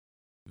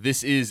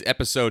This is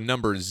episode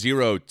number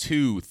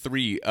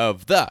 023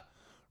 of the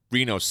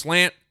Reno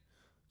Slant.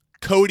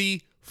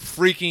 Cody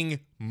freaking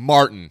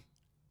Martin.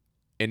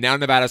 And now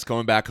Nevada's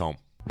coming back home.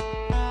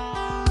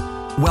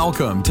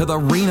 Welcome to the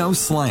Reno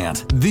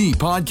Slant, the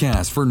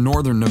podcast for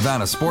Northern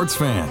Nevada sports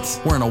fans,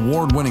 where an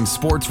award-winning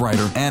sports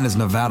writer and his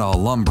Nevada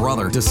alum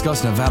brother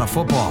discuss Nevada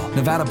football,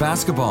 Nevada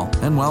basketball,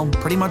 and, well,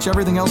 pretty much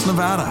everything else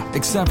Nevada,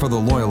 except for the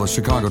Loyola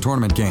Chicago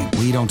tournament game.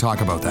 We don't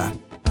talk about that.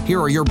 Here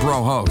are your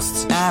bro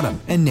hosts, Adam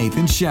and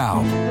Nathan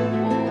Schaub.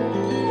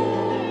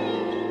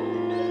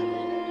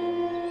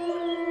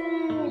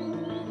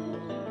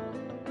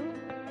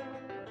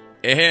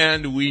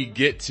 And we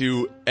get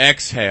to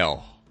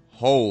exhale.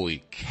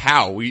 Holy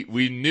cow.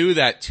 We knew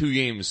that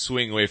 2-game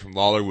swing away from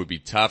Lawler would be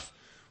tough.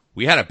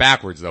 We had it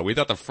backwards, though. We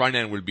thought the front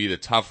end would be the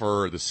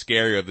tougher, the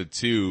scarier of the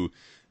two.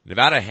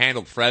 Nevada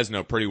handled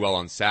Fresno pretty well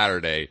on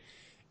Saturday.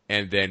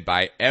 And then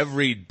by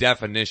every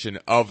definition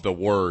of the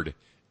word,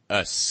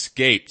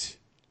 escaped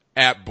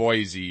at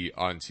Boise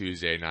on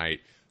Tuesday night.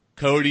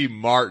 Cody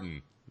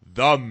Martin,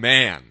 the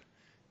man.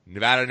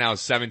 Nevada now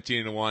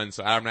 17-1,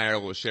 so Adam and I are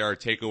able to share our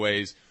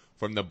takeaways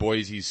from the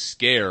Boise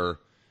scare.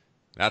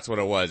 That's what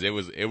it was. It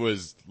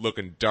was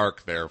looking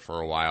dark there for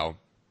a while.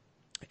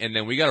 And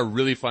then we got a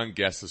really fun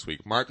guest this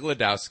week, Mark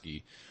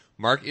Glodowski.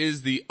 Mark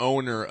is the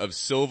owner of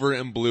Silver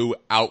and Blue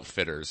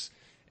Outfitters.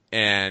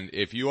 And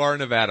if you are a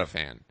Nevada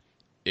fan,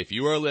 if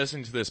you are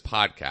listening to this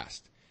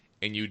podcast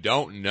and you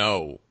don't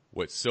know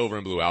what Silver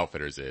and Blue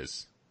Outfitters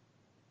is,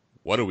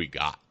 what do we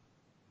got?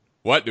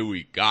 What do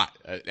we got?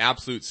 An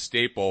absolute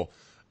staple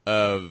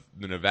of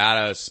the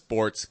Nevada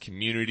sports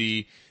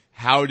community.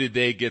 How did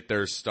they get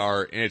their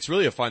start? And it's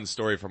really a fun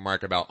story from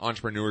Mark about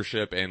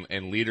entrepreneurship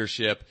and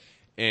leadership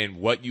and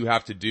what you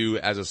have to do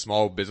as a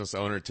small business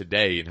owner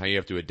today and how you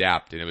have to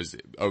adapt. And it was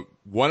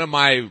one of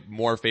my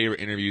more favorite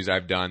interviews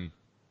I've done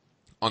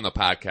on the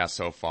podcast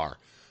so far.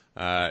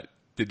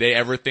 Did they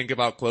ever think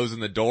about closing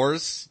the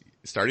doors?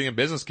 Starting a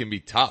business can be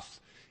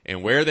tough.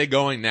 And where are they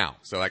going now?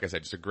 So like I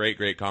said, just a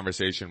great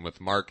conversation with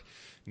Mark.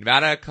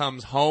 Nevada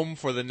comes home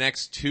for the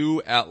next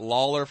 2 at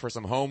Lawler for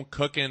some home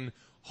cooking,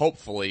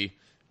 hopefully.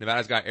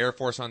 Nevada's got Air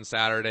Force on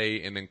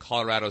Saturday and then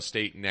Colorado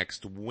State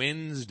next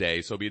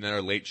Wednesday. So it'll be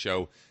another late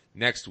show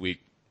next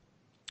week.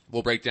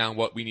 We'll break down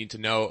what we need to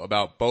know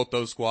about both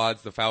those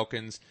squads, the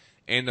Falcons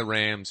and the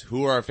Rams.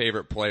 Who are our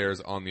favorite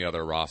players on the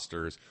other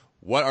rosters?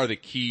 What are the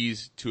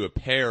keys to a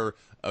pair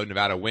of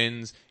Nevada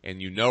wins? And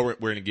we're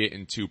going to get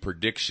into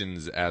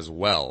predictions as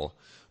well.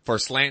 For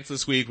Slants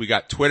this week, we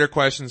got Twitter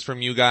questions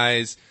from you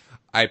guys.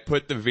 I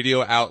put the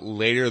video out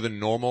later than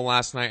normal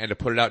last night. I had to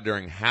put it out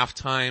during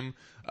halftime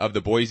of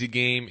the Boise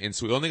game, and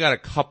so we only got a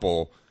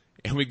couple,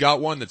 and we got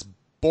one that's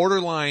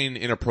borderline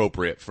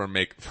inappropriate from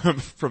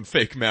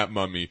fake Matt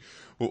Mummy.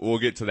 We'll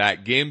get to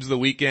that. Games of the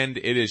weekend.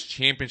 It is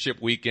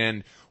championship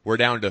weekend. We're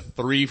down to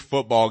 3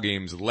 football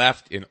games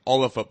left in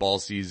all of football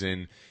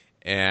season,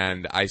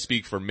 and I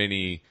speak for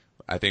many,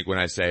 I think, when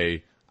I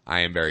say I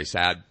am very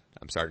sad.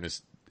 I'm starting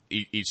to,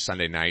 each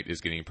Sunday night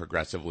is getting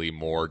progressively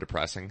more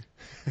depressing.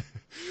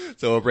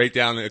 So we'll break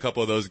down a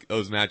couple of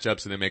those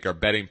matchups and then make our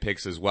betting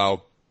picks as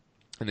well.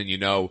 And then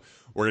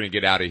we're going to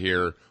get out of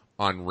here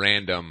on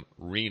Random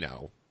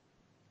Reno.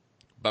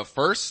 But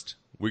first,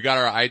 we got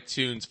our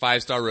iTunes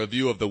 5-star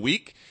review of the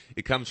week.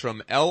 It comes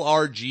from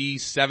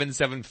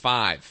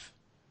LRG775.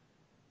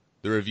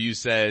 The review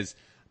says,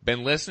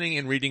 been listening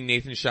and reading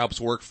Nathan Schaub's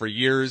work for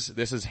years.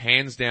 This is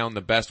hands down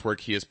the best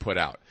work he has put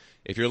out.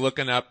 If you're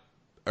looking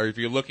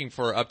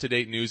for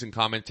up-to-date news and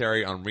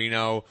commentary on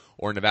Reno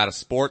or Nevada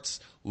sports,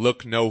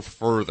 look no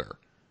further.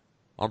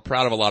 I'm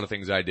proud of a lot of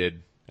things I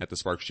did at the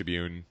Sparks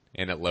Tribune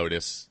and at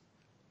Lotus.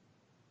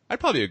 I'd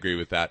probably agree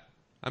with that.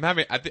 I'm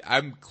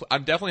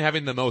definitely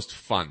having the most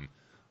fun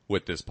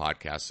with this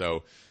podcast.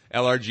 So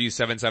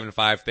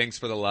LRG775, thanks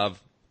for the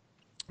love.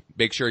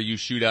 Make sure you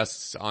shoot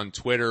us on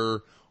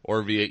Twitter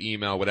or via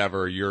email,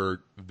 whatever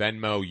your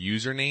Venmo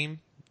username,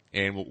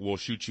 and we'll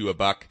shoot you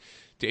 $1.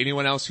 To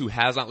anyone else who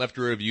has not left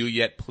a review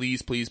yet,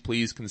 please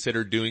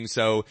consider doing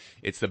so.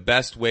 It's the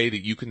best way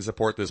that you can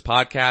support this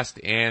podcast,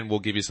 and we'll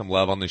give you some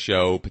love on the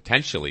show,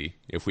 potentially,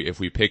 if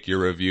we pick your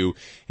review,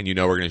 and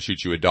we're going to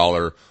shoot you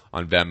 $1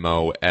 on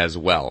Venmo as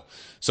well.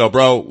 So,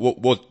 bro,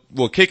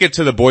 we'll kick it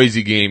to the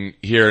Boise game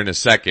here in a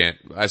second.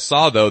 I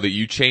saw, though, that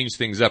you changed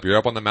things up. You're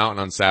up on the mountain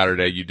on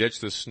Saturday. You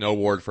ditched the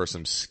snowboard for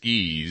some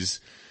skis.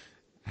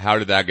 How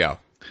did that go?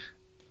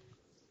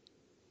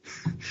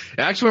 It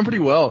actually went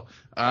pretty well.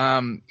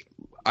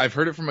 I've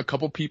heard it from a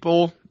couple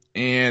people,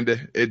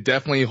 and it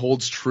definitely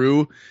holds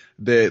true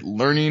that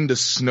learning to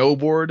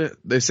snowboard,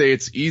 they say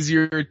it's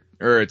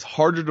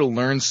harder to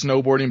learn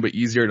snowboarding, but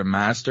easier to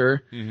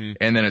master. Mm-hmm.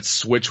 And then it's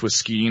switch with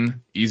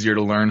skiing, easier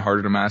to learn,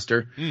 harder to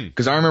master.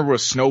 Cause I remember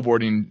with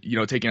snowboarding,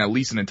 taking at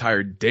least an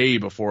entire day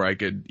before I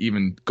could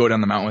even go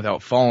down the mountain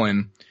without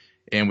falling.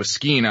 And with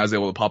skiing, I was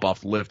able to pop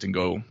off the lift and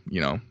go,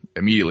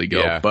 immediately go.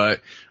 Yeah.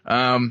 But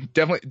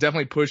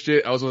definitely pushed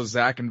it. I was with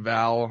Zach and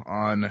Val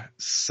on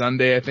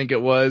Sunday, I think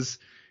it was,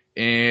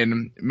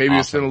 and maybe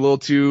it's been a little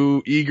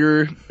too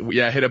eager.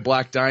 Yeah, hit a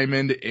black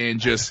diamond and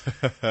just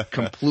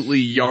completely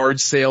yard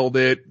sailed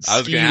it. I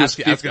was going to ask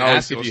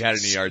if you had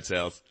any yard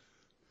sales.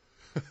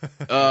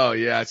 Oh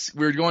yeah,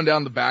 we were going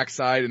down the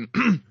backside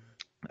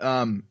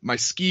and my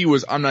ski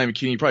was, I'm not even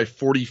kidding you, probably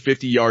 40,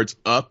 50 yards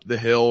up the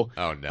hill.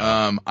 Oh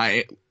no.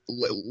 I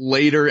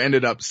later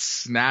ended up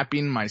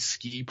snapping my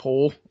ski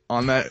pole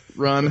on that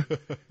run.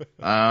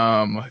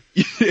 And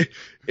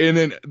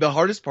then the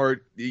hardest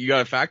part you got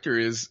to factor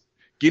is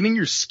getting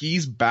your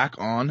skis back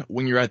on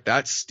when you're at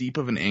that steep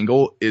of an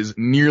angle is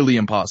nearly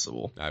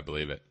impossible. I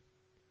believe it.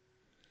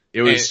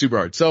 It was super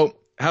hard. So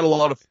had a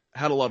lot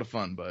of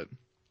fun, but.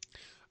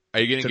 Are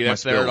you going to get up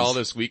there at all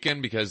this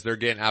weekend? Because they're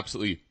getting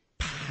absolutely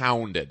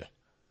pounded.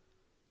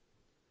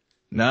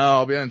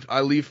 No,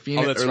 I leave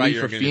Phoenix, leave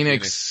for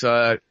Phoenix.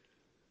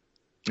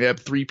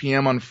 3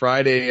 p.m. on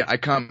Friday. I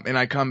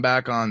come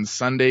back on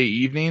Sunday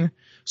evening.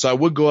 So I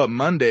would go up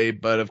Monday,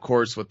 but of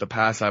course with the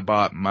pass I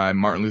bought, my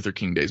Martin Luther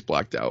King Day's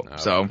blacked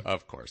out. So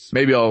of course,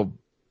 maybe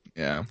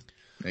yeah,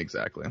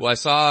 exactly. Well, I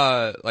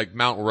saw like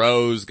Mount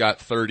Rose got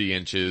 30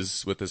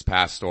 inches with this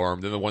past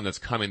storm. Then the one that's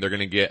coming, they're going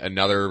to get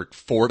another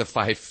 4 to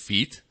 5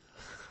 feet.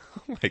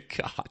 Oh my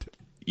God.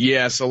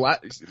 Yeah, so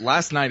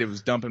last night it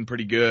was dumping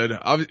pretty good.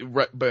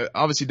 But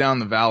obviously down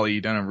the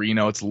valley, down in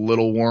Reno, it's a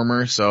little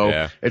warmer.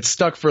 So It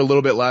stuck for a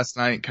little bit last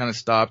night, kind of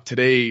stopped.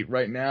 Today,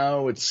 right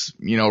now, it's,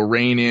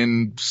 rain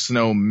in,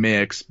 snow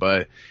mix.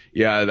 But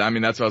yeah, I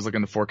mean, that's what I was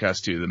looking at the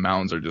forecast too. The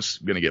mountains are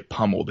just going to get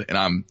pummeled. And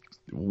I'm,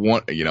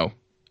 wild.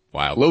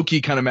 Low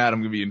key kind of mad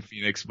I'm going to be in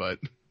Phoenix, but.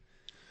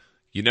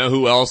 You know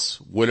who else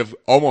would have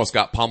almost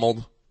got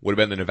pummeled? Would have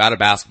been the Nevada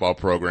basketball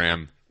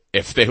program.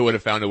 If they would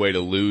have found a way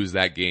to lose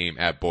that game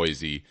at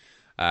Boise.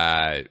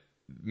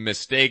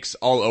 Mistakes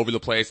all over the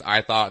place,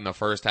 I thought, in the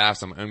first half,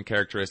 some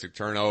uncharacteristic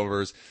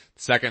turnovers.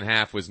 The second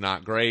half was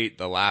not great.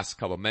 The last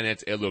couple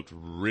minutes, it looked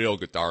real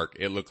dark.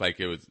 It looked like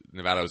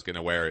Nevada was going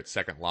to wear its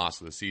second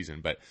loss of the season.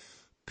 But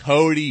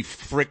Cody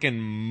frickin'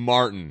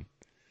 Martin,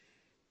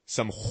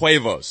 some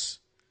huevos,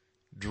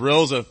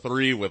 drills a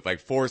 3 with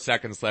like 4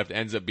 seconds left,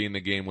 ends up being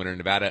the game winner.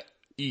 Nevada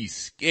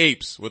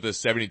escapes with a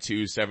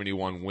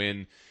 72-71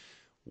 win.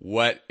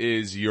 What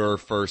is your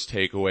first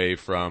takeaway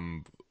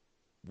from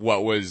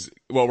what we're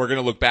going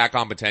to look back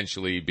on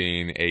potentially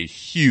being a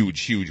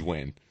huge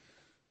win?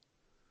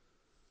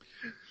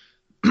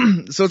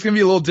 So it's going to be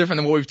a little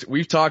different than what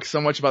we've talked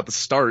so much about the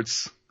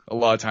starts a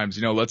lot of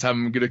times. Let's have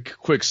them get a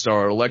quick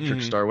start,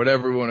 electric start,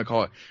 whatever we want to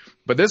call it.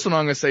 But this one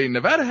I'm going to say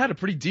Nevada had a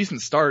pretty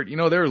decent start. They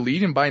were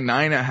leading by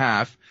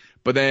 9.5,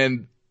 but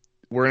then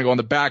we're going to go on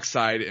the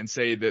backside and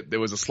say that there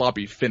was a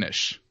sloppy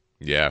finish.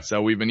 Yeah.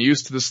 So we've been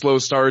used to the slow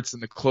starts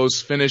and the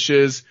close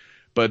finishes,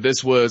 but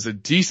this was a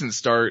decent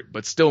start,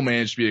 but still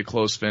managed to be a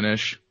close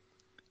finish.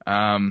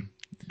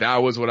 That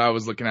was what I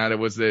was looking at. It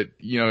was that,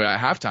 at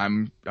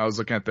halftime, I was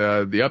looking at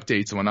the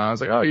updates and whatnot. I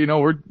was like, oh,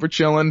 we're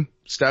chilling.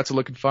 Stats are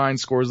looking fine.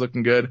 Scores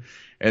looking good.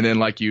 And then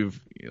like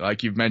you've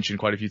mentioned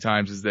quite a few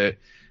times is that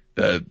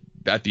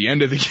at the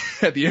end of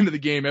the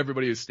game,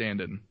 everybody was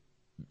standing.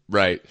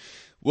 Right.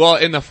 Well,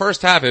 in the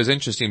first half, it was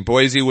interesting.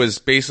 Boise was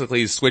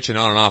basically switching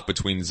on and off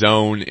between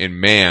zone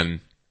and man.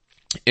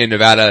 In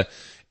Nevada,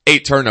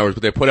 8 turnovers,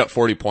 but they put up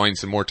 40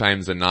 points, and more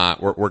times than not,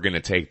 we're going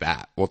to take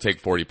that. We'll take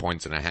 40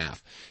 points and a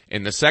half.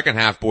 In the second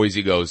half,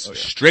 Boise goes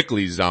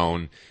strictly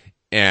zone,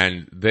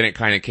 and then it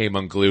kind of came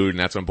unglued, and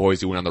that's when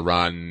Boise went on the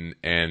run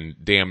and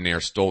damn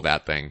near stole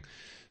that thing.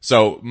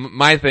 So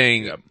my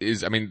thing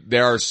is, I mean,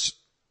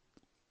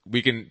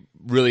 we can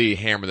really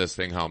hammer this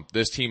thing home.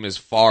 This team is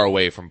far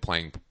away from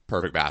playing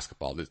perfect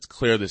basketball. It's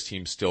clear this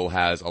team still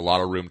has a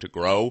lot of room to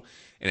grow.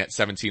 And at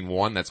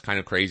 17-1, that's kind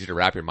of crazy to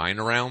wrap your mind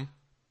around.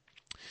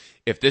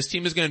 If this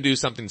team is going to do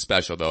something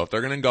special, though, if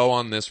they're going to go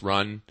on this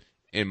run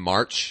in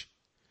March,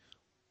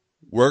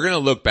 we're going to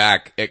look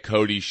back at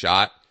Cody's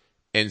shot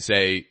and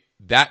say,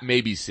 that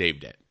maybe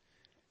saved it.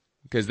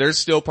 Because they're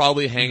still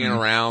probably hanging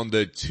around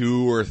the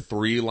 2 or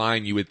 3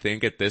 line, you would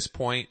think, at this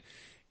point.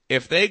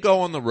 If they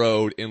go on the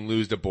road and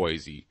lose to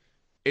Boise,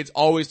 it's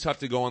always tough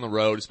to go on the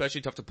road,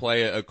 especially tough to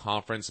play a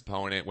conference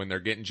opponent when they're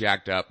getting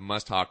jacked up.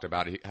 Musk talked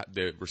about it,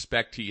 the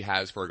respect he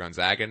has for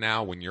Gonzaga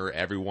now when you're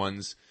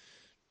everyone's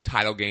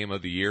title game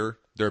of the year,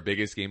 their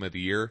biggest game of the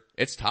year.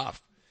 It's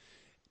tough.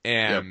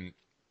 And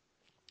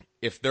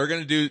if they're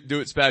going to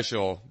do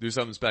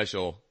something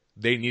special,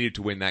 they needed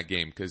to win that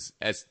game, because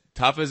as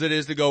tough as it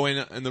is to go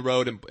in the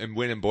road and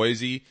win in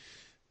Boise,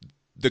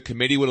 the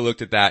committee would have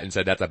looked at that and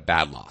said, that's a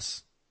bad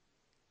loss.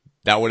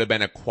 That would have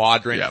been a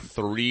quadrant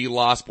 3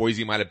 loss.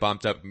 Boise might have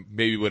bumped up,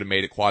 maybe would have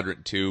made it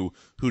quadrant 2.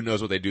 Who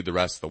knows what they do the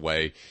rest of the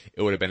way.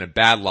 It would have been a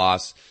bad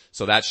loss.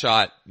 So that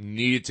shot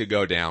needed to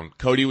go down.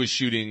 Cody was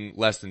shooting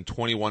less than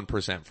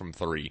 21% from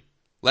 3.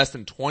 Less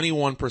than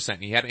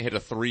 21%. He hadn't hit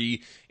a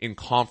 3 in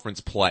conference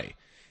play.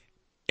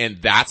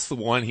 And that's the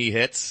one he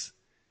hits.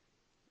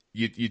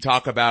 You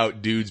talk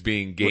about dudes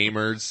being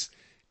gamers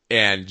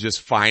and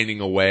just finding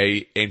a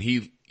way, and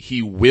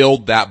he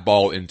willed that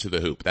ball into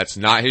the hoop. That's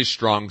not his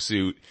strong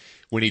suit.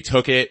 When he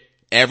took it,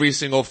 every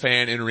single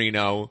fan in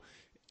Reno,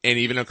 and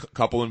even a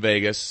couple in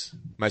Vegas,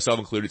 myself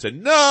included, said,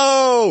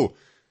 no!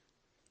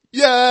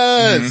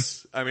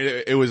 Yes! I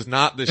mean, it was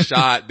not the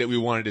shot that we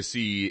wanted to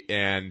see,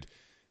 and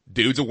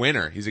dude's a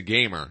winner. He's a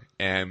gamer,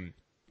 and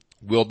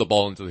willed the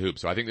ball into the hoop.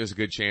 So I think there's a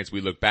good chance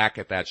we look back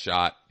at that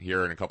shot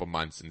here in a couple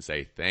months and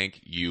say, thank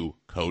you,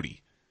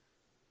 Cody.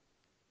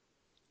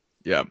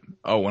 Yeah.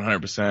 Oh,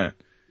 100%.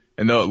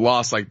 And though a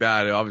loss like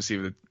that,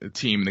 obviously the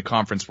team, the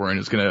conference we're in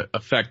is going to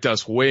affect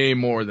us way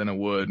more than it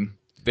would.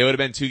 They would have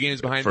been 2 games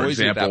behind For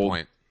Boise example, at that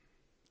point.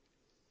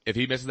 If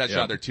he misses that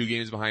shot, they're 2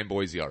 games behind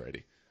Boise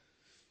already.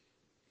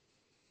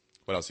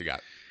 What else you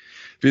got?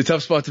 Be a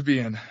tough spot to be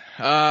in.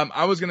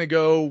 I was going to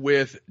go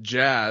with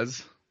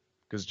Jazz,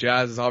 because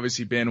Jazz has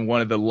obviously been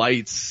one of the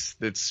lights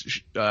that's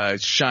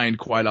shined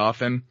quite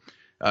often.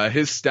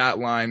 His stat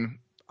line,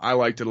 I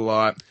liked it a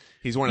lot.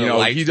 He's one of the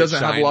lights he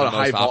doesn't have a lot of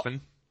high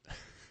often.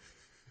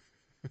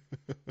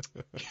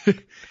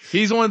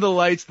 He's one of the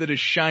lights that is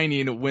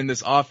shining when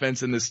this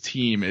offense and this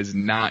team is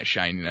not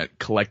shining at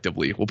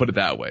collectively. We'll put it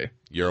that way.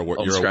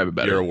 I'll describe it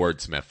better. You're a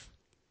wordsmith.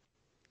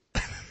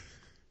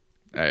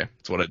 Hey,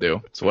 it's what I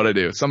do. It's what I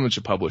do. Someone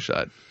should publish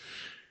that.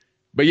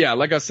 But yeah,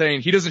 like I was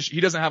saying, he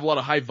doesn't have a lot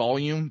of high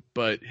volume,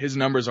 but his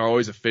numbers are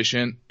always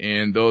efficient.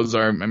 And those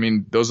are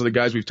the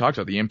guys we've talked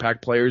about, the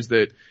impact players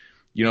that,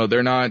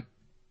 they're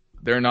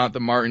not the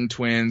Martin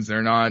twins.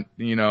 They're not,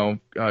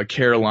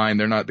 Caroline.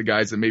 They're not the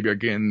guys that maybe are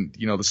getting,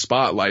 the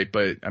spotlight.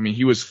 But I mean,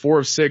 he was 4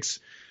 of 6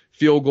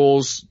 field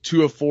goals,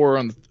 2 of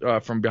 4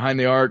 from behind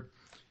the arc,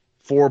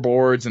 4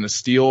 boards and a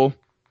steal.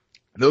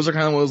 Those are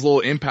kind of those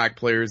little impact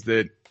players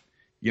that,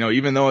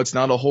 even though it's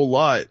not a whole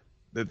lot,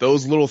 that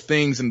those little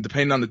things, and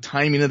depending on the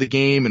timing of the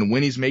game and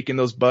when he's making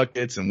those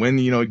buckets and when,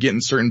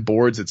 getting certain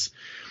boards, it's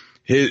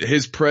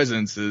his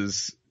presence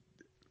is,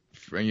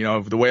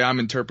 the way I'm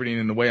interpreting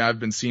and the way I've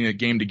been seeing it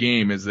game to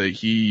game is that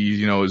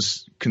he,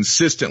 is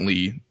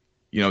consistently,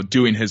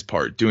 doing his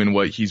part, doing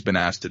what he's been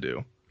asked to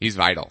do. He's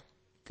vital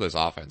for this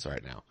offense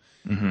right now.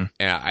 Mm-hmm.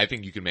 And I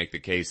think you can make the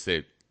case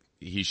that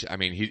he's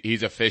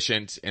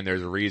efficient, and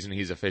there's a reason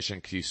he's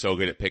efficient because he's so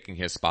good at picking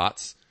his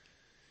spots.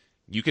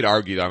 You could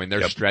argue though,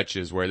 there's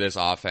stretches where this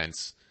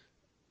offense,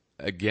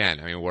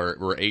 again,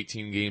 we're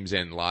 18 games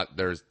in,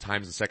 there's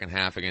times the second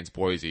half against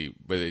Boise,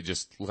 but it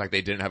just looked like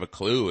they didn't have a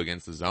clue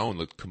against the zone,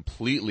 looked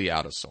completely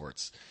out of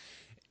sorts.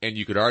 And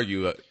you could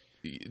argue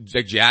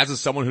that Jazz is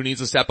someone who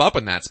needs to step up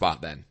in that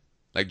spot then.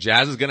 Like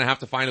Jazz is gonna have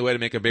to find a way to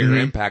make a bigger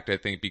impact, I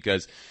think,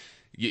 because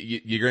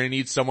you're gonna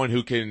need someone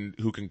who can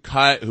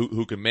cut,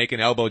 who can make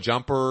an elbow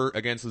jumper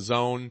against the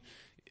zone.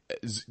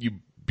 You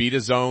beat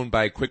a zone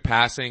by quick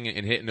passing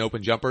and hitting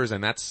open jumpers,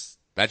 and that's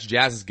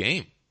Jazz's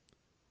game.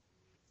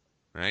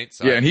 Right?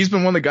 So and he's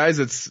been one of the guys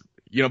that's,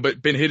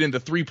 but been hitting the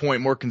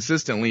 3-point more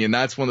consistently, and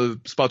that's one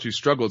of the spots we've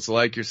struggled. So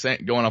like you're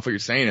saying, going off what you're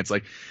saying, it's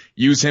like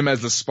use him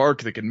as the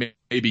spark that can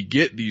maybe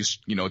get these,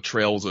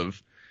 trails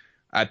of,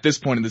 at this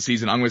point in the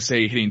season, I'm going to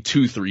say hitting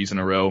 2 threes in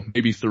a row,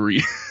 maybe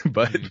 3,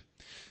 but.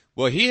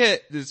 Well,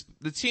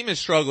 the team is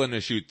struggling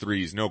to shoot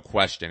threes, no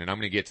question, and I'm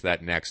going to get to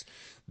that next.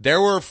 There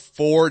were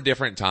 4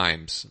 different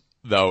times,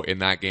 though, in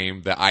that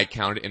game that I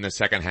counted in the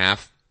second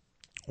half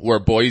where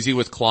Boise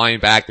was clawing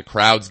back, the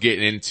crowd's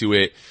getting into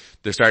it,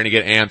 they're starting to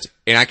get amped,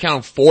 and I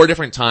counted 4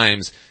 different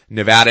times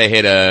Nevada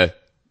hit a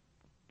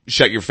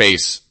shut your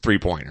face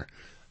 3-pointer.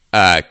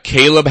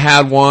 Caleb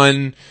had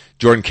one,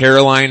 Jordan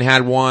Caroline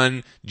had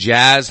one,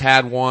 Jazz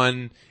had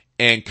one,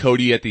 and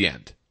Cody at the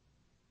end.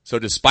 So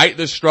despite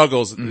the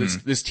struggles,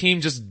 this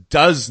team just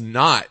does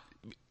not.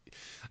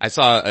 I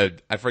saw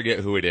I forget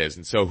who it is,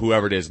 and so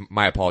whoever it is,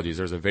 my apologies.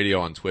 There's a video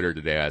on Twitter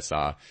today I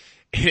saw,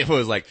 and it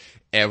was like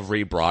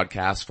every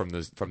broadcast from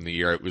the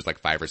year, it was like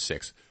 5 or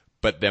 6,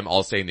 but them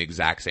all saying the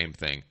exact same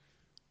thing.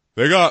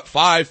 They got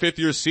 5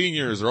 fifth-year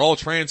seniors, they're all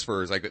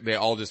transfers, like they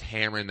all just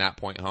hammering that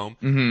point home.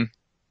 Mm-hmm.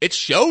 It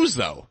shows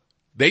though.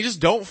 They just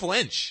don't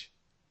flinch.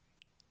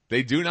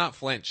 They do not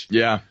flinch.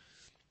 Yeah.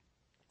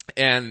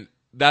 And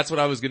that's what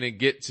I was going to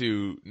get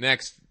to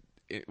next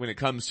when it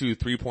comes to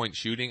 3-point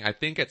shooting. I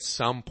think at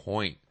some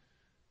point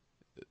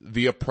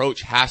the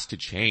approach has to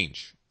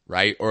change,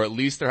 right? Or at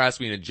least there has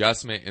to be an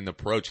adjustment in the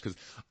approach, because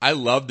I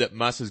love that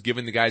Muss has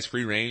given the guys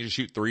free range to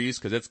shoot threes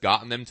because it's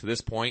gotten them to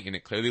this point, and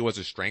it clearly was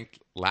a strength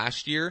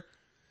last year.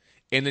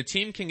 And the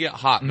team can get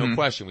hot, no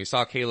question. We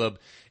saw Caleb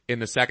in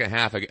the second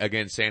half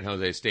against San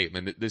Jose State.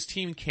 Man, this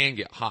team can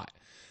get hot.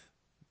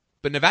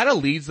 But Nevada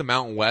leads the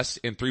Mountain West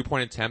in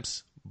 3-point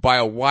attempts by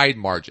a wide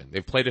margin.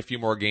 They've played a few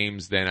more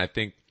games than I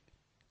think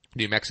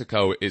New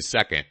Mexico is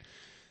second.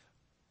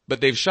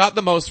 But they've shot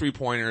the most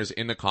 3-pointers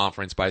in the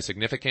conference by a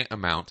significant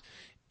amount,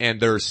 and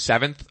they're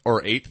 7th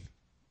or 8th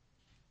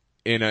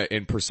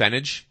in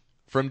percentage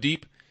from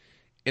deep.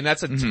 And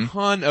that's a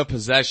ton of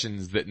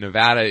possessions that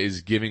Nevada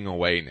is giving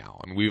away now.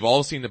 I mean, we've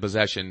all seen the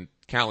possession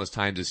countless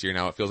times this year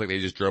now. It feels like they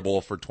just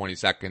dribble for 20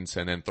 seconds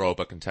and then throw up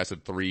a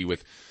contested 3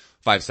 with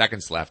 5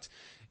 seconds left.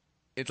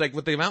 It's like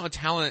with the amount of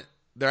talent,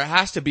 there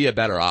has to be a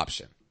better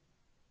option,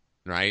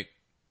 right?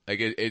 Like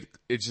it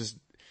just,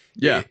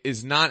 it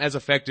is not as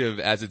effective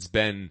as it's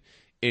been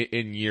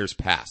in years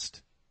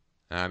past.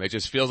 It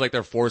just feels like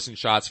they're forcing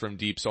shots from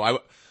deep. So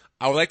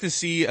I would like to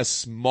see a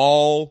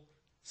small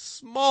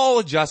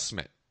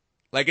adjustment.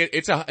 Like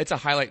it's a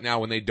highlight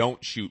now when they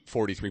don't shoot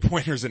 43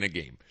 pointers in a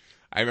game.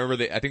 I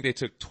remember I think they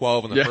took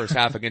 12 in the first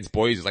half against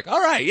Boise. It's like, all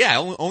right, yeah,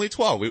 only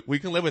 12. We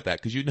can live with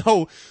that because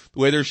the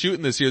way they're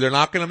shooting this year, they're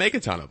not going to make a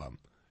ton of them.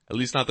 At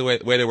least not the way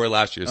they were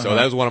last year. So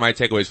that was one of my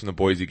takeaways from the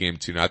Boise game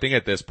too. Now I think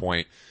at this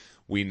point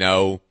we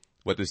know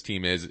what this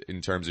team is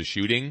in terms of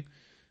shooting.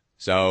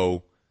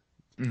 So,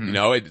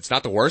 it's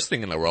not the worst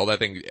thing in the world. I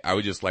think I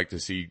would just like to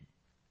see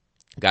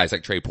guys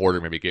like Trey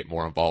Porter maybe get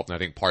more involved. And I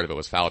think part of it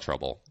was foul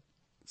trouble.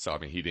 So, I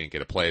mean, he didn't get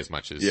to play as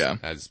much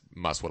as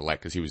Muss would have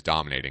liked because he was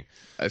dominating.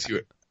 I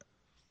see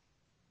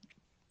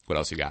what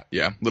else you got?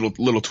 Yeah,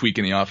 little tweak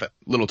in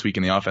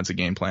the offensive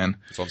game plan.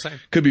 That's what I'm saying.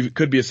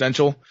 Could be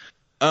essential.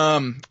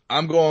 I'm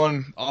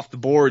going off the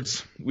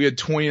boards. We had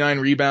 29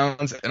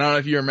 rebounds, and I don't know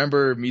if you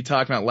remember me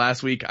talking about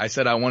last week. I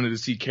said I wanted to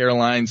see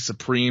Caroline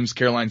Supremes,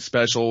 Caroline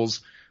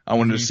Specials. I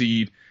wanted to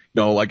see,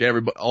 like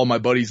all my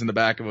buddies in the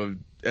back of a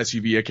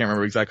SUV. I can't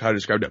remember exactly how to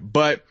describe it,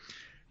 but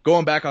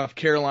going back off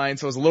Caroline,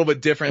 so it was a little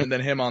bit different than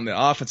him on the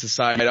offensive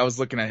side. I was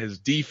looking at his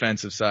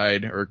defensive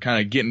side, or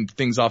kind of getting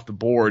things off the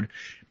board.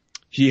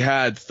 He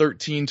had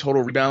 13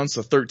 total rebounds,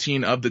 so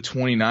 13 of the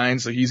 29,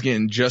 so he's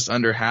getting just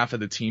under half of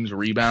the team's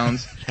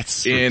rebounds.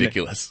 That's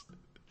ridiculous.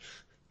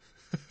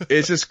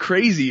 It's just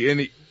crazy.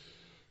 And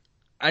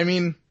I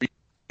mean,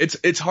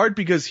 it's hard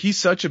because he's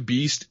such a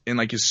beast and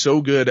like is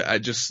so good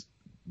at just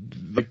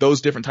like those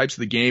different types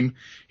of the game.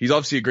 He's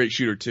obviously a great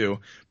shooter too,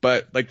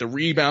 but like the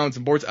rebounds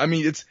and boards, I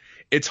mean,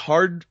 it's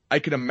hard. I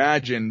could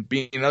imagine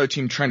being another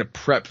team trying to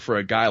prep for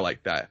a guy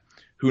like that,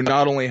 who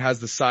not only has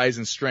the size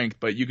and strength,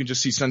 but you can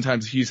just see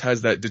sometimes he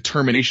has that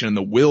determination and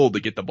the will to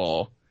get the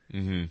ball.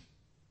 Mm-hmm.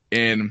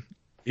 And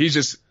he's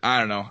just, I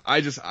don't know.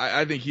 I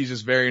think he's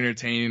just very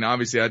entertaining.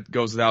 Obviously that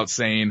goes without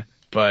saying,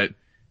 but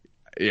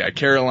yeah,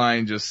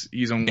 Caroline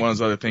he's on one of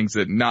those other things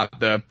that not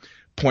the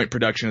point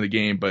production of the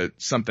game, but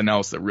something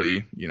else that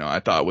really,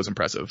 I thought was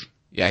impressive.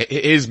 Yeah,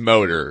 his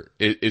motor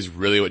is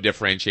really what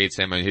differentiates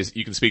him. I mean,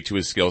 you can speak to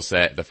his skill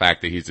set, the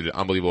fact that he's an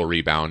unbelievable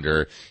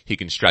rebounder. He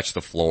can stretch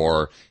the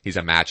floor. He's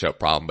a matchup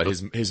problem, but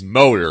his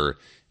motor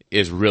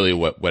is really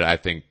what I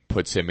think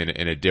puts him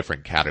in a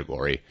different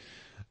category.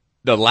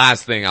 The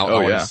last thing I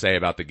want to say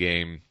about the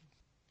game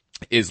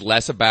is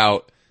less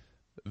about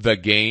the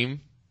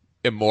game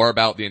and more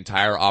about the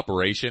entire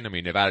operation. I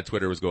mean, Nevada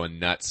Twitter was going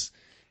nuts.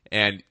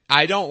 And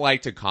I don't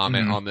like to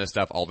comment on this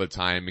stuff all the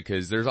time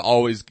because you're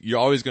always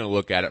going to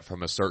look at it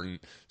from a certain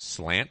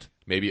slant,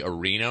 maybe a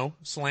Reno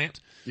slant,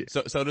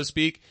 so to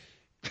speak.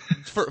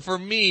 For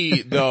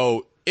me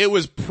though, it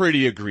was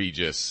pretty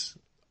egregious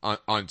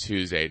on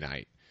Tuesday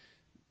night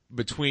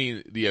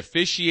between the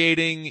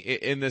officiating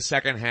in the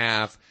second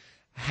half,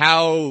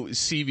 how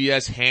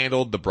CBS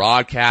handled the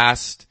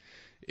broadcast.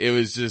 It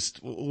was just,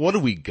 what do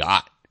we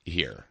got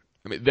here?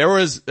 I mean, there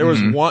was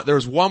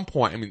one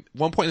point,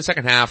 one point in the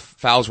second half,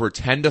 fouls were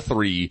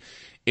 10-3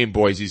 in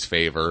Boise's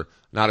favor.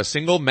 Not a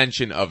single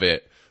mention of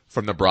it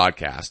from the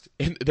broadcast.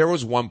 And there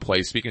was one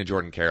play, speaking of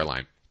Jordan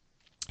Caroline,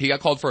 he got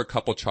called for a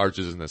couple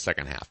charges in the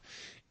second half.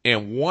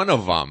 And one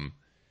of them,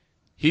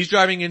 he's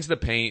driving into the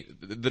paint,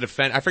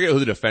 I forget who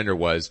the defender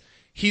was.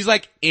 He's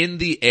like in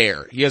the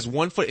air. He has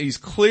 1 foot, he's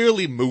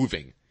clearly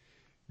moving.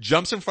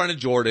 Jumps in front of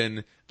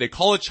Jordan. They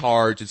call a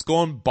charge. It's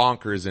going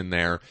bonkers in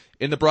there.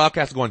 In the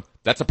broadcast going,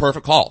 that's a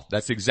perfect call.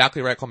 That's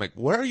exactly right call. I'm like,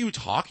 what are you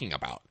talking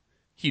about?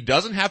 He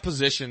doesn't have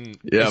position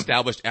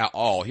established at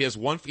all. He has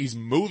he's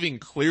moving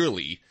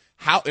clearly.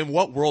 In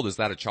what world is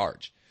that a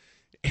charge?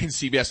 And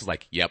CBS is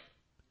like, yep,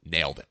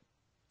 nailed it.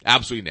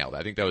 Absolutely nailed it.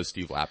 I think that was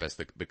Steve Lapis,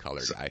 the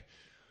color guy.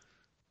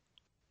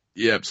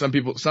 Yeah, some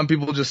people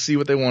just see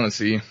what they want to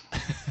see.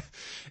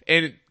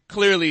 And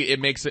clearly it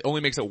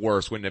only makes it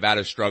worse when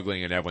Nevada's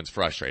struggling and everyone's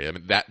frustrated. I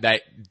mean,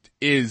 that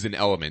is an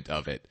element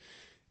of it.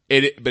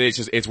 But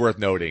it's worth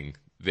noting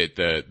that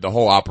the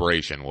whole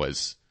operation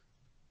was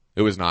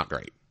not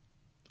great.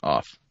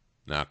 Off.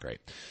 Not great.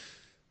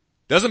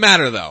 Doesn't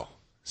matter though.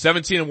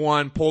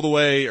 17-1, pulled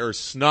away or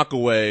snuck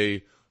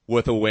away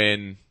with a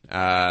win.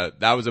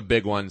 That was a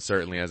big one,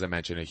 certainly, as I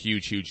mentioned, a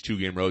huge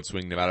 2-game road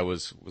swing. Nevada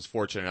was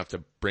fortunate enough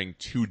to bring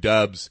 2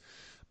 dubs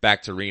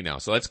back to Reno.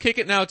 So let's kick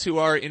it now to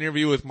our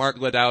interview with Mark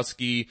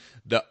Glodowski,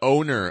 the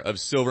owner of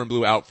Silver and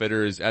Blue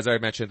Outfitters. As I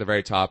mentioned at the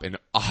very top, an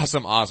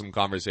awesome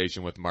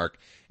conversation with Mark.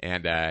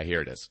 And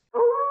here it is.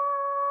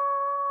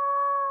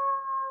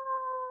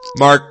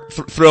 Mark,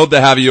 thrilled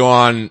to have you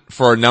on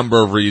for a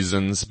number of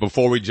reasons.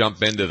 Before we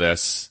jump into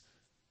this,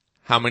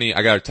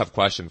 I got a tough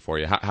question for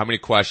you. How many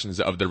questions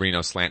of the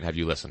Reno Slant have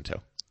you listened to?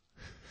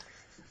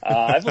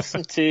 I've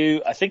listened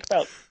to, I think,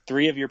 about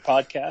 3 of your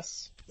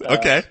podcasts.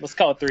 Okay. Let's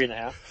call it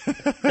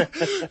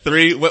 3.5.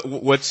 3.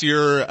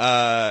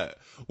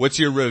 What's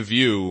your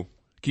review?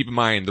 Keep in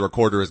mind the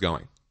recorder is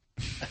going.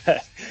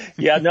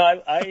 Yeah, no,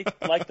 I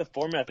like the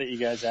format that you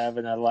guys have,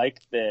 and I like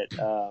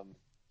that,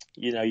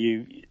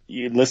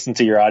 you listen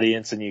to your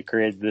audience and you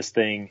created this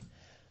thing,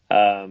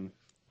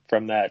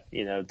 from that,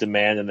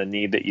 demand and the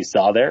need that you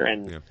saw there.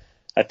 And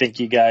I think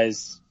you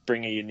guys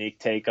bring a unique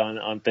take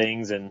on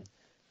things, and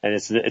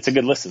it's a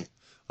good listen.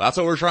 That's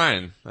what we're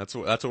trying. That's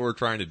what we're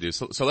trying to do.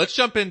 So let's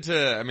jump into,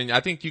 I mean, I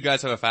think you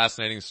guys have a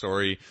fascinating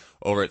story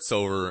over at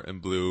Silver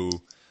and Blue,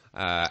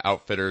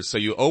 Outfitters. So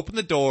you opened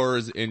the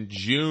doors in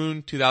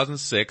June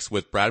 2006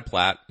 with Brad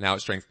Platt, now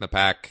at Strength in the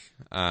Pack,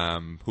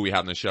 who we had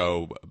on the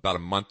show about a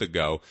month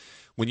ago.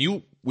 When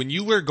you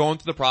were going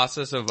through the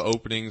process of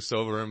opening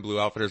Silver and Blue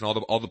Outfitters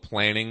and all the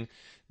planning,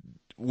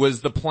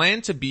 was the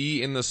plan to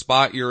be in the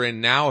spot you're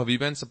in now? Have you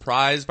been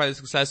surprised by the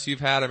success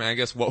you've had? I mean, I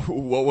guess what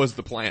was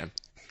the plan?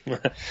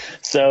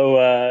 So,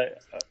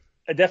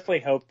 I definitely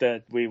hoped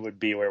that we would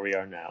be where we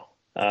are now.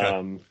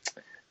 Okay.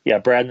 Yeah,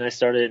 Brad and I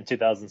started in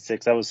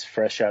 2006. I was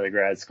fresh out of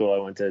grad school. I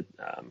went to,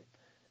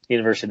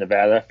 University of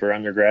Nevada for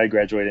undergrad,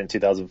 graduated in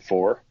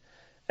 2004.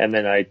 And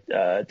then I,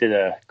 did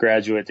a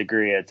graduate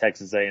degree at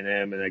Texas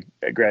A&M, and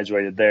I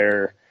graduated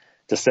there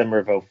December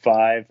of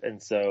 2005.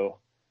 And so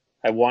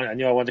I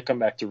knew I wanted to come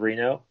back to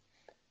Reno.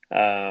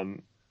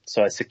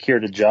 So I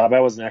secured a job.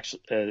 I was an actual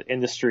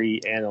industry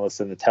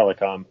analyst in the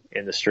telecom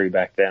industry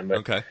back then, but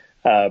Okay.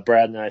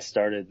 Brad and I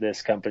started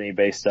this company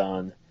based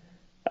on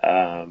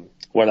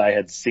what I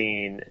had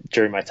seen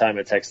during my time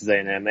at Texas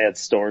A&M. They had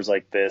stores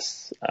like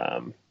this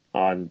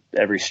on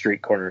every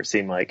street corner, it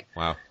seemed like.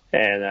 Wow.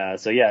 And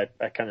so yeah,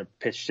 I kind of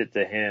pitched it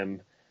to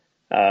him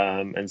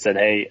and said,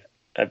 "Hey,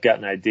 I've got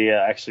an idea."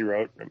 I actually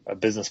wrote a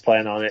business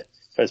plan on it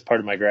as part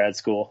of my grad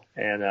school,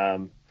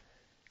 and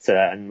said,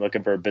 "I'm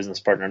looking for a business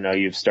partner. I know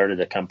you've started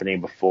a company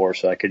before,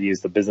 so I could use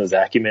the business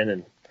acumen."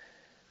 And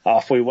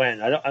off we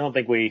went. I don't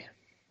think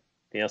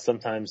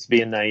sometimes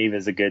being naive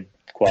is a good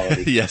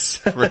quality. Yes,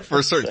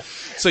 for certain.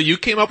 So you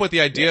came up with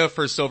the idea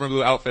for Silver and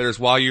Blue Outfitters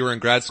while you were in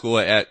grad school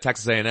at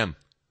Texas A&M.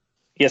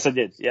 Yes, I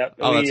did. Yeah.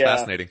 Oh, that's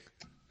fascinating.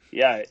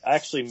 Yeah, I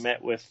actually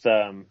met with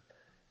a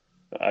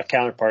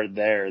counterpart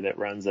there that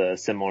runs a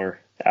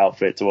similar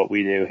outfit to what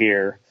we do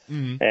here,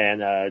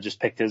 and just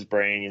picked his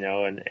brain,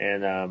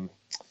 and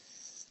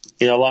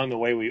along the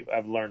way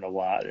I've learned a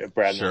lot.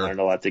 Brad and I learned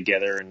a lot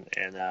together,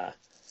 and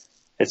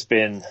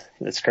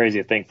it's crazy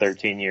to think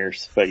 13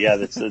 years, but yeah,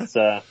 this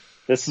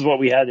is what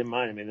we had in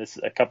mind. I mean, this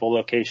is a couple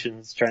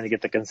locations trying to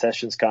get the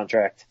concessions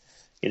contract,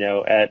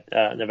 at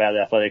Nevada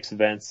Athletics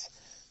events,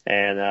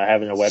 and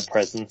having a web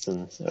presence.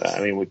 And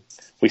I mean,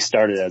 we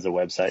started as a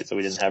website, so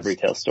we didn't have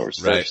retail stores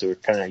first, right. So we're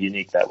kind of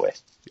unique that way.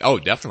 Oh,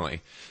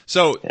 definitely.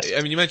 So, yeah.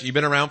 I mean, you mentioned you've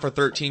been around for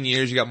 13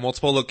 years. You got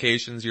multiple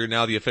locations. You're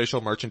now the official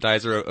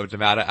merchandiser of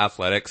Nevada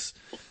Athletics.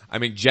 I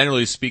mean,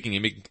 generally speaking,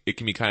 it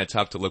can be kind of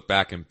tough to look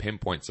back and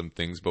pinpoint some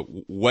things, but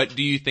what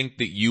do you think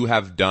that you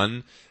have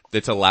done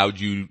that's allowed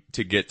you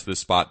to get to the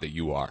spot that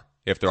you are,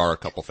 if there are a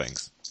couple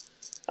things?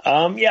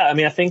 Yeah, I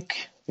mean, I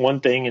think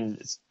one thing, and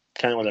it's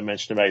kind of what I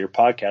mentioned about your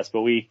podcast,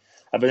 but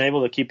I've been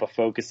able to keep a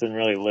focus and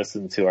really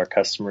listen to our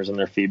customers and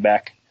their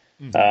feedback.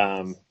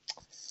 Mm-hmm.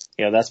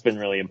 That's been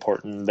really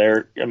important.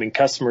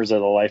 Customers are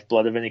the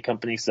lifeblood of any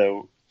company.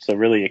 So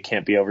really it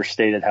can't be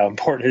overstated how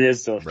important it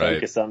is to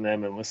focus on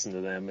them and listen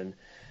to them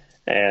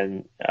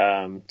and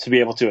to be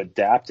able to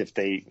adapt if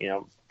they,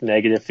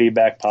 negative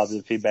feedback,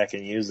 positive feedback,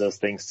 and use those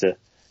things to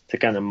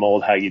kind of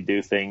mold how you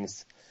do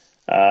things.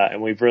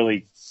 And we've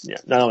really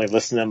not only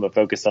listened to them, but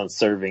focused on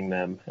serving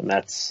them. And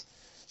that's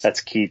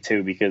key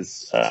too,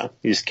 because,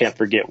 you just can't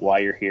forget why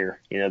you're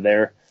here.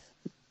 They're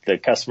the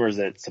customers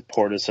that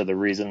support us are the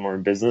reason we're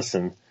in business.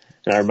 And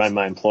I remind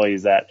my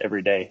employees that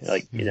every day,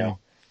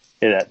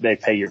 they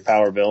pay your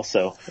power bill.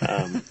 So,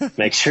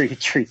 make sure you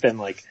treat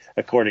them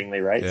accordingly.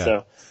 Right. Yeah.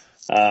 So,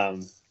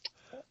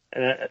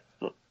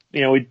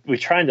 we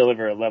try and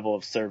deliver a level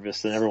of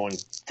service, and everyone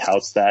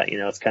touts that.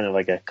 It's kind of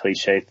like a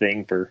cliche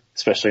thing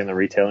especially in the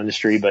retail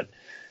industry. But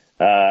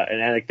an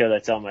anecdote I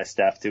tell my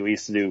staff too, we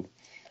used to do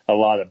a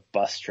lot of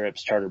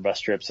charter bus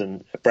trips,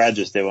 and Brad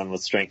just did one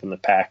with Strength in the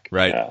Pack,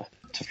 right,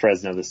 to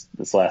Fresno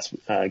this last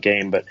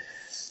game. But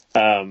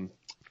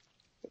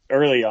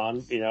early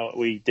on,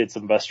 we did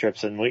some bus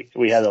trips, and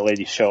we had a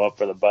lady show up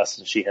for the bus,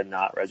 and she had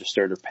not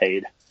registered or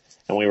paid,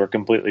 and we were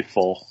completely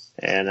full.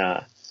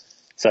 And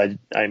so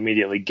I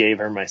immediately gave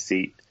her my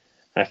seat.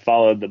 I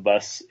followed the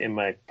bus in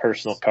my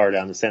personal car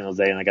down to San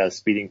Jose, and I got a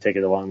speeding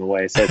ticket along the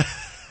way. So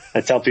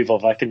I tell people,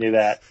 if I can do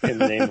that in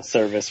the name of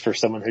service for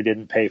someone who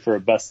didn't pay for a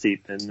bus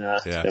seat,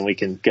 then we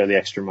can go the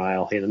extra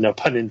mile. No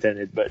pun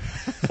intended, but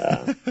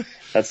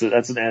that's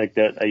an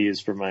anecdote I use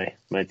for my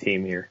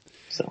team here.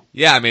 So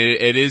yeah, I mean,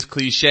 it is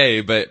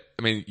cliche, but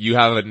I mean,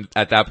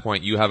 at that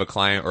point, you have a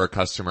client or a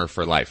customer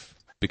for life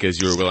because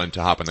you were willing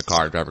to hop in the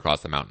car and drive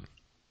across the mountain.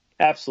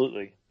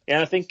 Absolutely,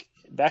 and I think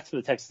back to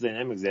the Texas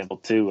A&M example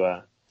too.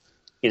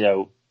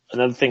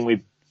 Another thing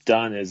we've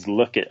done is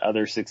look at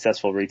other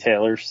successful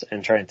retailers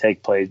and try and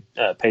take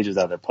pages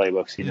out of their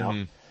playbooks.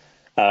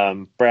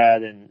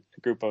 Brad and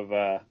a group of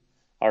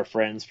our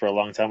friends for a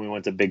long time, we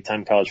went to big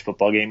time college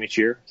football game each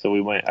year. So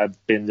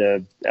I've been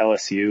to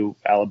LSU,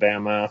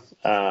 Alabama,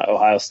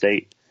 Ohio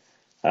State.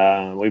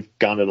 We've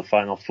gone to the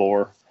Final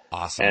Four.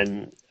 Awesome.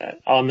 And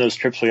on those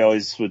trips, we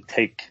always would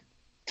take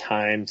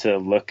time to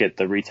look at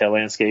the retail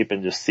landscape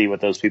and just see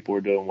what those people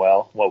were doing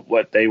well,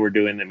 what they were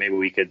doing that maybe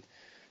we could,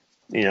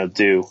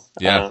 do.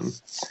 Yeah.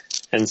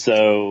 And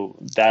so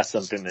that's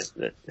something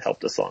that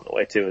helped us along the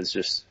way too, is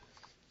just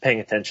paying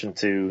attention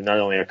to not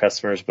only our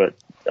customers, but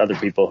other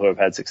people who have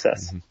had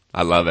success.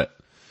 I love it.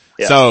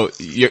 Yeah. So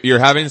you're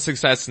having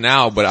success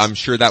now, but I'm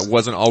sure that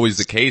wasn't always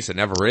the case. It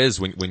never is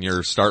when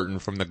you're starting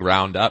from the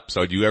ground up.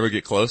 So do you ever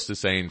get close to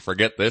saying,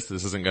 forget this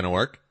isn't going to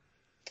work?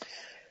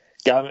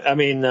 Yeah. I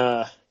mean,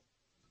 not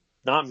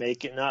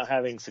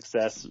having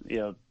success,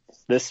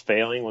 this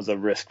failing was a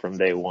risk from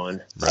day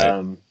one.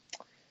 Right.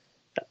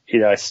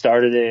 I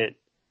started it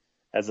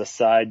as a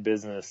side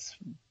business,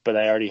 but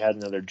I already had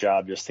another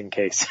job just in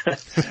case.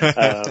 And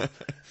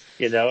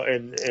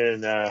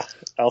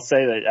I'll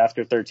say that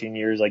after 13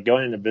 years, like,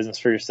 going into business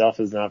for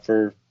yourself is not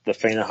for the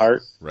faint of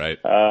heart. Right.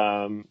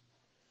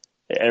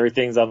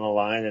 Everything's on the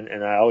line,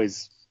 and I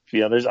always,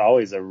 there's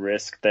always a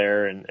risk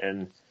there.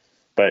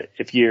 But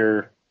if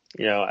you're,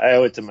 I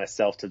owe it to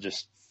myself to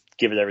just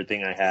give it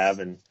everything I have,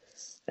 and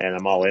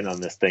I'm all in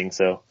on this thing.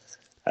 So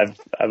I've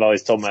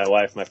always told my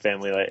wife, my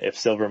family, like, if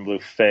Silver and Blue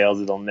fails,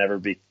 it'll never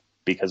be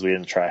because we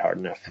didn't try hard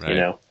enough,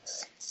 right.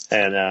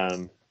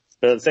 And,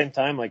 but at the same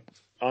time, like,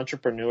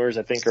 entrepreneurs,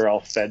 I think, are all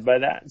fed by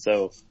that.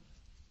 So,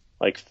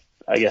 like,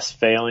 I guess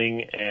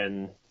failing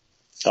and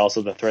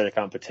also the threat of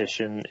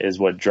competition is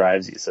what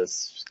drives you. So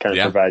it's kind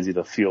of provides you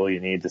the fuel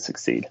you need to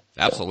succeed.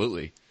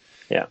 Absolutely.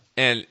 So, yeah.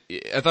 And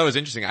I thought it was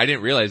interesting. I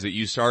didn't realize that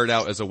you started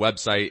out as a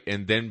website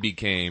and then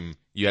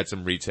you had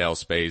some retail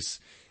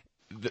space.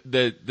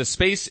 The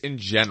space in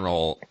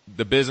general,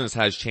 the business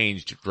has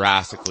changed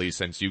drastically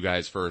since you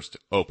guys first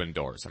opened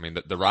doors. I mean,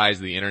 the rise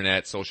of the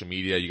internet, social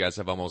media, you guys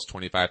have almost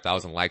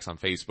 25,000 likes on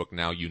Facebook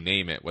now, you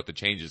name it, what the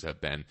changes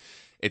have been.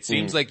 It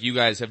seems like you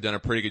guys have done a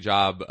pretty good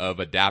job of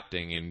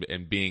adapting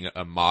and being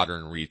a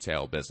modern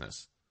retail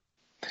business.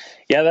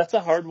 Yeah, that's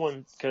a hard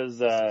one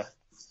because,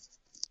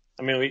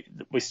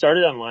 we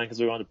started online because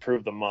we wanted to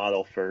prove the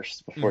model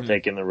first before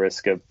taking the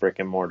risk of brick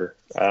and mortar.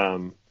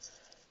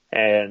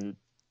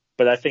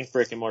 But I think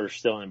brick and mortar is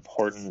still a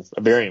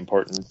very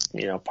important,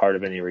 part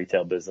of any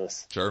retail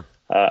business. Sure.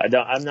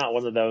 I'm not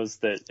one of those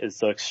that is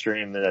so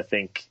extreme that I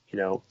think,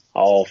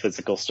 all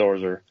physical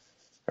stores are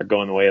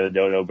going the way of the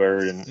dodo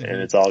bird and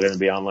it's all going to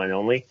be online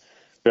only.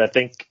 But I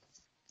think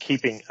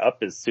keeping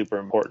up is super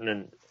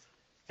important,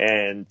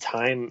 and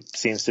time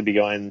seems to be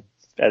going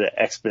at an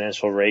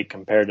exponential rate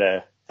compared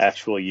to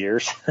actual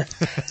years,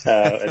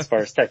 as far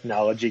as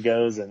technology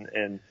goes.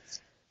 And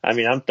I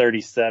mean, I'm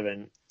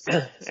 37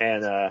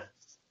 and,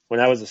 when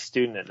I was a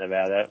student at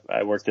Nevada,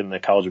 I worked in the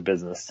College of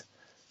Business.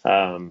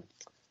 It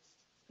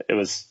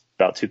was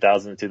about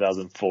 2000 to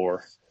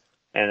 2004.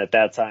 And at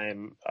that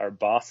time, our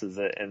bosses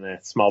in the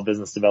Small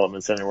Business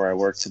Development Center where I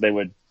worked, they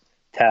would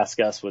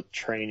task us with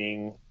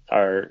training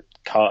our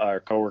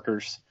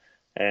coworkers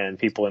and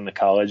people in the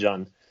college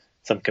on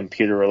some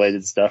computer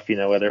related stuff,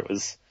 whether it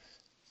was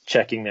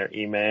checking their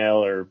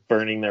email or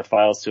burning their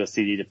files to a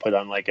CD to put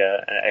on like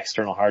an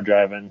external hard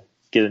drive and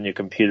get a new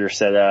computer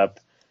set up.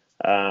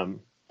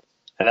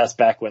 And that's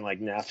back when like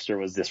Napster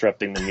was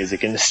disrupting the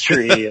music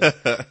industry. And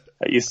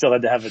you still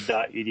had to have a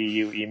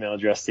 .edu email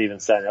address to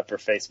even sign up for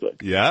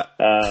Facebook. Yeah.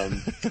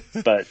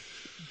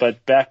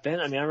 But back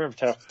then, I remember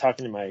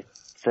talking to my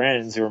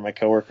friends who were my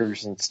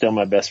coworkers and still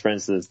my best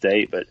friends to this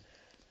day. But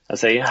I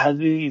say, how do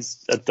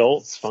these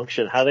adults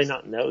function? How do they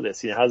not know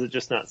this? How is it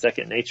just not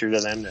second nature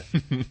to them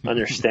to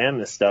understand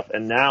this stuff?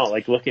 And now,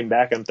 like, looking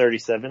back, I'm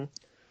 37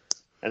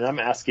 and I'm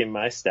asking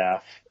my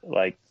staff,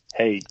 like,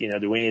 hey,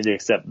 do we need to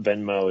accept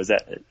Venmo?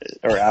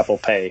 Or Apple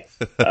Pay?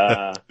 Do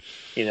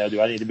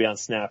I need to be on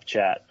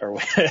Snapchat or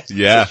what?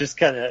 Yeah. It's just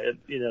kind of,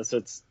 so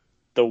it's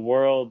the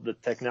world, the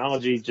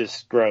technology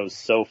just grows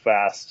so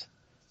fast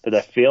that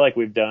I feel like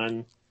we've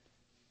done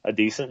a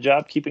decent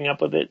job keeping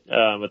up with it.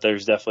 But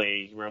there's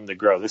definitely room to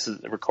grow.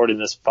 Recording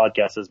this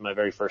podcast is my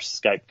very first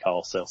Skype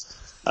call. So,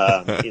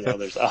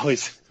 there's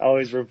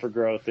always room for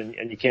growth, and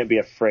you can't be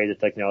afraid of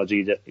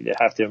technology. You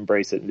have to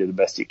embrace it and do the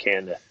best you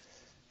can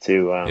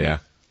to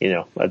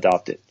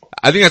adopt it.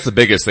 I think that's the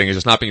biggest thing, is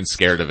just not being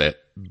scared of it,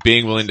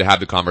 being willing to have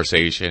the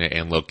conversation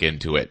and look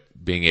into it,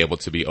 being able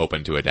to be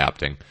open to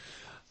adapting.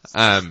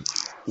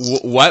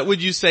 What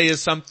would you say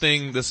is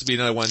something, this would be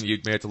another one you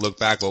may have to look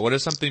back, but what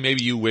is something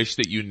maybe you wish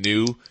that you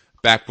knew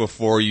back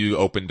before you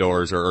opened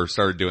doors or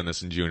started doing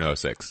this in June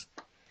 06?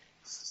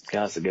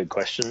 Yeah, that's a good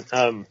question.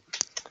 I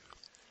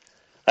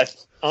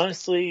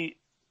honestly,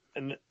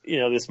 and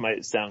this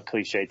might sound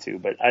cliche too,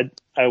 but I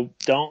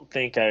don't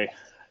think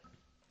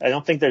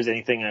there's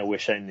anything I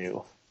wish I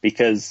knew,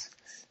 because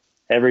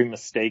every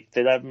mistake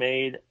that I've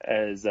made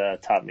has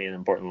taught me an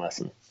important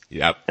lesson.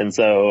 Yep. And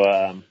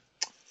so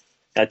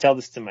I tell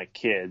this to my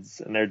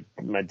kids, and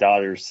my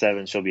daughter's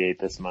 7, she'll be 8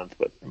 this month,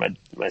 but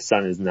my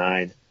son is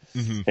 9,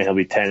 and he'll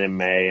be 10 in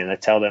May. And I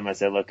tell them, I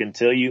said, look,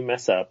 until you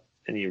mess up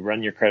and you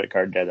run your credit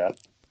card debt up,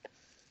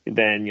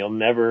 then you'll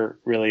never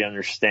really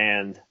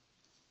understand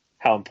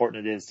how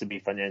important it is to be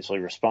financially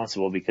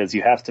responsible, because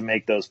you have to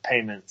make those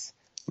payments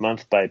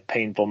month by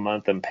painful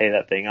month and pay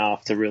that thing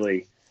off to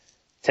really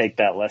take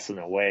that lesson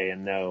away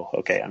and know,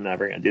 okay, I'm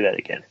never going to do that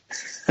again.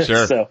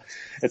 Sure. So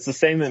it's the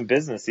same in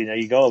business.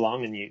 You go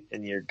along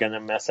and you're going to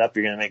mess up,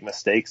 you're going to make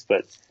mistakes,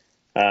 but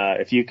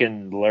if you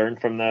can learn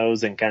from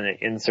those and kind of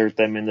insert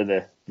them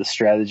into the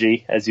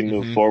strategy as you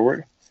move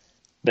forward,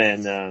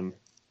 then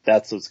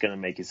that's what's going to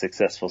make you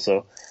successful.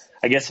 So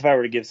I guess if I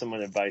were to give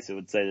someone advice, I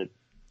would say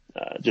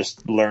that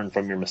just learn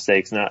from your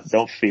mistakes.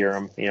 Don't fear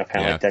them. Kind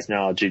of like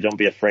technology. Don't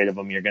be afraid of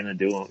them. You're going to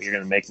do them. You're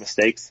going to make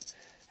mistakes,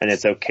 and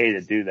it's okay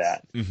to do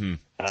that.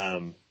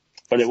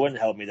 But it wouldn't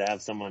help me to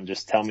have someone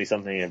just tell me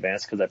something in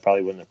advance, because I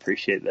probably wouldn't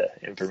appreciate the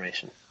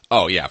information.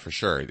 Oh yeah, for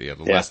sure. The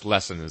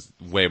lesson is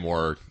way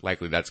more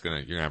likely you're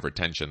gonna have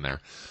retention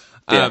there.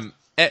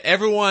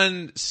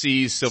 Everyone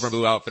sees Silver and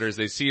Blue Outfitters.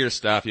 They see your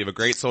stuff. You have a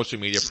great social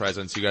media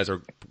presence. You guys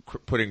are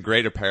putting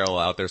great apparel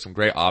out there, some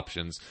great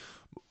options.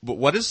 But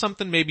what is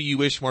something maybe you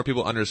wish more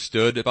people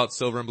understood about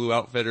Silver and Blue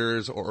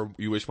Outfitters, or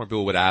you wish more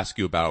people would ask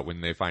you about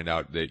when they find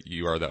out that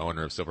you are the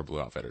owner of Silver and Blue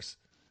Outfitters?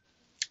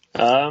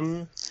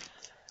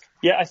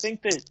 Yeah, I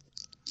think that,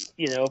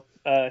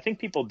 I think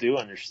people do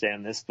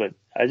understand this, but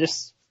I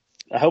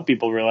hope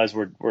people realize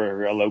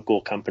we're a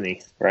local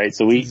company, right?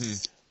 So we,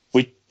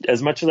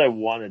 as much as I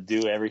want to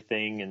do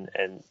everything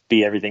and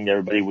be everything to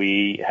everybody,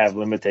 we have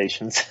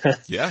limitations.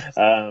 Yeah.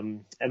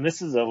 And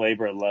this is a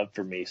labor of love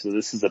for me. So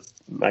this is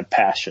my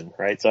passion,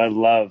 right? So I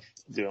love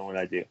doing what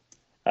I do.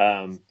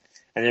 And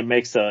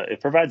it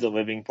provides a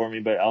living for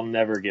me, but I'll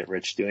never get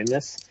rich doing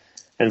this.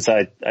 And so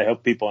I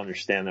hope people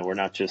understand that we're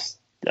not just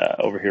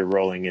over here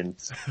rolling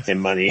in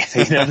money.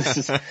 This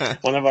is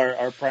one of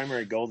our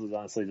primary goals is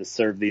honestly to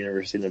serve the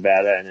University of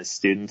Nevada and its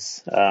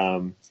students,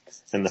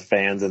 and the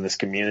fans in this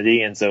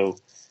community. And so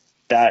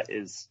that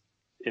is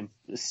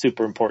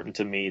super important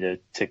to me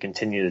to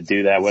continue to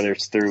do that, whether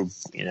it's through,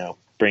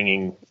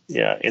 bringing,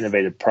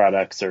 innovative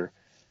products or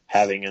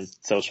having a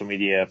social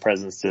media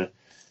presence to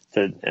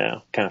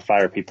kind of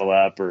fire people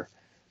up, or,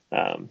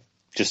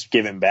 just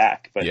giving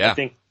back. But I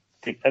think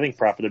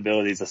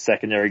profitability is a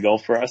secondary goal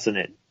for us, and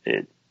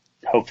it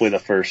hopefully the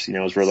first,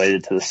 is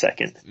related to the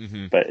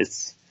second, but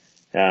it's,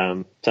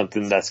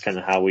 something that's kind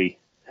of how we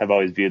have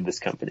always viewed this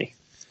company.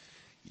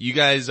 You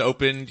guys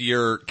opened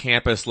your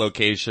campus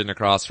location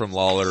across from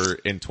Lawler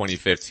in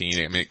 2015.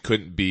 I mean, it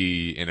couldn't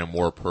be in a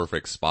more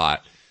perfect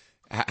spot.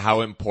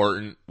 How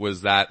important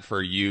was that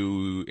for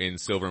you in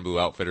Silver and Blue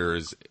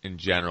Outfitters in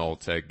general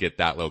to get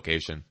that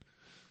location?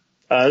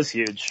 It was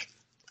huge.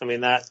 I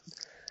mean, that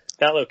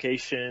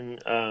location,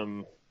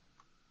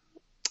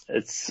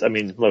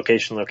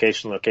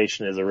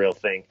 location is a real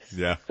thing.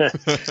 Yeah.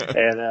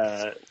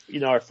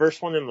 And, our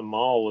first one in the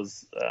mall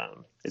was,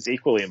 it's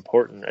equally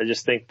important. I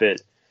just think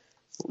that,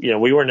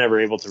 we were never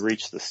able to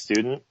reach the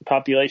student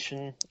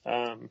population,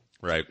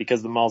 right,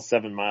 because the mall's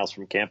 7 miles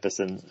from campus,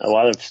 and a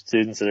lot of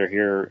students that are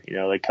here,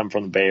 they come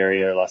from the Bay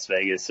Area or Las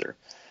Vegas or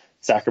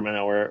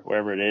Sacramento,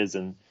 wherever it is,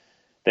 and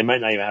they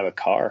might not even have a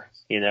car,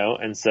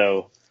 and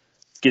so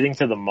getting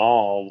to the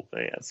mall,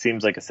 it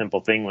seems like a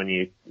simple thing when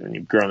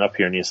you've grown up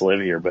here and you just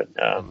live here, but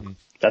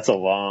that's a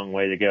long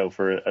way to go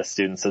for a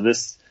student. So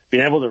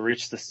being able to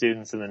reach the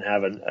students and then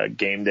have a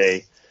game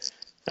day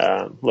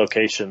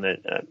location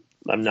that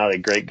I'm not a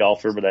great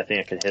golfer, but I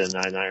think I can hit a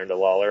 9-iron to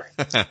Lawler.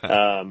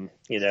 And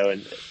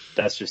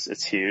that's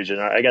it's huge.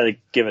 And I got to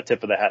give a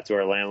tip of the hat to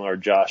our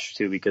landlord, Josh,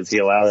 too, because he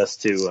allowed us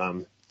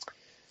to,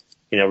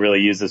 really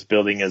use this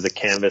building as a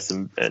canvas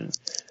and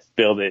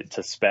build it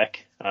to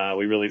spec. I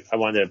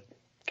wanted to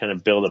kind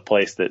of build a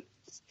place that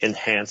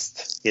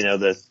enhanced,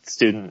 the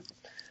student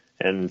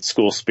and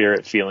school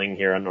spirit feeling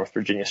here on North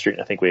Virginia Street.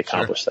 And I think we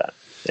accomplished that.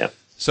 Yeah.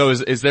 So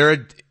is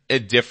there a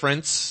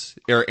difference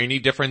or any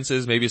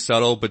differences, maybe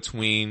subtle,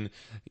 between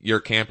your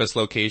campus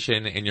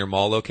location and your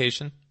mall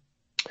location?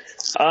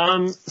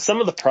 Some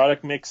of the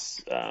product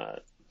mix, a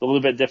little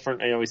bit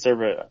different. We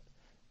serve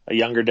a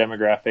younger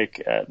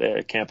demographic at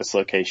the campus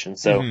location.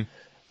 So,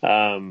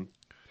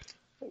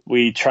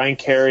 we try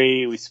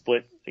and we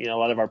split, a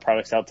lot of our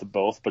products out to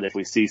both, but if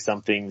we see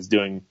something's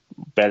doing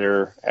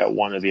better at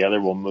one or the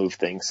other, we'll move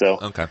things. So,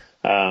 okay.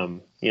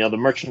 The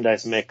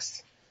merchandise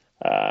mix,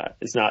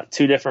 is not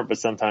too different, but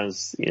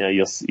sometimes,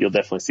 you'll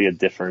definitely see a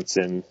difference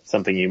in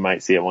something you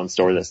might see at one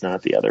store that's not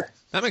at the other.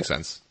 That makes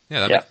sense.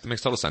 Yeah, that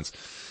makes total sense.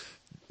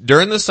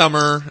 During the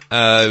summer,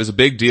 it was a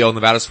big deal.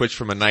 Nevada switched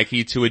from a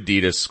Nike to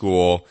Adidas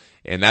school,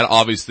 and that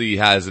obviously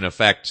has an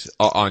effect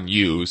on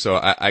you. So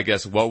I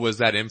guess what was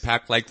that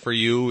impact like for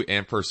you?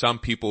 And for some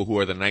people who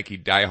are the Nike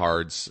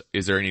diehards,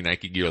 is there any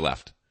Nike gear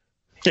left?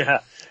 Yeah.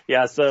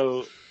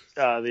 So,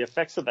 the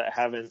effects of that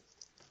haven't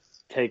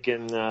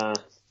taken,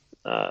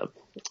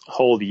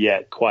 hold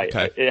yet quite.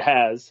 Okay. It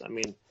has. I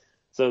mean,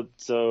 so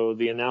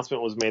the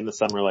announcement was made in the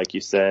summer, like you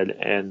said,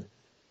 and,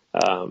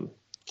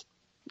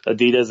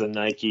 Adidas and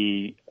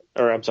Nike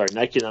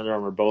and Under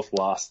Armour both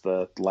lost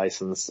the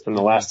license, and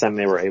the last time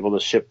they were able to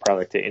ship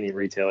product to any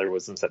retailer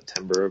was in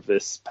September of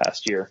this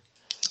past year.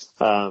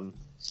 So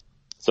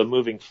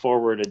moving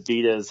forward,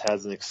 Adidas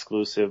has an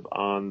exclusive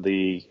on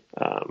the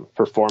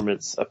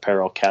performance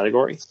apparel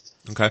category.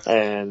 Okay.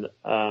 And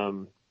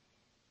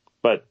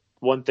but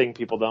one thing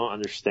people don't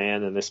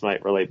understand, and this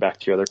might relate back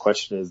to your other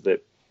question, is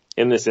that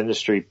in this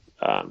industry,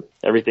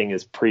 everything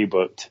is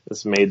pre-booked.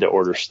 It's made to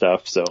order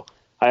stuff. So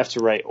I have to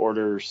write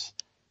orders,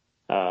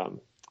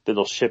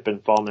 that'll ship in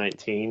fall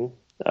 19,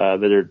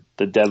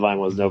 the deadline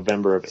was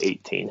November of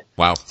 18.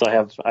 Wow. So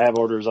I have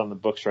orders on the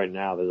books right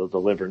now that'll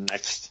deliver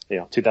next,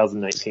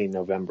 2019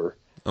 November.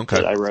 Okay.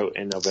 That I wrote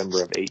in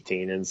November of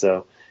 18. And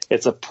so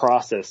it's a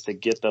process to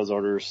get those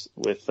orders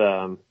with,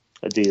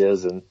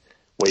 Adidas and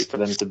wait for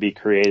them to be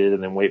created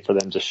and then wait for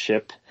them to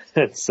ship.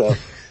 And so,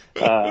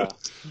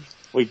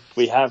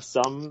 we have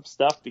some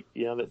stuff,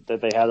 that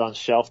they had on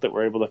shelf that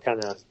we're able to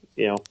kind of,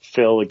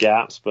 fill the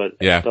gaps, but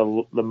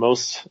the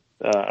most,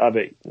 I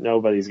bet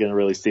nobody's going to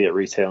really see it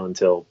retail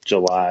until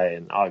July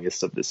and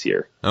August of this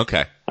year.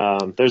 Okay.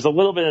 There's a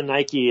little bit of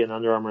Nike and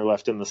Under Armour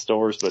left in the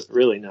stores, but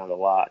really not a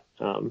lot.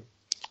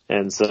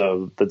 And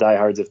so the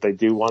diehards, if they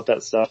do want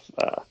that stuff,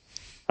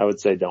 I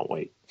would say don't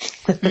wait.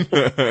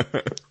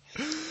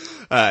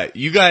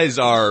 You guys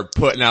are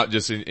putting out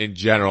just in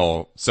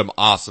general some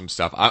awesome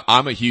stuff.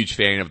 I'm a huge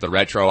fan of the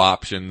retro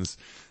options.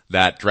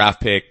 That draft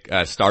pick,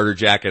 starter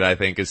jacket I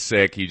think is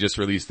sick. He just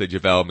released the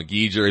JaVale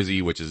McGee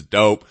jersey, which is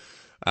dope.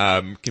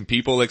 Can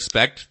people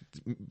expect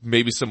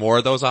maybe some more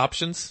of those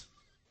options?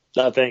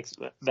 Thanks.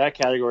 That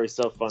category is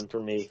so fun for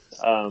me.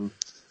 Not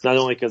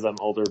only because I'm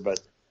older, but,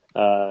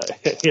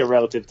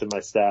 relative to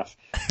my staff,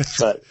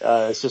 but,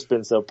 it's just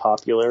been so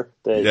popular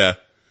that,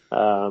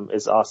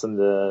 it's awesome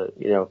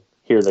to,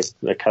 hear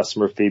the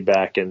customer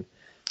feedback, and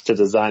to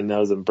design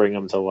those and bring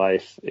them to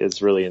life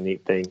is really a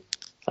neat thing.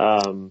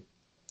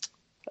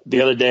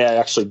 The other day I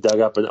actually dug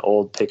up an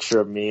old picture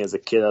of me as a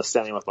kid. I was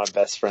standing with my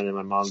best friend in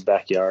my mom's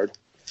backyard,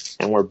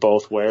 and we're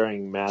both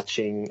wearing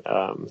matching,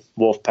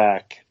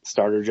 Wolfpack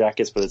starter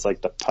jackets, but it's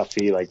like the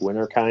puffy, like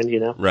winter kind,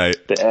 Right.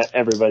 that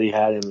everybody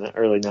had in the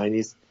early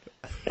 90s.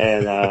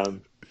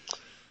 And,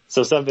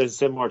 so something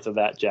similar to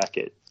that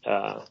jacket,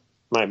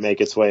 might make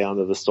its way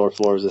onto the store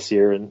floors this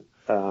year. And,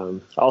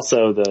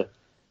 also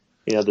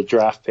the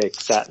draft pick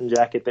satin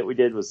jacket that we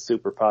did was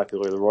super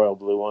popular, the royal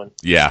blue one.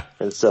 Yeah.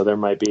 And so there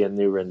might be a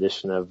new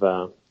rendition of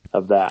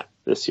that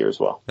this year as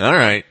well. All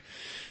right.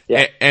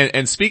 Yeah.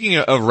 And speaking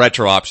of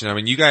retro option, I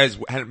mean, you guys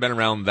hadn't been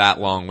around that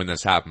long when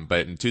this happened,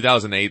 but in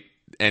 2008,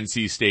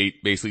 NC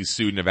State basically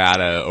sued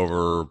Nevada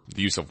over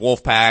the use of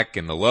Wolfpack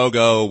and the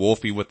logo,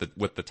 Wolfie with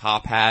the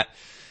top hat.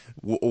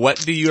 What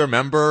do you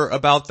remember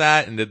about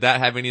that? And did that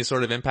have any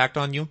sort of impact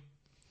on you?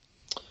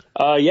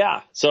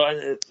 Yeah.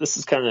 So this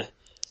is kind of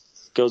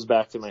goes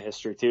back to my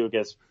history too. I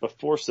guess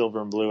before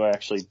Silver and Blue,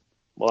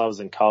 while I was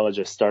in college,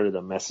 I started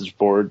a message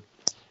board,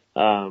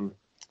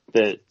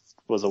 that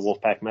was a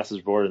Wolfpack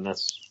message board. And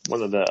that's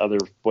one of the other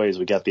ways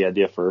we got the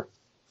idea for,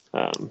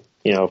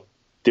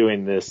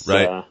 doing this,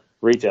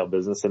 retail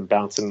business and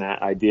bouncing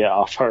that idea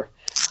off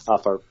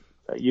our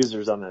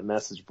users on that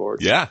message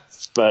board. Yeah.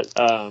 But,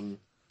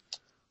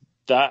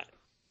 that,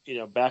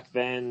 back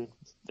then,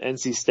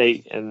 NC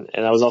State, and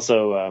I was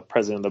also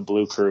president of the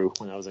Blue Crew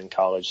when I was in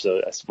college, so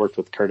I worked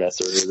with Kurt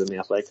Esser, who was in the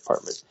athletic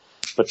department.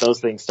 But those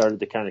things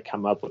started to kind of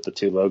come up with the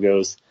two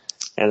logos,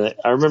 and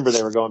I remember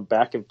they were going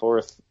back and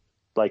forth,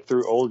 like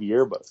through old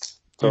yearbooks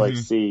to like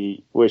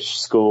see which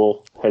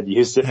school had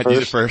used it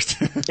first.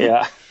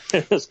 Yeah,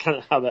 it was kind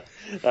of how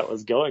that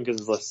was going because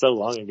it was like so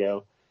long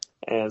ago.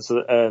 And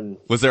so,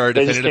 was there a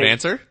definitive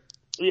answer?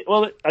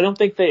 Well, I don't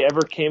think they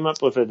ever came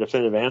up with a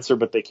definitive answer,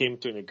 but they came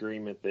to an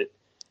agreement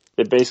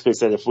that basically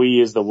said if we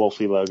use the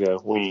Wolfie logo,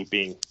 we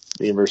being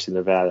the University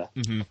of Nevada,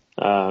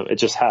 it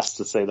just has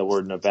to say the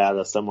word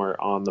Nevada somewhere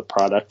on the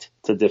product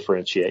to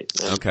differentiate.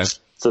 And okay.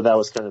 So that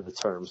was kind of the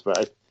terms,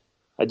 but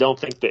I don't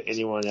think that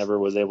anyone ever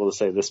was able to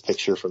say this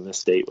picture from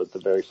this date was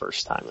the very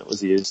first time it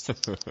was used.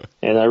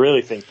 And I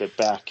really think that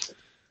back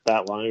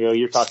that long ago,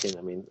 you're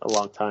talking, a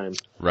long time.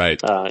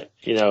 Right.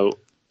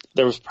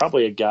 There was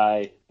probably a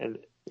guy, and,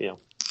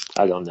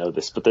 I don't know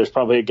this, but there's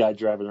probably a guy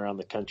driving around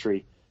the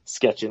country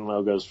sketching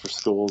logos for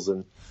schools,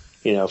 and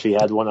if he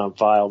had one on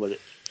file, but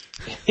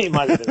he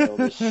might have been able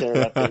to share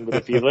that thing. But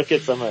if you look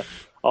at some of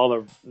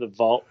all the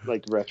vault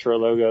like retro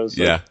logos,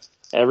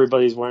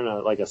 everybody's wearing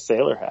a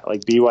sailor hat.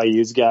 Like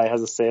BYU's guy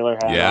has a sailor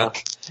hat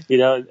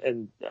on,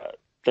 and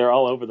they're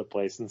all over the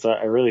place. And so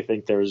I really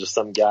think there was just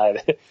some guy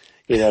that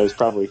was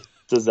probably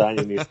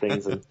designing these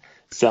things and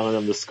selling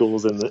them to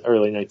schools in the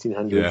early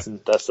 1900s,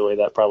 and that's the way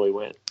that probably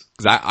went.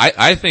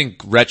 I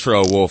think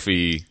retro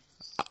Wolfie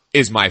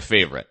is my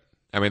favorite.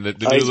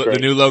 The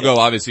new logo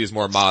obviously is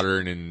more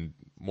modern and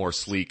more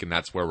sleek, and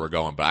that's where we're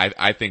going. But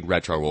I think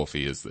retro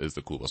Wolfie is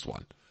the coolest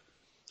one.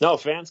 No,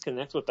 fans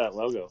connect with that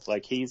logo.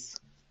 Like, he's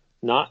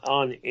not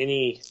on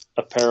any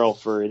apparel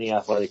for any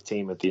athletic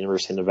team at the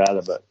University of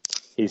Nevada, but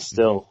he's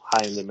still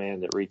high in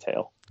demand at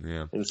retail.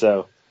 Yeah. And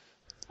so,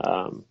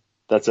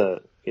 that's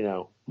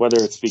whether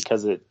it's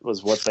because it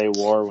was what they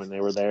wore when they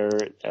were there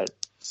at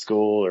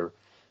school, or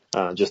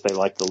just they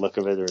like the look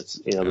of it, or it's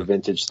the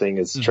vintage thing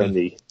is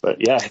trendy. But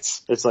yeah,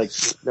 it's like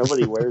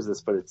nobody wears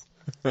this, but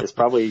it's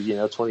probably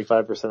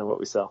 25% of what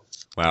we sell.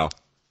 Wow.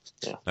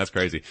 Yeah. That's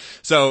crazy.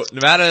 So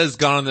Nevada has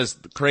gone on this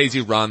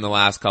crazy run the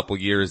last couple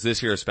years,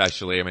 this year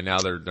especially. I mean, now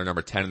they're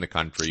number 10 in the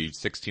country,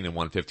 16-1,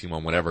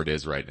 15-1, whatever it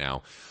is right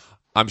now.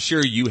 I'm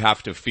sure you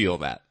have to feel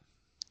that.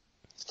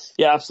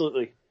 Yeah,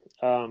 absolutely.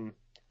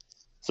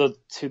 So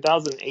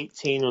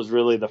 2018 was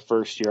really the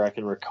first year I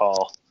can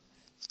recall,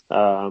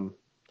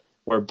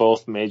 where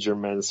both major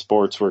men's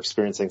sports were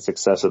experiencing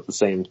success at the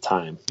same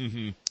time.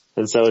 Mm-hmm.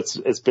 And so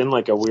it's been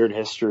like a weird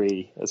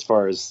history as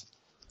far as,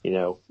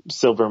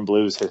 Silver and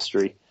Blues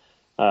history,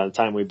 the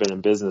time we've been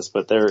in business,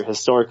 but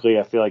historically,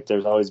 I feel like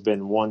there's always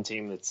been one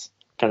team that's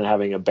kind of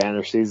having a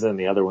banner season and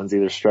the other one's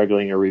either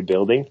struggling or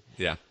rebuilding.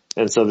 Yeah.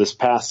 And so this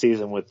past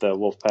season with the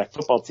Wolfpack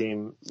football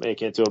team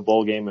making it to a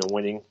bowl game and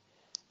winning,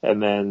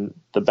 and then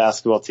the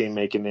basketball team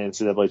making the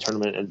NCAA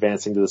tournament,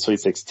 advancing to the Sweet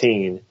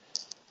 16,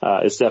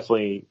 it's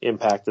definitely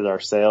impacted our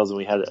sales, and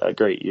we had a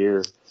great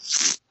year.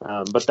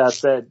 But that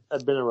said,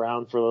 I've been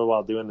around for a little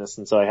while doing this,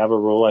 and so I have a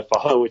rule I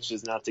follow, which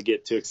is not to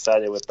get too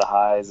excited with the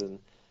highs and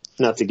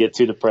not to get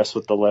too depressed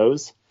with the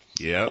lows.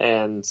 Yeah.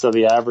 And so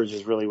the average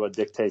is really what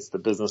dictates the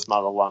business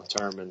model long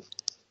term,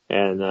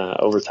 and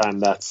over time,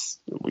 that's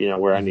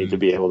where I need to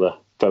be able to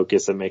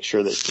focus and make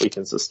sure that we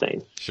can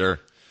sustain. Sure.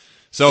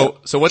 So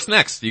what's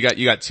next? You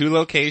got 2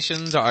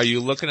 locations. Are you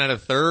looking at a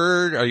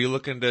third? Are you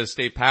looking to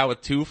stay pat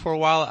with 2 for a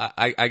while?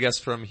 I guess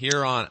from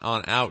here on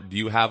out, do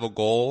you have a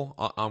goal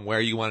on where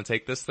you want to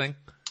take this thing?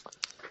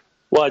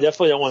 Well, I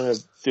definitely don't want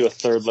to do a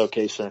third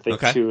location. I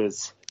think okay. 2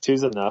 is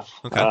enough.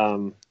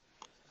 Okay.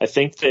 I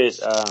think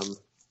that,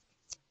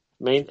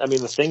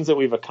 the things that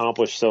we've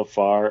accomplished so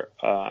far,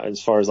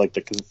 as far as like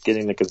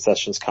getting the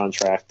concessions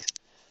contract,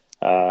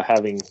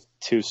 having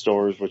 2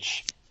 stores,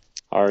 which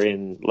are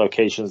in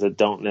locations that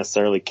don't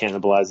necessarily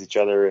cannibalize each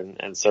other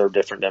and serve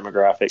different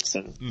demographics,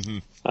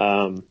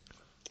 and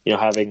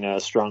having a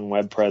strong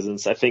web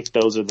presence. I think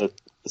those are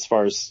as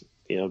far as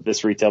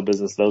this retail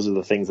business, those are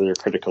the things that are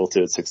critical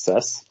to its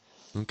success.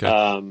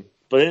 Okay.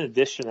 But in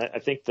addition, I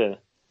think the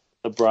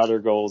broader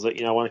goals that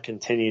I want to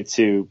continue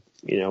to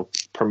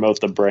promote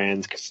the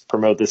brand,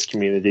 promote this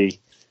community,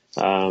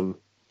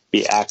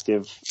 be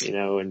active,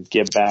 and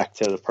give back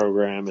to the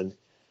program,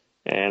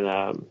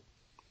 and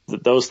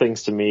those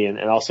things to me,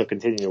 and also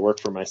continue to work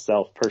for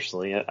myself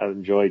personally. I've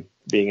enjoyed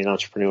being an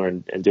entrepreneur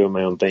and doing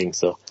my own thing.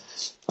 So,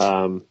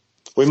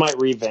 we might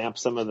revamp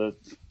some of the,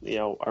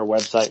 our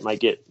website might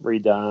get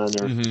redone,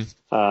 or,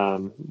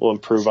 we'll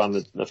improve on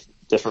the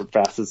different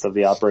facets of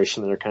the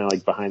operation that are kind of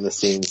like behind the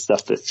scenes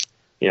stuff that,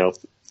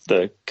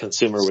 the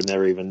consumer would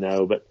never even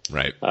know. But,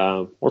 right.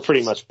 We're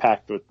pretty much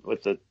packed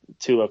with the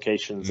 2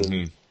 locations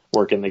and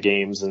working the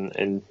games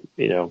and,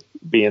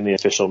 being the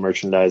official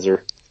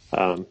merchandiser.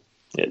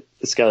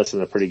 It's got us in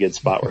a pretty good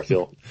spot where I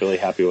feel really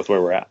happy with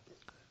where we're at.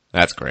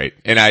 That's great.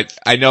 And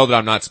I know that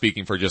I'm not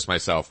speaking for just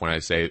myself when I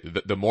say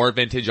the more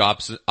vintage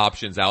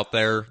options out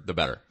there, the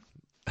better.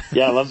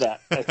 Yeah, I love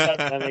that.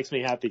 That makes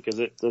me happy because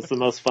that's the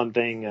most fun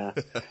thing.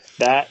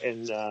 That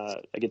and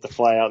I get to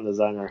fly out and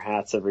design our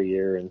hats every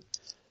year, and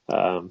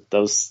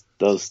those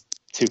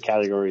 2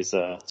 categories,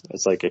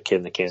 it's like a kid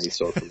in the candy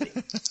store for me.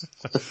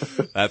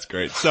 That's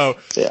great. So,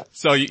 yeah.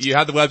 So you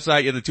have the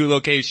website, you have the 2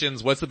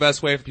 locations. What's the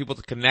best way for people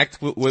to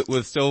connect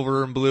with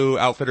Silver and Blue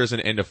Outfitters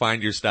and to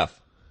find your stuff?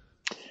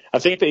 I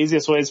think the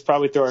easiest way is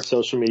probably through our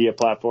social media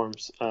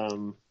platforms.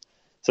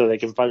 So they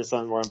can find us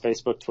we're on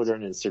Facebook, Twitter,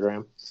 and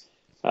Instagram.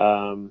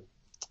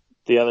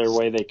 The other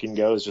way they can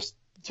go is just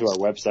to our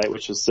website,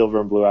 which is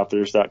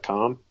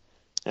silverandblueoutfitters.com.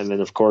 And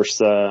then, of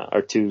course,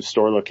 our 2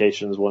 store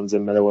locations, one's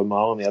in Meadowood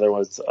Mall and the other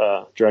one's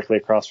directly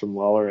across from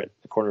Lawler at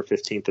the corner of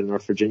 15th and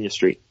North Virginia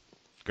Street.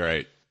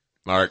 Great.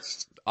 Mark,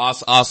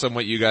 awesome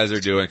what you guys are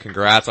doing.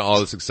 Congrats on all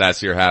the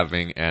success you're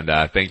having, and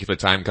thank you for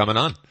the time coming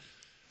on.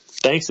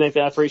 Thanks,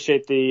 Nathan. I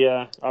appreciate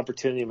the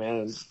opportunity, man,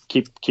 and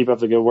keep up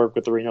the good work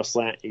with the Reno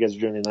Slant. You guys are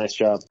doing a nice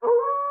job.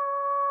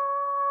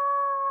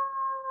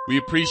 We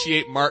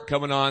appreciate Mark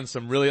coming on,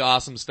 some really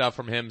awesome stuff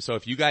from him. So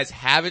if you guys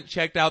haven't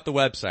checked out the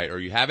website or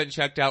you haven't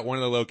checked out one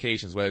of the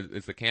locations, whether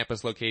it's the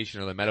campus location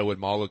or the Meadowood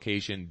Mall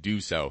location, do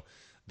so.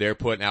 They're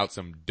putting out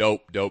some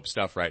dope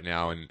stuff right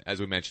now. And as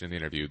we mentioned in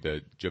the interview,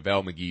 the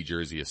JaVale McGee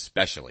jersey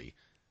especially.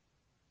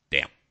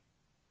 Damn.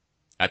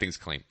 That thing's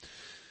clean.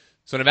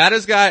 So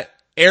Nevada's got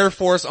Air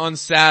Force on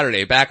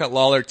Saturday, back at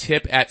Lawler,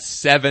 tip at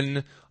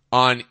 7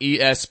 on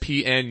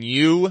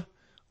ESPNU.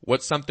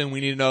 What's something we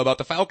need to know about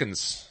the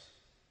Falcons?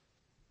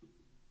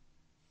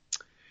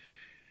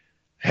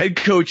 Head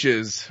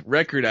coach's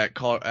record at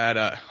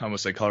I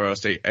almost say Colorado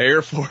State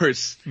Air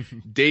Force,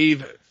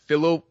 Dave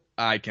Philip.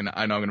 I know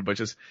I'm going to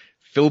butcher this.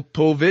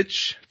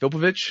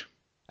 Filipovich.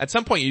 At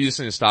some point, you just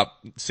need to stop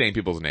saying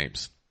people's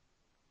names.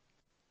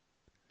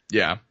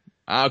 Yeah.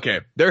 Okay.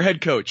 Their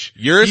head coach.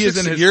 You're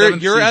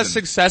as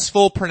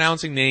successful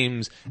pronouncing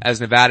names as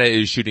Nevada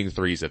is shooting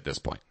threes at this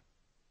point.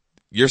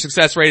 Your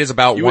success rate is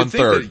about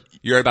 1/3.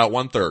 You're about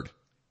 1/3.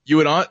 You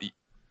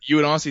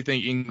would honestly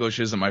think English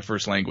isn't my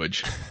first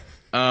language.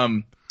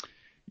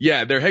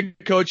 Yeah, their head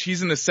coach,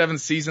 he's in the 7th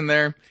season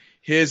there.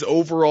 His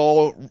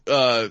overall,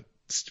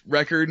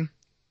 record,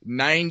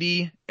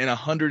 90 and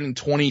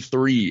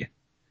 123.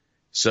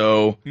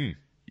 So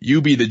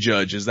you be the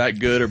judge. Is that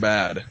good or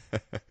bad?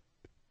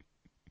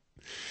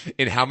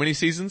 In how many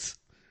seasons?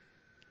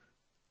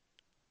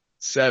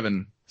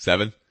 7.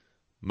 7?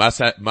 Muss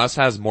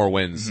has more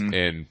wins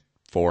in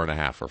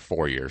 4.5 or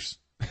 4 years.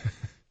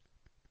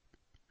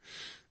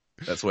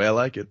 That's the way I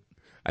like it.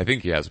 I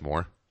think he has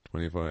more.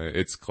 25.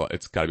 It's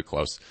gotta be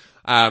close.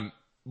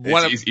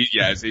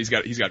 He's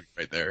got to be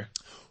right there.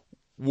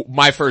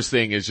 My first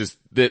thing is just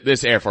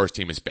this Air Force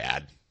team is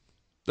bad.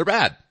 They're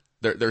bad.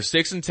 They're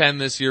 6-10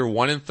 this year,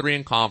 1-3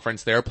 in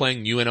conference. They're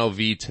playing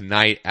UNLV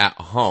tonight at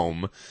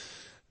home.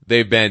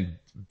 They've been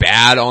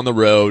bad on the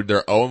road.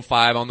 They're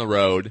 0-5 on the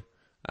road.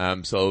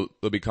 So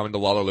they'll be coming to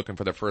Lawler looking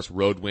for their first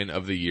road win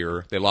of the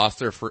year. They lost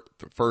their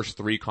first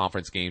 3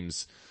 conference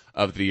games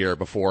of the year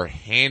before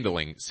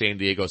handling San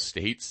Diego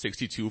State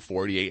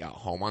 62-48 at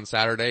home on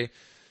Saturday.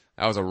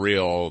 That was a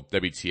real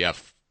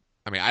WTF.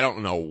 I mean, I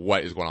don't know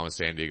what is going on with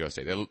San Diego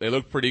State. They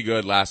looked pretty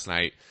good last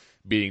night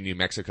beating New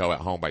Mexico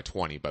at home by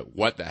 20, but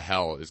what the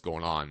hell is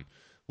going on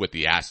with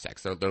the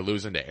Aztecs? They're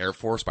losing to Air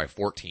Force by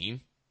 14.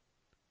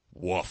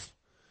 Woof.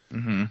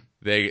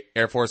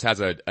 Air Force has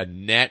a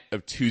net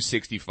of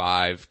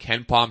 265.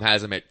 Ken Pom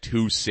has them at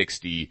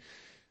 260.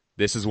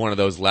 This is one of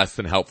those less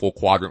than helpful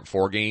quadrant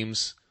 4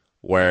 games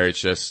where it's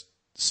just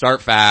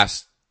start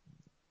fast,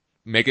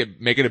 make it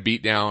a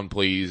beatdown,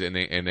 please, and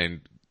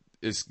then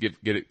just get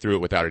it through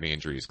it without any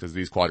injuries, because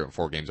these quadrant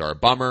 4 games are a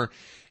bummer.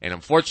 And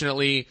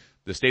unfortunately,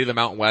 the state of the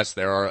Mountain West,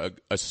 there are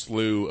a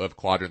slew of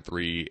quadrant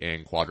 3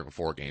 and quadrant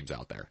 4 games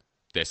out there.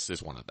 This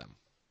is one of them.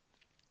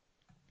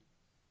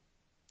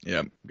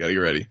 Yeah, gotta get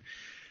ready.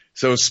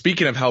 So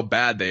speaking of how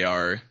bad they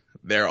are,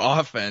 their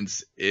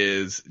offense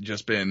is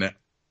just been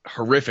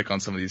horrific on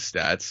some of these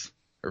stats,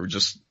 or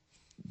just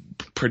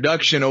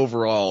production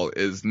overall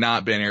has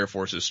not been Air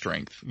Force's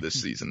strength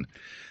this season.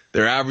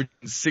 They're averaging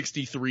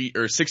 63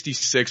 or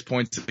 66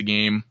 points a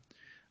game.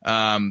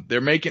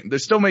 They're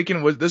still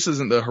making, this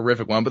isn't the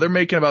horrific one, but they're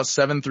making about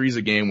 7 threes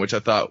a game, which I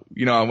thought,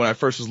 when I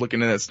first was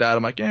looking at that stat,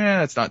 I'm like,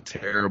 it's not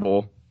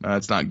terrible.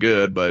 It's not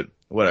good, but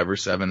whatever,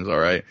 7 is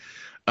alright.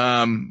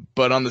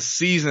 But on the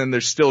season,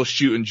 they're still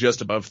shooting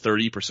just above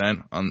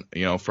 30%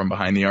 on, from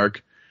behind the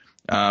arc.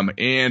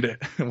 And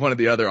one of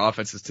the other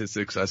offensive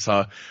statistics I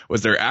saw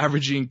was they're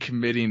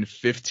committing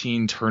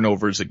 15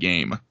 turnovers a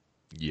game.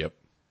 Yep.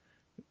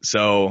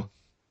 So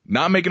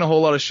not making a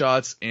whole lot of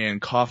shots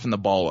and coughing the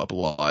ball up a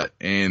lot.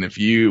 And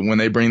when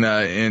they bring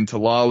that into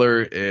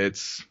Lawler,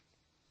 it's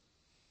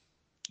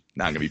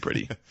not going to be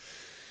pretty.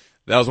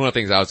 That was one of the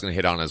things I was going to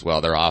hit on as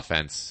well. Their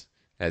offense,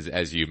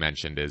 as you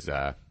mentioned, is,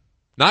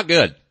 not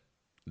good.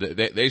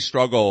 They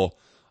struggle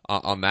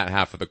on that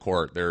half of the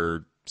court.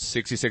 Their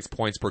 66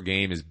 points per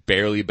game is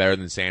barely better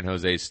than San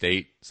Jose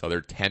State, so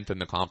they're 10th in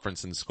the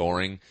conference in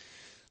scoring.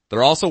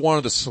 They're also one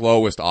of the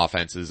slowest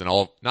offenses in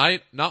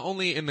not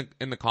only in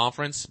the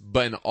conference,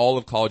 but in all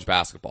of college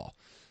basketball.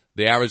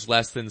 They average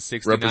less than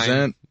 69.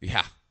 Represent.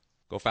 Yeah.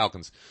 Go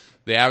Falcons.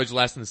 They average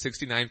less than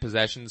 69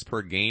 possessions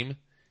per game.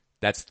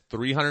 That's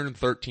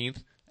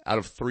 313th out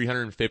of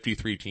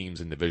 353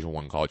 teams in Division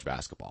I college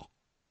basketball.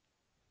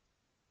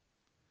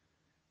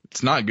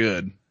 It's not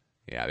good.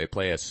 Yeah, they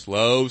play a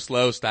slow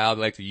style.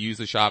 They like to use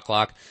the shot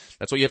clock.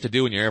 That's what you have to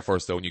do in your Air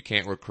Force, though, when you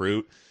can't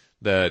recruit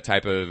the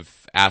type of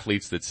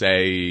athletes that,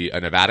 say, a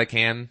Nevada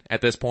can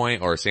at this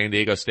point, or San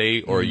Diego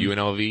State, or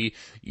UNLV.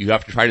 You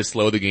have to try to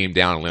slow the game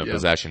down and limit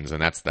possessions,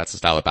 and that's the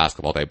style of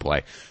basketball they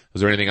play. Was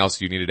there anything else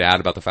you needed to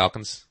add about the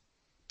Falcons?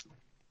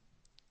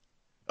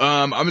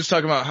 I'm just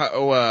talking about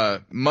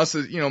how,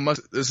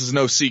 this is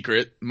no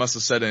secret. Muss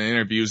have said in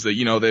interviews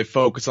that, they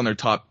focus on their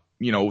top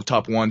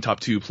 1, top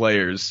 2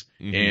 players,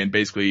 and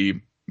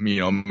basically,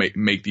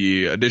 make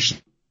the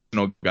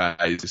additional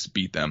guys just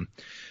beat them.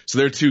 So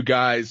there are 2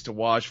 guys to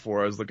watch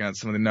for. I was looking at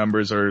some of the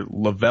numbers, are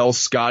Lavelle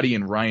Scotty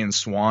and Ryan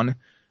Swan.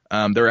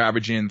 They're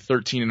averaging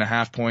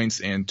 13.5 points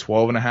and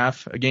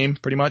 12.5 a game,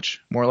 pretty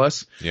much, more or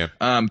less. Yeah.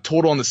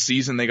 Total on the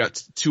season, they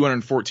got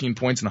 214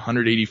 points and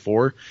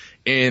 184.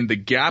 And the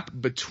gap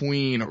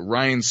between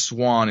Ryan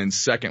Swan in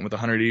second with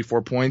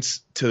 184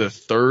 points to the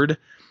third,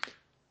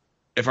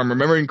 if I'm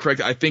remembering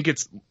correctly, I think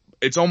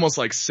it's almost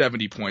like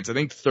 70 points. I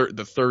think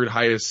the third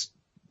highest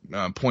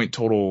point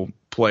total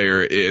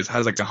player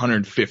has like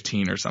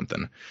 115 or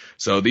something.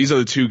 So these are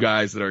the 2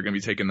 guys that are going to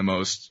be taking the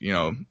most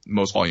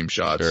volume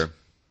shots.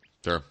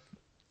 Sure.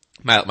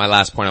 My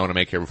last point I want to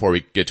make here before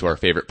we get to our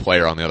favorite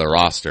player on the other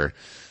roster.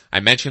 I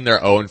mentioned they're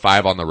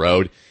 0-5 on the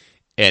road,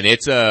 and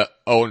it's a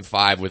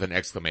 0-5 with an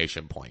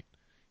exclamation point.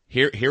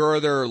 Here are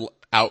their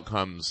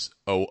outcomes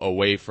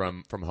away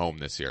from home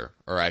this year,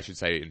 or I should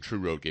say in true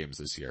road games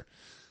this year.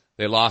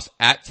 They lost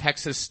at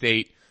Texas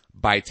State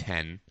by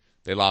 10.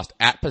 They lost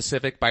at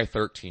Pacific by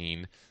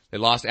 13. They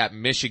lost at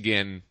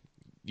Michigan.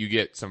 You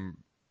get some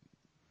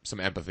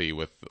empathy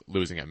with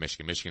losing at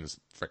Michigan. Michigan's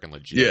freaking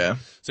legit. Yeah.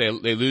 So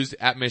they lose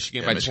at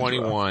Michigan by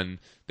 21.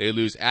 They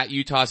lose at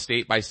Utah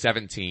State by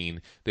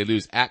 17. They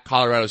lose at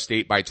Colorado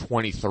State by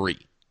 23.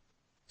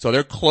 So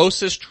their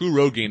closest true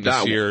road game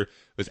this year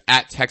was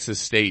at Texas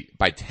State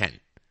by 10.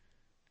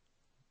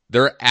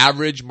 Their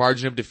average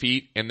margin of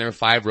defeat in their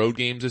 5 road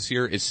games this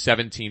year is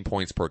 17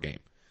 points per game.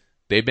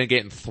 They've been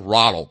getting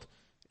throttled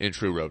in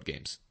true road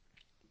games.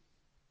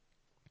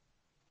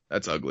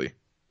 That's ugly.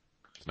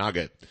 It's not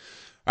good.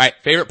 All right,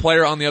 favorite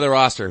player on the other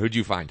roster. Who'd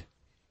you find?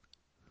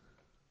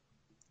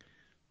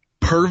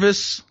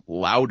 Purvis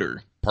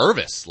Louder.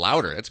 Purvis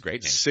Louder. That's a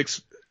great name.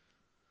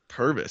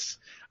 Purvis.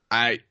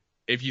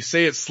 If you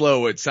say it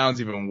slow, it sounds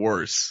even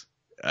worse.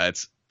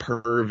 It's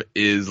Perv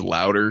is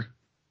louder.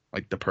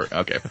 Like the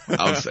okay,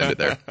 I'll just end it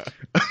there.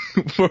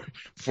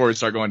 Before we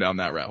start going down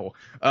that rat hole.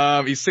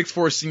 He's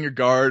 6'4" senior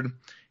guard,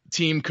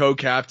 team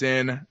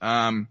co-captain.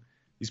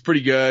 He's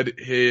pretty good.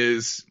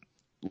 His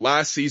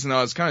last season,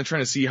 I was kind of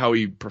trying to see how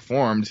he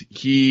performed.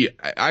 He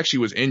actually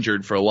was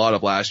injured for a lot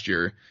of last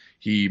year.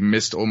 He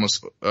missed he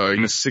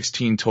missed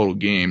 16 total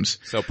games.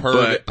 So I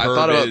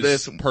thought about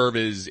this. Perv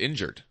is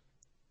injured.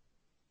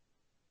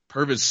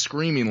 Perv is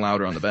screaming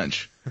louder on the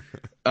bench.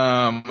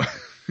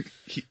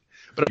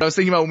 But I was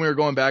thinking about when we were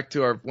going back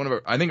to our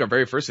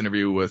very first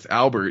interview with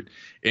Albert,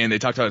 and they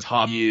talked about his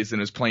hobbies and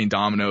his playing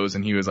dominoes,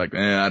 and he was like,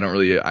 I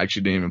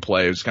actually didn't even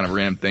play. It was just kind of a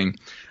random thing.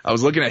 I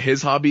was looking at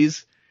his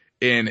hobbies,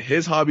 and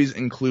his hobbies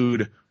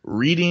include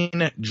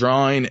reading,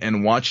 drawing,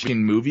 and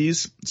watching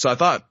movies. So I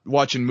thought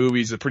watching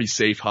movies is a pretty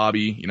safe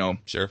hobby.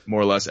 Sure.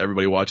 More or less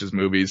everybody watches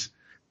movies.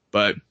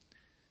 But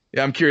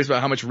yeah, I'm curious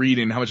about how much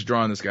reading, how much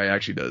drawing this guy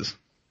actually does.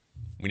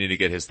 We need to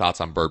get his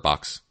thoughts on Bird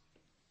Box.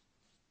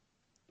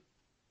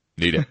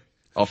 Need it.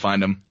 I'll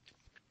find him.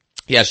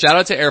 Yeah, shout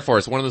out to Air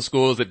Force, one of the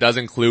schools that does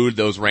include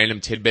those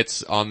random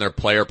tidbits on their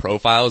player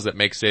profiles that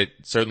makes it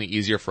certainly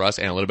easier for us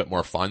and a little bit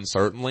more fun,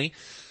 certainly.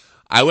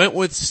 I went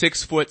with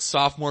 6-foot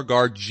sophomore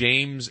guard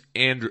James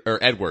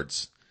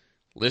Edwards.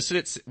 Listed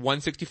at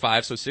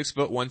 165, so 6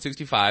 foot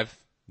 165.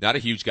 Not a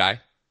huge guy.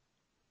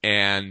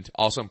 And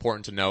also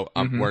important to note,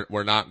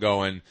 we're not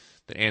going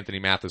the Anthony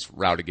Mathis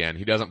route again.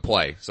 He doesn't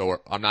play, so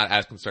I'm not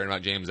as concerned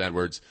about James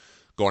Edwards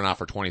going off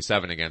for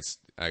 27 against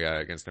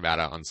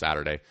Nevada on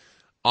Saturday.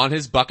 On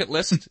his bucket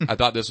list, I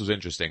thought this was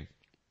interesting.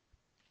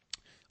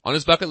 On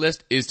his bucket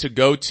list is to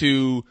go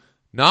to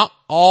not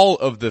all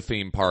of the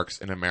theme parks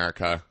in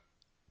America,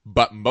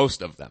 but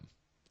most of them.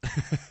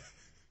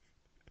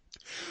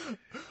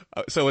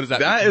 So what is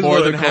that? That is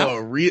more than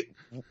half?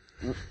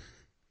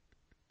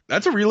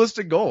 That's a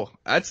realistic goal.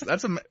 That's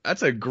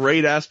a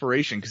great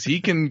aspiration because he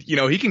can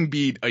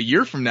be a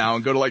year from now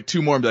and go to like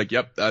 2 more and be like,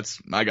 yep,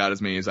 I got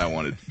as many as I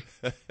wanted.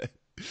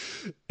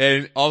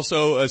 And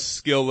also a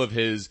skill of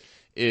his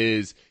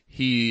is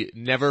he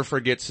never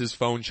forgets his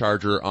phone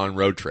charger on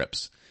road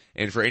trips.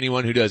 And for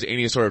anyone who does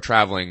any sort of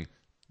traveling,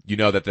 you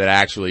know that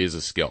actually is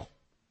a skill.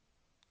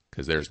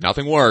 Cause there's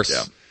nothing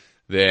worse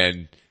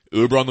than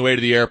Uber on the way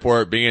to the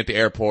airport, being at the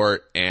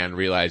airport and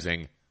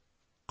realizing,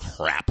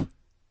 crap.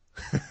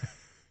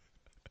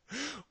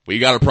 We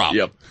got a problem.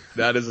 Yep.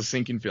 That is a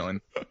sinking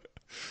feeling.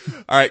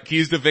 All right.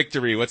 Keys to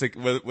victory.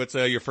 What's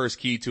your first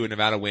key to a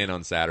Nevada win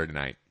on Saturday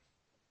night?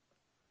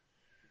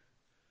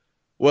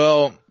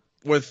 Well,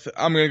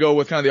 I'm going to go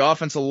with kind of the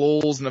offensive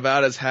lulls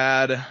Nevada's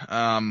had.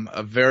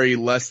 A very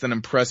less than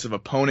impressive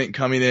opponent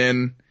coming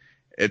in.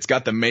 It's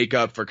got the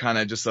makeup for kind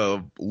of just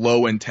a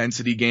low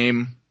intensity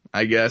game,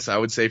 I guess I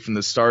would say from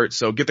the start.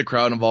 So get the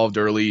crowd involved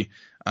early.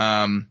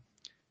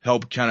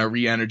 Help kind of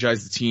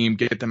re-energize the team,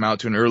 get them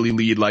out to an early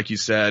lead, like you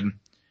said.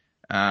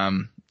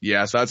 So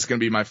that's going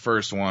to be my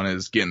first one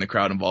is getting the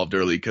crowd involved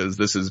early because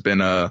this has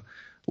been a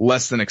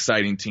less than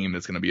exciting team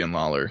that's going to be in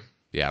Lawler.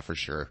 Yeah, for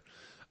sure.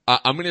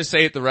 I'm going to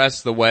say it the rest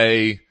of the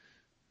way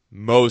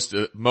most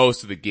of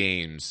the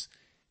games.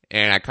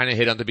 And I kind of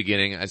hit on the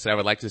beginning. I said I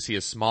would like to see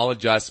a small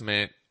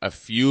adjustment, a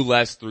few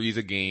less threes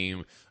a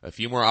game, a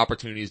few more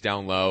opportunities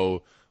down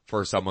low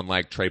for someone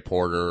like Trey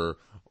Porter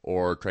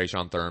or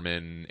Trayshawn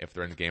Thurman if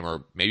they're in the game,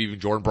 or maybe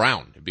even Jordan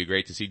Brown. It'd be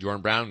great to see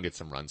Jordan Brown get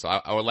some runs. So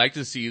I would like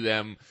to see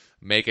them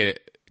make an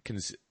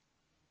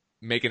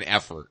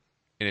effort,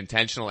 an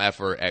intentional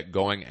effort at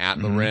going at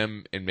the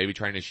rim and maybe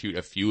trying to shoot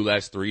a few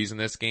less threes in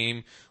this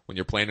game when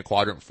you're playing a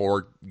quadrant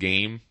 4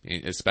 game,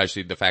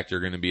 especially the fact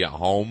you're going to be at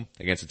home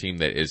against a team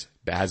that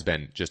has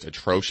been just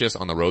atrocious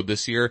on the road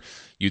this year.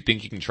 You'd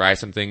think you can try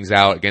some things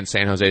out against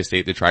San Jose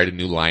State. They tried a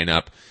new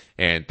lineup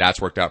and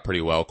that's worked out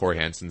pretty well. Corey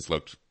Henson's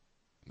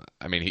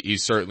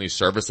he's certainly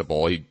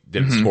serviceable. He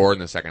didn't score in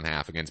the second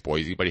half against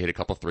Boise, but he hit a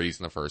couple threes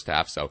in the first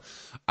half. So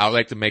I would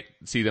like to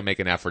see them make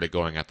an effort at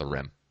going at the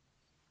rim.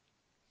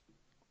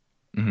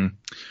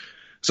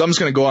 So I'm just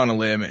going to go on a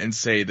limb and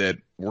say that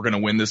we're going to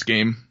win this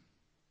game.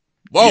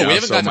 Whoa, we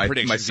haven't got the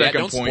predictions yet.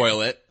 Don't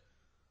spoil it.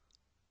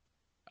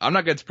 I'm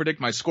not going to predict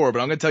my score, but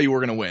I'm going to tell you we're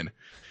going to win.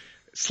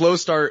 Slow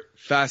start,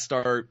 fast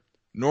start,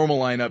 normal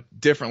lineup,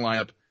 different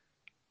lineup.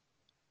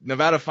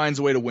 Nevada finds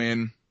a way to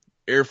win.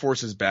 Air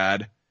Force is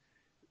bad.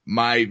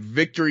 My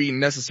victory,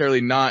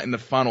 necessarily not in the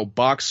final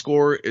box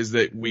score, is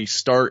that we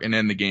start and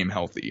end the game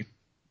healthy.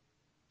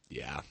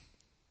 Yeah.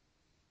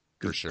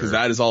 For sure. Because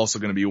that is also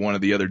going to be one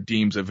of the other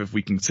deems of if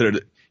we consider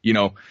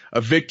it,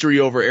 a victory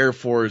over Air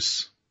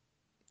Force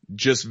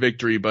just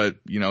victory, but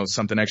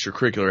something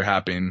extracurricular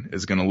happening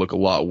is going to look a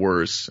lot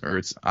worse.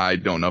 Or I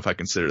don't know if I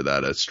consider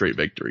that a straight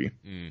victory.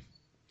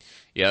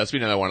 Yeah, let's be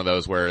another one of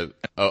those where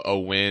a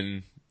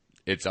win,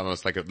 it's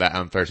almost like that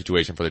unfair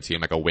situation for the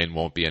team. Like a win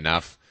won't be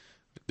enough.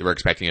 We're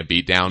expecting a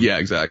beatdown. Yeah,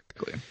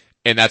 exactly.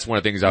 And that's one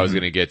of the things I was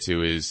going to get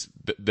to is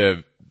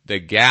the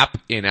gap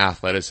in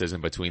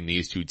athleticism between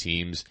these two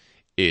teams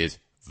is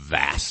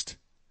vast.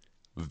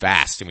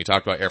 And we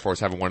talked about Air Force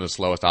having one of the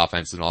slowest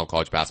offenses in all of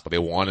college basketball. They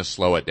want to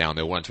slow it down.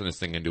 They want to turn this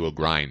thing into a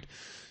grind.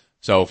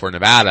 So for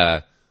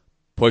Nevada,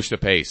 push the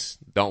pace.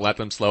 Don't let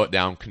them slow it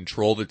down.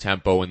 Control the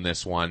tempo in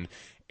this one.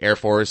 Air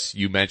Force,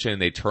 you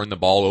mentioned they turn the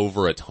ball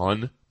over a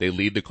ton. They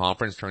lead the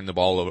conference, turn the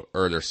ball over,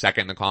 or they're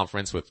second in the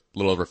conference with a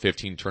little over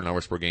 15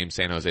 turnovers per game.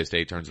 San Jose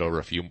State turns it over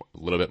a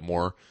little bit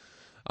more,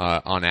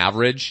 on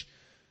average.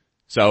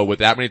 So with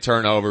that many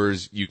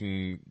turnovers, you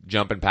can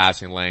jump in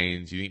passing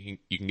lanes. You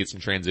can get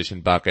some transition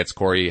buckets.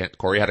 Corey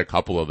had a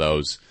couple of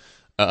those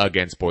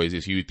against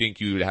Boise. So you think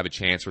you would have a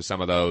chance for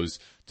some of those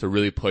to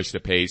really push the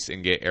pace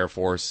and get Air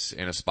Force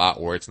in a spot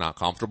where it's not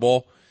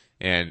comfortable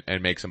and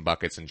make some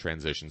buckets in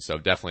transition. So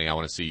definitely I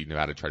want to see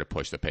Nevada try to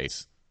push the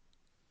pace.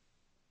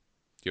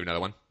 Do you have another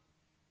one?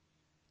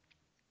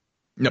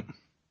 Nope.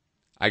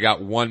 I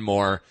got one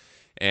more,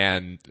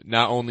 and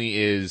not only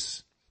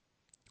is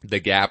the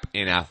gap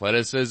in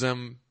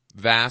athleticism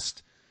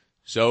vast,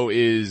 so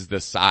is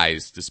the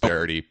size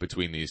disparity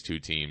between these two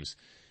teams.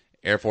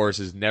 Air Force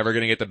is never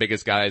going to get the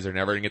biggest guys. They're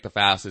never going to get the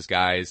fastest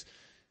guys.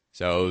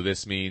 So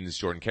this means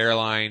Jordan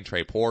Caroline,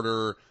 Trey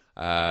Porter,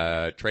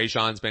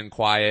 Trayshawn's been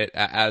quiet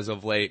as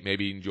of late.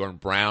 Maybe Jordan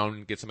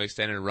Brown gets some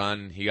extended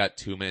run. He got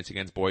 2 minutes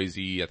against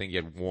Boise. I think he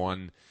had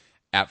 1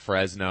 at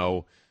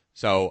Fresno.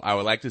 So I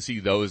would like to see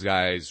those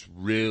guys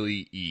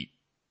really eat,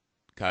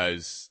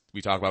 because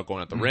we talk about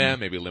going at the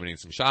rim, maybe limiting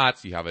some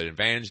shots. You have an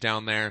advantage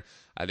down there.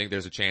 I think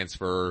there's a chance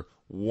for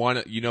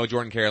one,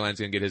 Jordan Caroline's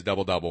going to get his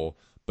double-double,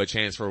 but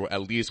chance for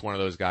at least one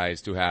of those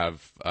guys to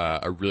have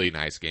a really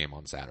nice game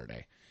on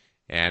Saturday.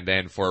 And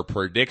then for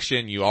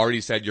prediction, you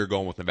already said you're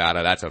going with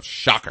Nevada. That's a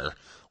shocker.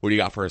 What do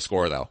you got for a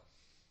score, though?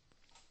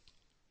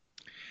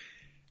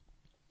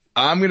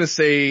 I'm going to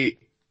say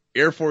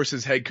Air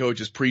Force's head coach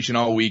is preaching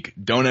all week.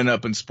 Don't end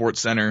up in Sports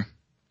Center.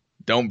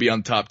 Don't be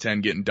on top 10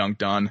 getting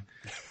dunked on.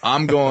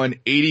 I'm going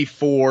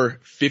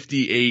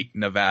 84-58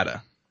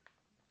 Nevada.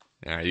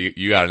 Yeah,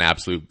 you got an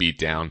absolute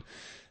beatdown.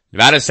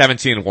 Nevada's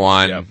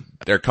 17-1. Yep.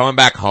 They're coming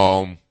back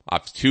home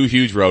off 2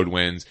 huge road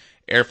wins.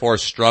 Air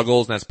Force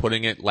struggles, and that's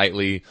putting it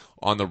lightly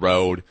on the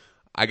road.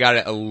 I got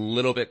it a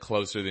little bit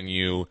closer than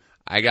you.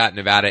 I got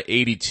Nevada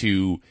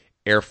 82,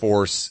 Air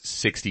Force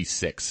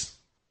 66.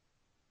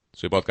 So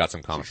we both got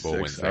some comfortable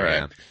wins there. Right.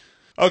 Yeah.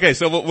 Okay,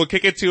 so we'll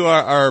kick it to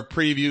our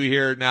preview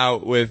here now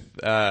with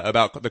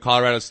about the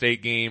Colorado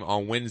State game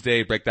on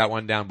Wednesday. Break that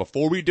one down.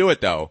 Before we do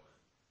it, though,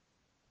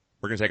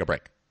 we're going to take a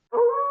break.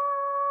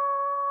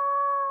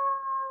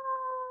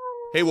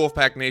 Hey,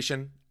 Wolfpack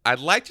Nation. I'd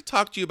like to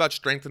talk to you about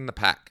Strengthen the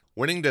Pack.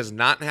 Winning does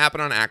not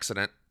happen on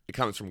accident. It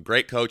comes from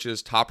great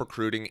coaches, top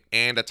recruiting,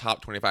 and a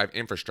top 25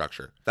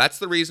 infrastructure. That's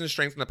the reason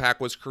Strengthen the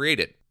Pack was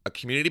created. A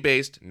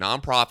community-based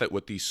nonprofit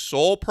with the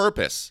sole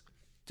purpose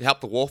to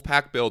help the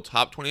Wolfpack build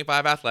top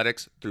 25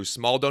 athletics through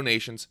small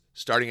donations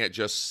starting at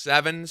just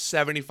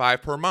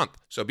 $7.75 per month.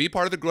 So be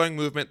part of the growing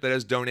movement that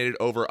has donated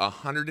over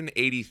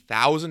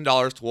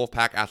 $180,000 to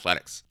Wolfpack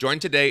athletics. Join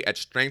today at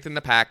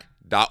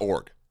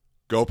strengthenthepack.org.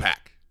 Go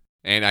Pack.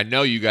 And I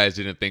know you guys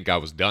didn't think I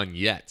was done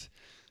yet.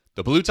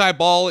 The Blue Tie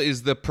Ball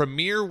is the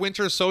premier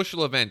winter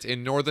social event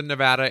in Northern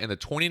Nevada, and the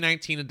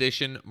 2019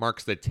 edition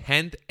marks the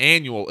 10th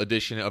annual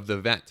edition of the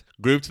event.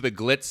 Groove to the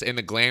glitz and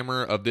the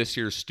glamour of this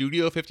year's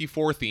Studio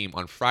 54 theme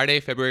on Friday,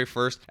 February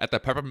 1st at the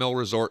Peppermill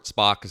Resort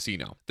Spa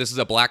Casino. This is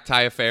a black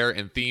tie affair,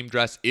 and theme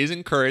dress is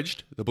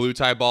encouraged. The Blue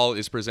Tie Ball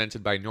is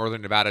presented by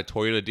Northern Nevada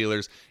Toyota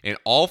dealers, and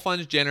all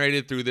funds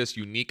generated through this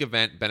unique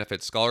event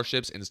benefit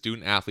scholarships and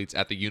student athletes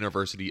at the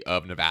University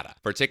of Nevada.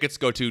 For tickets,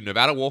 go to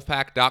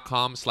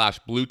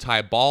nevadawolfpack.com/blue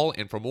tie ball,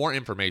 and for more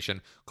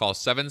information, call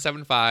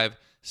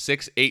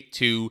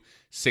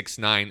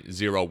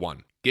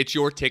 775-682-6901. Get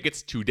your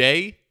tickets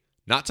today.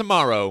 Not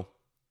tomorrow,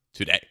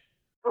 today.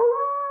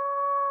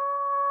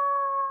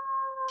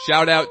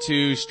 Shout out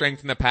to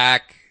Strengthen the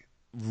Pack.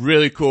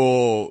 Really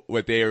cool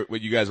what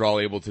you guys were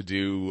all able to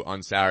do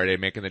on Saturday,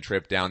 making the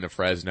trip down to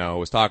Fresno. I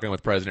was talking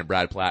with President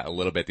Brad Platt a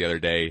little bit the other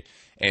day,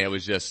 and it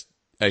was just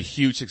a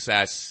huge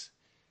success.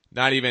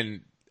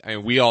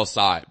 We all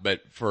saw it,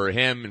 but for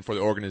him and for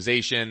the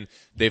organization,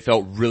 they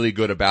felt really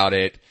good about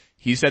it.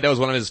 He said that was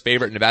one of his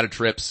favorite Nevada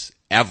trips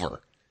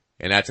ever,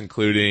 and that's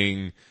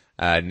including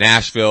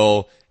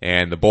Nashville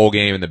and the bowl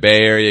game in the Bay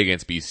Area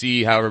against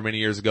BC, however many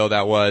years ago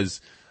that was.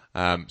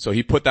 So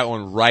he put that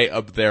one right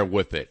up there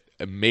with it.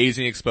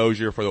 Amazing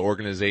exposure for the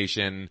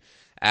organization.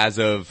 As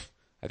of,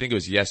 I think it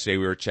was yesterday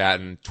we were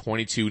chatting,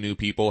 22 new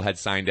people had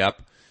signed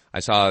up.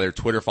 I saw their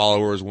Twitter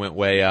followers went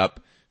way up.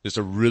 Just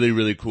a really,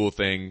 really cool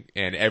thing.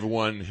 And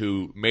everyone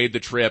who made the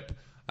trip,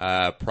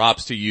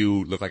 props to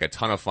you. Looked like a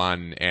ton of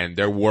fun. And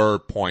there were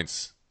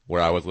points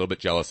where I was a little bit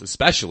jealous,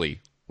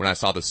 especially when I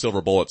saw the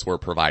silver bullets were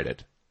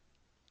provided.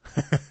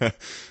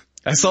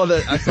 I saw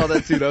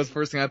that too. That was the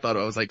first thing I thought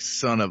of. I was like,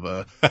 son of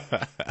a.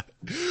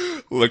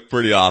 Looked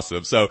pretty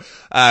awesome. So,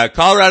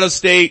 Colorado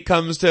State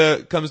comes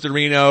to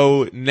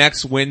Reno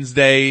next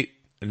Wednesday.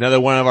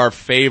 Another one of our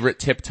favorite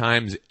tip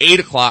times,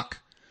 8:00.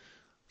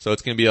 So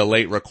it's going to be a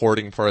late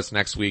recording for us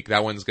next week.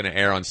 That one's going to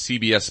air on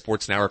CBS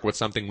Sports Network. What's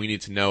something we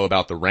need to know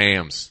about the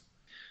Rams?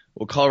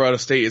 Well, Colorado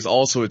State is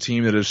also a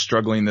team that is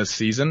struggling this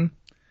season,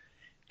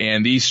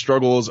 and these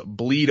struggles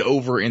bleed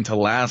over into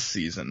last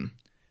season.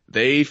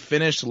 They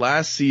finished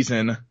last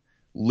season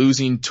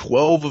losing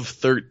 12 of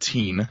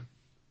 13,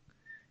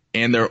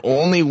 and their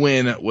only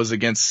win was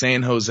against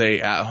San Jose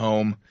at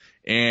home.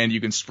 And you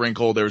can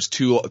sprinkle, there's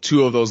two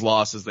of those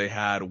losses they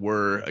had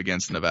were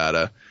against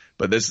Nevada.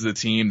 But this is a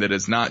team that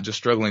is not just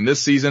struggling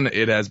this season,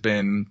 it has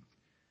been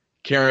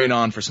carrying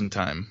on for some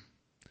time.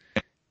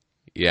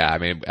 Yeah, I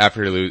mean,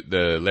 after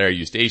the Larry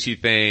Eustace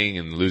thing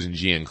and losing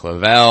Gian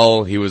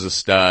Clavel, he was a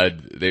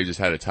stud. They've just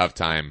had a tough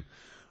time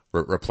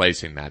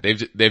replacing that.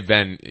 They've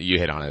been, you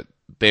hit on it,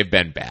 they've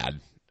been bad.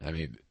 I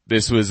mean,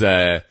 this was,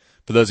 for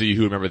those of you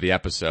who remember the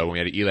episode when we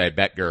had Eli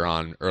Betger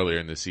on earlier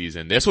in the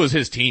season, this was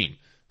his team.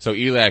 So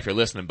Eli, if you're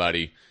listening,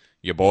 buddy,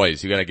 you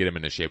boys, you gotta get him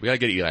into shape. We gotta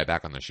get Eli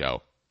back on the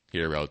show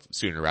here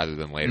sooner rather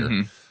than later.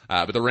 Mm-hmm.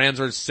 But the Rams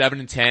are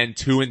 7-10,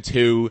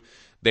 2-2.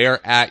 They're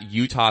at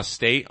Utah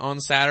State on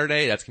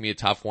Saturday. That's gonna be a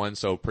tough one.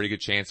 So pretty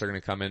good chance they're gonna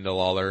come into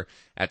Lawler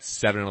at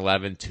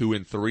 7-11,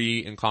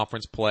 2-3 in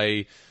conference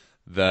play.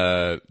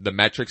 The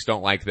metrics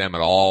don't like them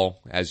at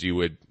all, as you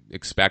would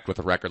expect with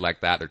a record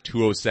like that. They're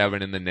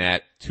 207 in the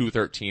net,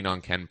 213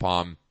 on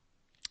KenPom.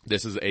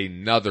 This is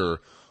another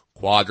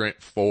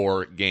quadrant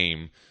 4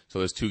 game. So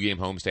this 2-game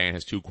homestand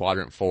has 2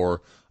 quadrant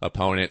 4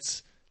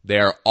 opponents.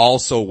 They're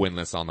also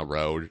winless on the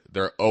road.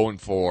 They're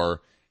 0-4.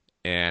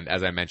 And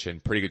as I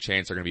mentioned, pretty good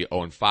chance they're going to be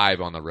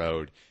 0-5 on the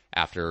road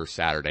after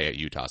Saturday at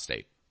Utah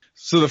State.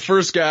 So the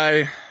first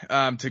guy,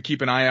 to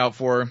keep an eye out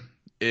for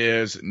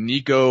is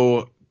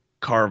Nico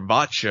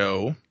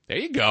Carvacho. There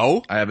you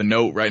go. I have a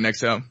note right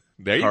next to him.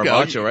 There you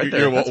Carvacho go. Right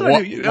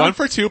there. You're one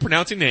for 2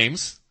 pronouncing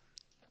names.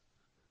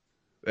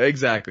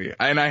 Exactly.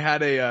 And I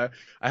had a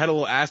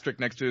little asterisk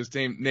next to his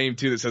name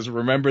too that says,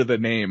 remember the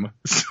name.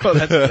 So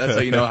that's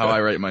how you know how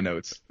I write my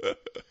notes.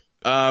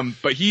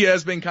 But he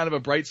has been kind of a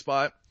bright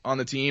spot on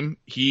the team.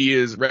 He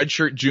is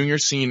redshirt junior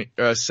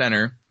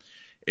center.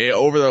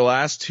 Over their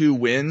last 2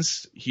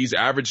 wins, he's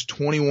averaged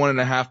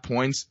 21.5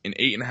 points and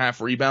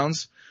 8.5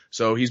 rebounds.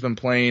 So he's been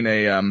playing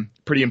a,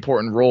 pretty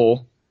important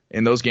role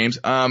in those games.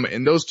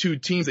 And those 2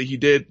 teams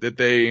that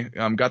they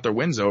got their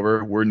wins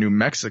over were New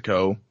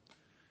Mexico.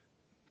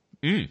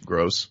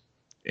 Gross.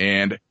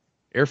 And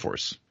Air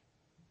Force.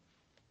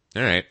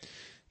 All right.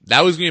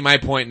 That was going to be my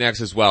point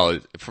next as well.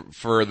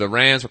 For the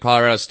Rams, for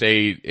Colorado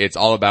State, it's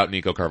all about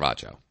Nico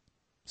Carvacho.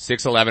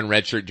 6'11",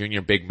 redshirt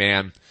junior big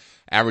man,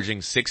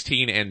 averaging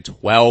 16 and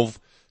 12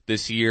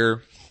 this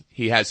year.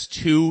 He has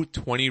 2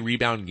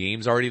 20-rebound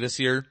games already this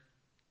year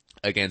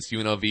against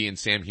UNLV and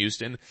Sam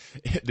Houston.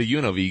 The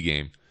UNLV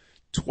game,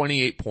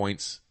 28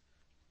 points,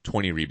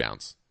 20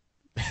 rebounds.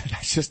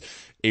 That's just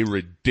a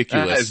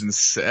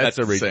ridiculous, that's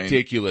a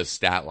ridiculous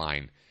stat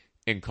line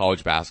in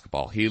college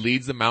basketball. He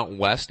leads the Mountain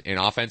West in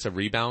offensive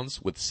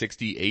rebounds with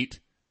 68.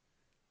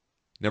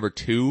 Number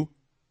 2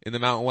 in the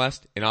Mountain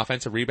West in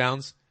offensive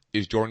rebounds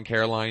is Jordan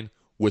Caroline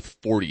with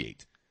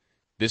 48.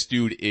 This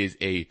dude is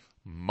a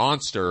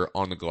monster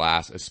on the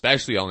glass,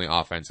 especially on the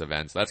offensive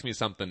end. So that's gonna be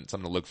something to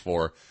look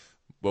for.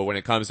 But when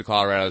it comes to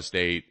Colorado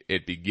State,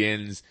 it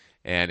begins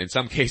and in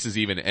some cases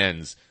even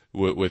ends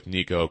with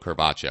Nico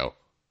Carvacho.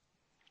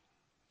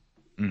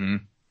 Mm-hmm.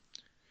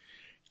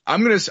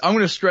 I'm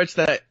gonna stretch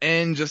that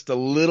end just a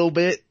little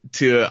bit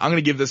I'm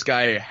gonna give this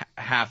guy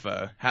half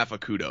a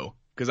kudo.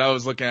 Cause I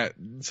was looking at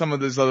some of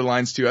those other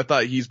lines too. I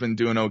thought he's been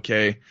doing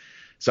okay.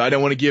 So I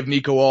don't want to give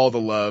Nico all the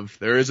love.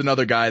 There is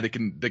another guy that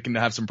can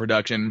have some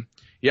production.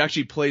 He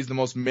actually plays the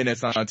most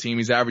minutes on a team.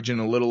 He's averaging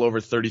a little over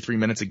 33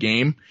 minutes a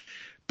game,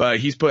 but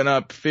he's putting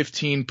up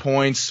 15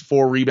 points,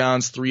 4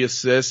 rebounds, 3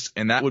 assists,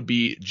 and that would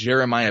be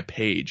Jeremiah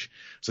Page.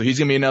 So he's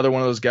going to be another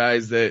one of those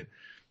guys that,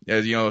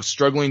 a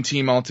struggling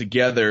team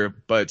altogether,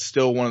 but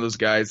still one of those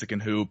guys that can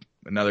hoop.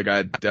 Another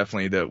guy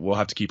definitely that we'll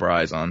have to keep our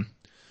eyes on.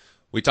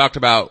 We talked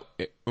about,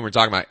 when we're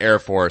talking about Air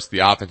Force, the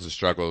offensive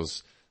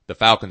struggles the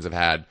Falcons have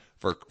had.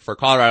 For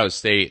Colorado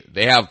State,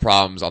 they have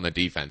problems on the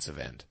defensive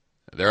end.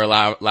 They're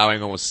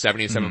allowing almost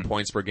 77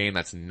 points per game.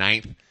 That's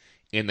 9th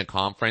in the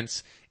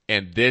conference.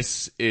 And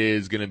this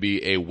is going to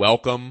be a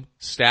welcome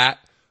stat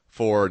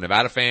for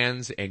Nevada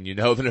fans. And you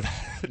know the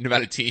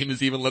Nevada team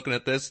is even looking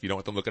at this. You don't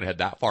want them looking ahead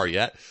that far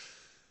yet.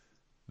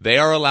 They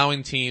are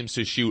allowing teams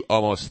to shoot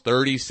almost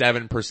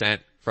 37%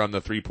 from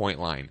the 3-point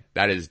line.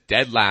 That is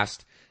dead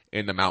last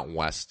in the Mountain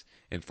West.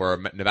 And for a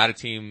Nevada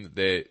team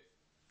that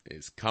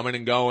is coming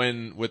and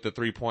going with the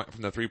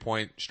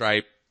 3-point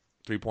stripe,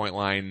 3-point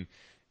line,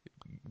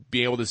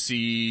 being able to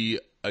see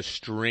a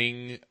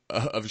string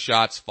of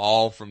shots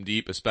fall from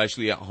deep,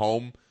 especially at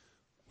home,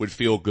 would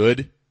feel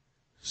good.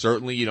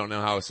 Certainly you don't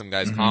know how some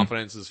guy's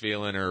confidence is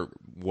feeling or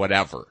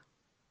whatever.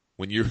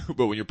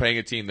 But when you're playing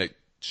a team that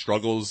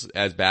struggles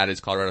as bad as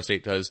Colorado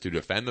State does to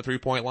defend the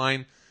 3-point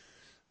line,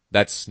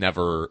 that's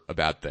never a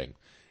bad thing.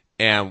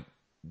 And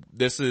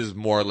this is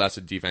more or less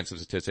a defensive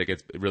statistic.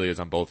 It really is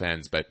on both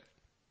ends. But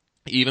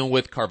even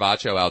with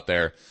Carvacho out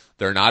there,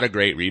 they're not a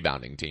great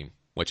rebounding team,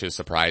 which is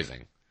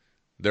surprising.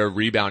 Their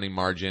rebounding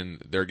margin,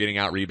 they're getting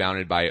out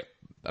rebounded by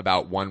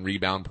about 1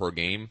 rebound per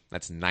game.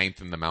 That's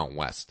 9th in the Mountain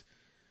West.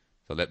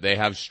 So that they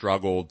have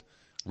struggled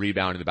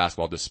rebounding the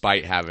basketball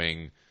despite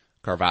having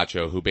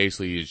Carvacho, who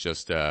basically is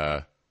just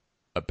a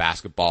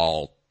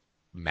basketball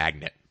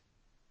magnet.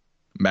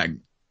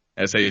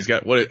 I say he's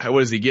got,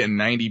 what is he getting?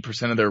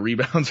 90% of their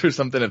rebounds or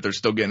something if they're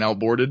still getting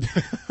outboarded?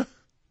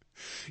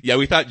 Yeah,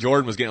 we thought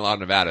Jordan was getting a lot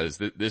of Nevada's.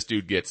 This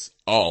dude gets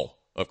all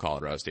of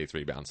Colorado State's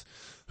rebounds.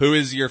 Who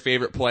is your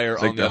favorite player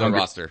on the other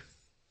roster?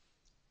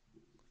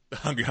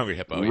 Hungry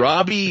Hippo.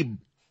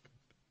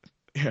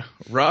 Yeah.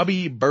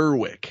 Robbie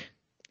Berwick.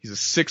 He's a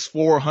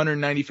 6'4",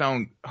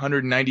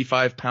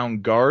 195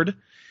 pound guard.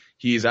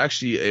 He's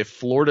actually a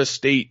Florida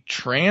State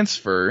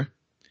transfer,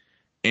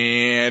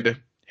 and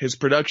his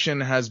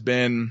production has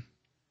been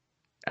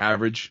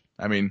average.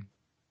 I mean,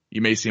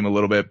 you may see him a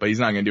little bit, but he's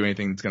not going to do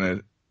anything that's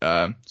going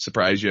to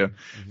surprise you.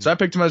 Mm-hmm. So I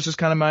picked him as just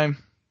kind of my,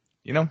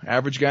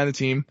 average guy on the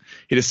team.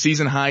 He had a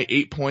season high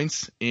 8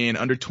 points in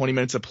under 20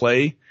 minutes of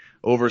play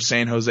over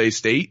San Jose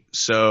State.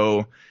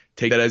 So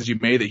take that as you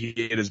may, that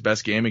he had his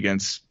best game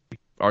against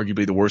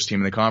arguably the worst team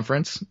in the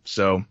conference.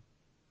 So.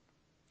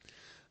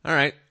 All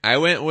right. I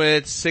went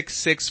with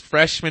 6'6"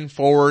 freshman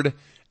forward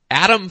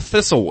Adam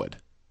Thistlewood.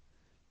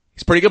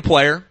 He's a pretty good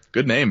player.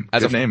 Good name.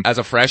 As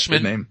a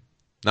freshman. Good name.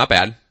 Not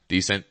bad.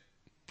 Decent.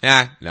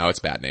 No, it's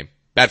bad name.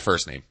 Bad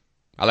first name.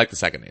 I like the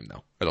second name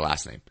though, or the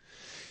last name.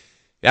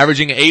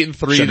 Averaging 8 and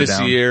 3 this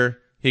year.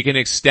 He can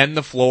extend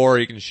the floor.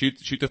 He can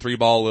shoot the 3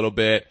 ball a little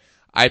bit.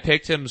 I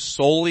picked him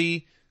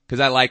solely because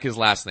I like his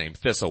last name,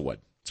 Thistlewood.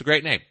 It's a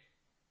great name.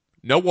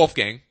 No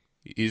Wolfgang.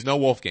 He's no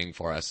Wolfgang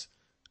for us.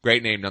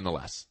 Great name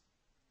nonetheless.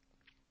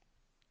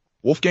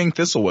 Wolfgang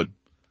Thistlewood.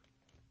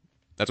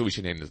 That's what we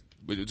should name this.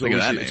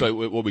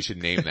 What we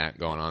should name that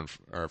going on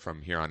or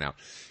from here on out.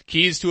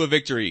 Keys to a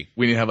victory.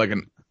 We need to have like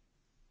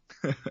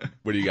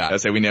what do you got? I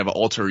say we need to have an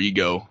alter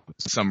ego,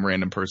 some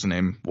random person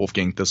named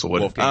Wolfgang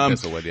Thistlewood.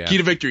 Thistlewood, yeah. Key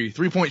to victory: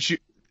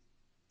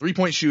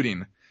 3-point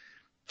shooting.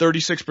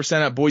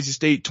 36% at Boise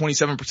State,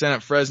 27%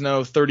 at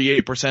Fresno,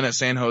 38% at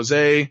San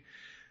Jose.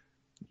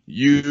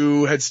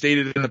 You had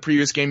stated in the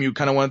previous game you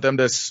kind of want them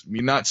to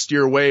not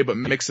steer away, but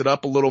mix it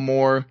up a little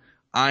more.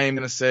 I am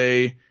going to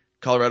say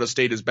Colorado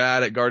State is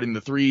bad at guarding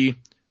the 3.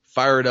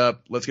 Fire it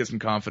up. Let's get some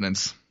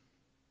confidence.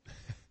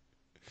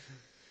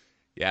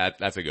 Yeah,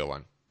 that's a good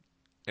one.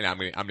 And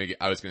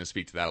I was going to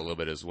speak to that a little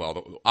bit as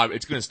well.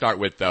 It's going to start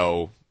with,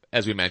 though,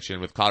 as we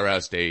mentioned, with Colorado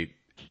State,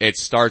 it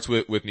starts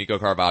with Nico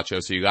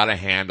Carvacho. So you got to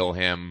handle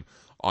him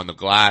on the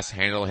glass,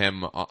 handle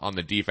him on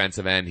the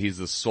defensive end. He's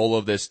the soul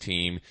of this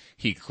team.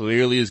 He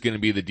clearly is going to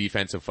be the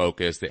defensive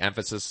focus. The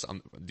emphasis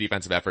on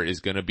defensive effort is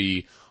going to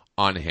be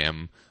on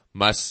him.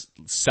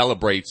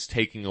 Celebrates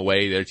taking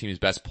away their team's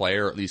best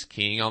player, or at least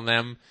keying on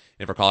them.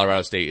 And for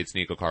Colorado State, it's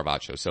Nico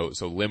Carvacho.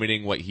 So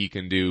limiting what he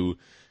can do,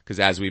 because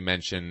as we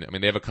mentioned,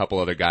 they have a couple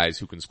other guys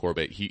who can score,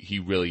 but he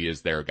really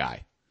is their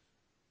guy.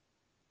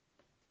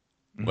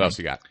 Mm-hmm. What else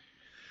you got?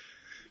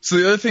 So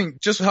the other thing,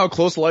 just how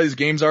close a lot of these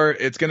games are,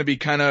 it's going to be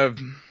kind of,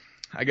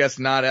 I guess,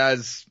 not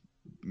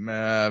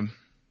the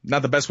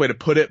best way to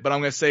put it, but I'm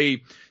going to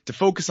say to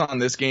focus on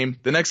this game.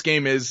 The next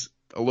game is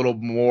a little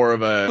more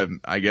of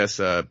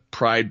a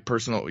pride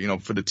personal,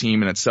 for the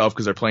team in itself,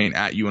 because they're playing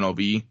at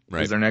UNLV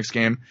as their next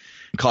game.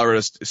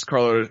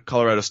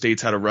 Colorado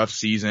State's had a rough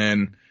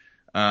season.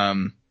 So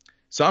I'm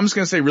just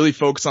going to say really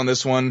focus on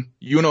this one.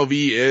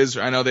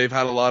 UNLV I know they've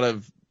had a lot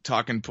of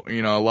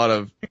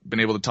been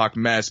able to talk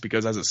mess,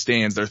 because as it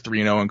stands, they're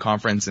 3-0 in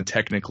conference and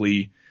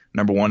technically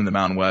number 1 in the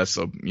Mountain West.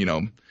 So,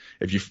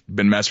 if you've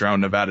been messing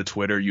around Nevada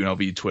Twitter,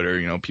 UNLV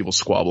Twitter, people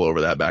squabble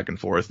over that back and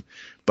forth.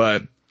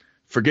 But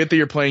forget that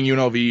you're playing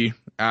UNLV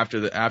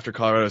after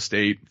Colorado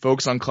State.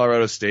 Focus on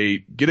Colorado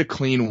State. Get a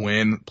clean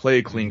win. Play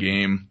a clean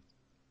game.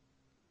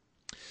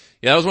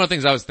 Yeah, that was one of the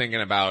things I was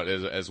thinking about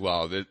as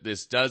well.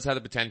 This does have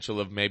the potential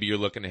of maybe you're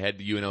looking ahead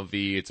to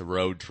UNLV. It's a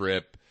road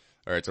trip,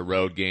 or it's a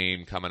road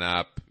game coming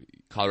up.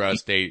 Colorado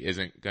State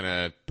isn't going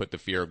to put the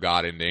fear of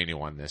God into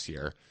anyone this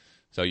year.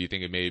 So you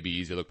think it may be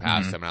easy to look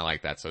past them, and I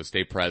like that. So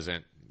stay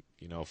present,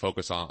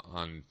 focus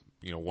on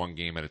one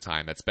game at a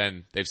time.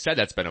 They've said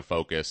that's been a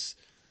focus.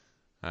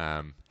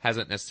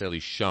 Hasn't necessarily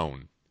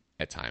shown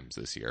at times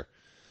this year.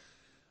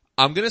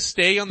 I'm going to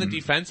stay on the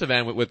defensive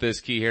end with this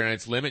key here, and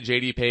it's limit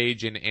J.D.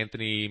 Page and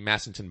Anthony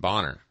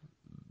Massington-Bonner.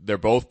 They're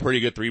both pretty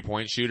good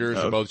 3-point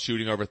shooters. They're both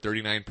shooting over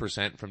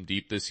 39% from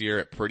deep this year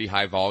at pretty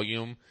high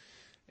volume.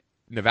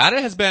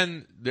 Nevada has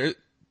been, there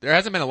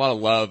hasn't been a lot of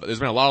love. There's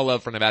been a lot of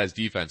love for Nevada's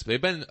defense, but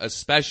they've been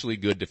especially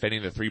good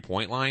defending the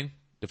 3-point line,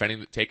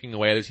 taking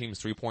away other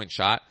team's 3-point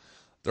shot.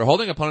 They're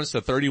holding opponents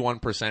to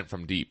 31%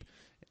 from deep.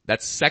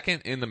 That's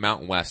second in the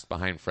Mountain West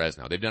behind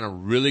Fresno. They've done a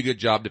really good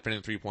job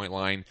defending the 3-point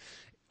line.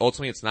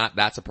 ultimately it's not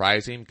that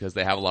surprising because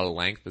they have a lot of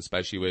length,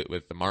 especially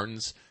with the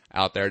Martins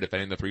out there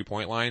defending the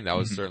 3-point line. That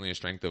was certainly a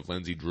strength of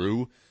Lindsey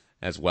Drew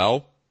as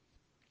well.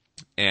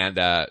 And,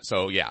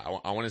 so yeah,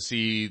 I want to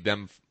see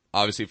them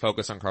obviously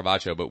focus on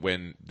Carvacho, but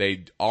when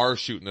they are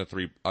shooting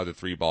the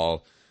three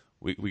ball,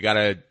 we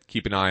gotta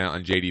keep an eye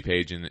on JD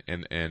Page and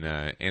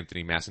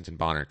Anthony Massington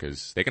Bonner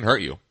because they can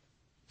hurt you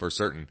for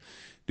certain.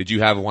 Did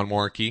you have one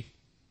more key?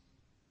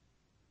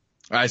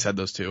 I said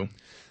those two.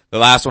 The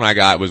last one I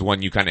got was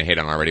one you kind of hit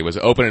on already, was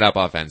open it up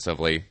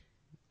offensively.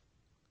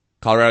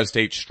 Colorado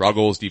State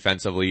struggles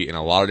defensively in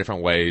a lot of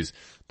different ways.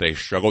 They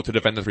struggle to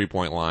defend the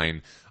 3-point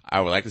line.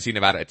 I would like to see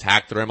Nevada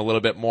attack the rim a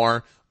little bit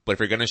more, but if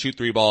you're gonna shoot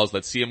 3 balls,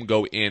 let's see them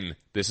go in.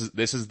 This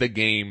is the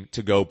game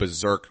to go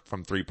berserk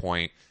from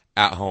 3-point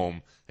at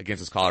home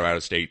against this Colorado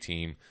State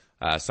team.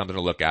 Something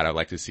to look at. I'd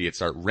like to see it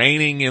start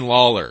raining in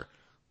Lawler.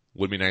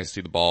 Would be nice to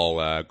see the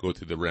ball, go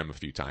through the rim a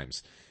few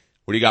times.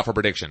 What do you got for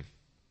prediction?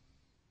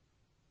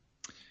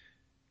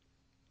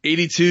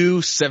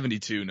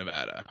 82-72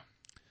 Nevada.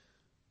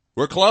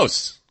 We're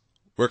close.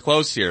 We're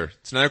close here.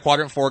 It's another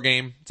quadrant 4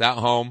 game. It's at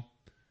home.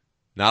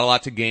 Not a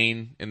lot to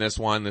gain in this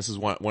one. This is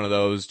one of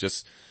those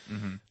just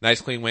nice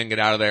clean win, get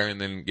out of there,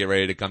 and then get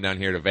ready to come down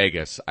here to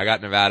Vegas. I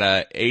got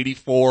Nevada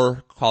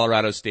 84,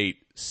 Colorado State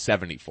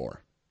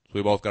 74. So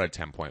we both got a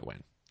 10-point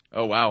win.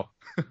 Oh, wow.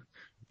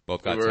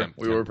 Both got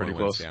we were pretty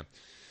close. Yeah.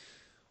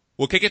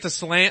 We'll kick it to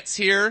slants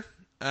here.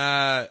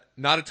 Not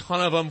a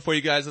ton of them for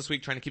you guys this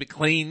week, trying to keep it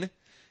clean.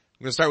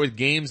 I'm going to start with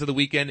games of the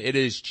weekend. It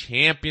is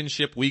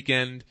championship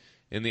weekend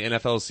in the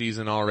NFL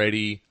season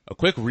already. A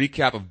quick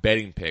recap of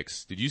betting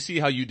picks. Did you see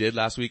how you did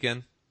last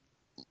weekend?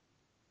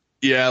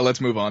 Yeah, let's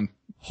move on.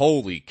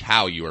 Holy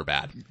cow, you were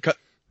bad. Cut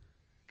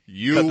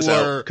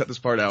this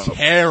part out.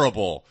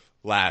 Terrible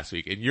last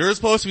week. And you're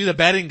supposed to be the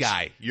betting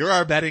guy. You're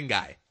our betting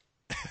guy.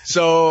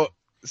 So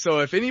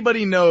if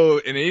anybody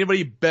knows and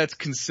anybody bets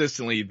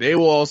consistently, they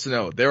will also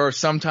know there are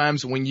some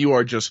times when you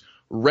are just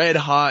red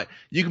hot.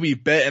 You could be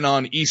betting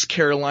on East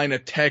Carolina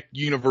Tech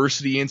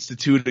University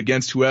Institute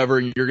against whoever,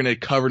 and you're going to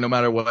cover no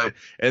matter what.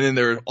 And then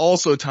there are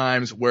also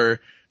times where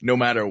no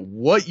matter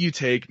what you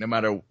take, no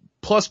matter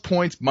plus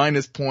points,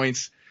 minus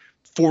points,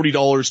 $40,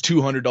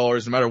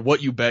 $200, no matter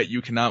what you bet,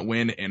 you cannot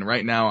win. And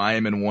right now I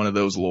am in one of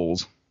those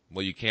lulls.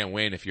 Well, you can't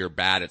win if you're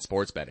bad at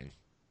sports betting.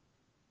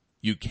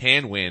 You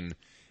can win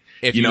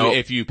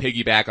if you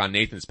piggyback on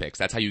Nathan's picks.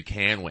 That's how you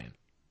can win.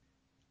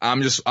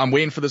 I'm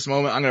waiting for this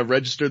moment. I'm going to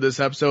register this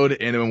episode,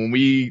 and then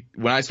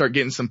when I start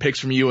getting some picks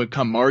from you and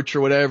come March or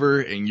whatever,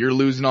 and you're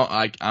losing all,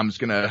 I'm just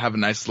going to have a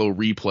nice little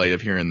replay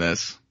of hearing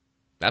this.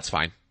 That's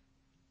fine.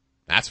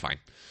 That's fine.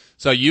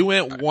 So you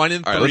went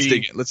 1-3. All right,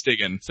 let's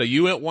dig in. So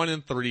you went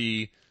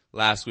 1-3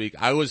 last week.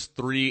 I was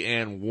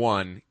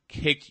 3-1.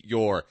 Kick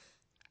your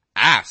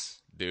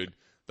ass, dude.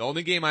 The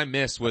only game I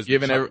missed was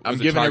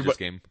the Chargers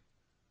game.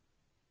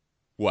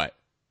 What?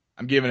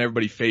 I'm giving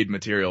everybody fade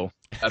material.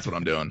 That's what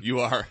I'm doing. You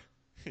are.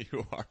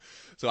 You are.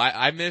 So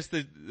I missed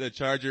the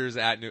Chargers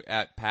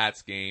at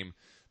Pat's game.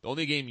 The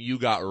only game you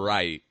got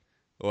right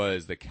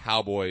was the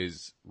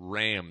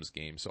Cowboys-Rams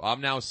game. So I'm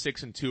now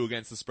 6-2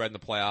 against the spread in the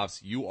playoffs.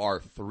 You are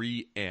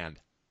 3-5.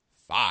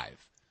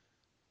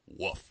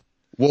 Woof.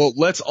 Well,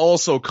 let's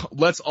also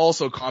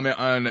comment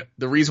on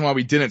the reason why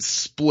we didn't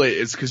split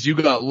is because you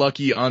got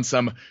lucky on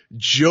some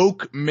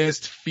joke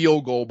missed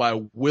field goal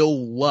by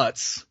Will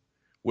Lutz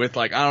with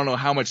I don't know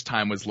how much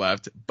time was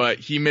left, but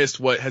he missed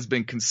what has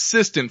been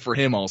consistent for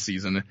him all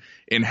season.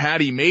 And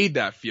had he made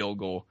that field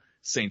goal,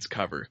 Saints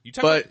cover. You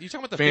talking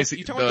about the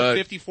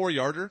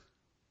 54-yarder?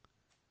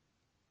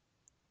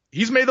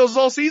 He's made those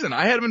all season.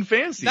 I had him in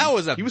fantasy. That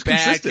was he was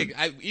bad consistent.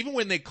 kick. Even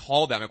when they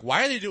called that, I'm like,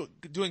 why are they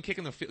doing kick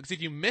in the field? Because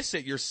if you miss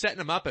it, you're setting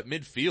him up at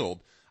midfield.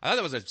 I thought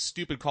that was a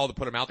stupid call to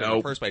put him out there in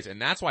the first place, and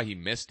that's why he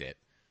missed it.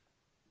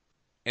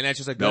 And that's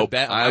just a good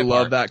bet. I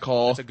love that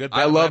call. That's a good bet.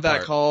 I love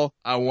that call.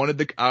 I wanted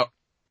the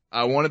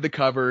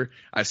cover.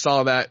 I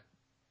saw that,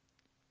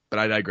 but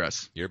I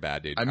digress. You're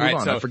bad, dude. I move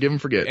on. So I forgive and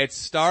forget. It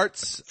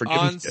starts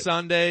on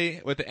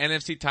Sunday with the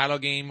NFC title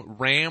game.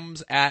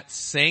 Rams at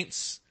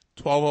Saints.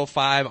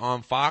 12:05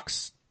 on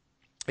Fox.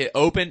 It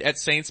opened at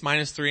Saints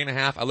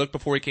 -3.5. I looked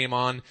before he came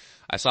on.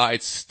 I saw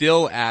it's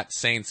still at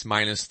Saints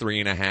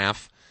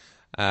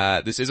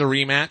 -3.5. This is a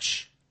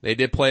rematch. They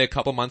did play a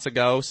couple months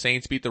ago.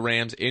 Saints beat the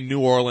Rams in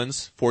New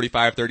Orleans,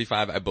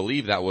 45-35. I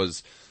believe that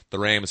was the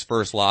Rams'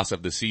 first loss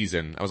of the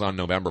season. That was on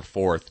November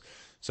 4th.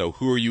 So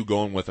who are you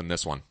going with in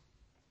this one?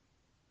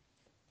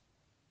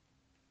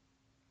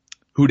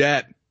 Who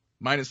dat?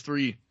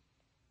 -3.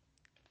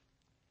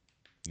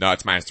 No,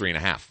 it's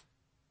 -3.5.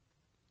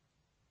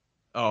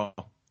 Oh,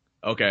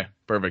 okay.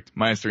 Perfect.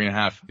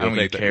 -3.5. I don't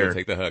even care. You'll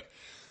take the hook.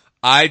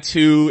 I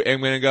too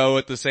am going to go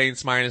with the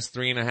Saints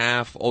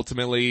 -3.5.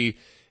 Ultimately,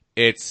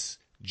 it's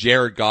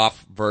Jared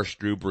Goff versus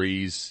Drew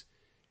Brees.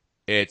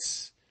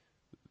 It's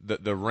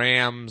the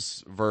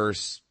Rams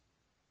versus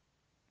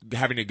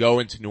having to go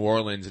into New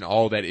Orleans and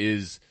all that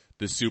is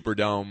the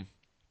Superdome.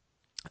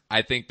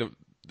 I think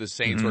the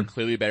Saints were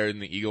clearly better than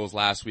the Eagles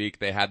last week.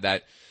 They had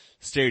that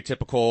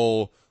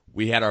stereotypical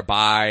We had our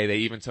bye. They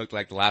even took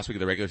like the last week of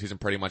the regular season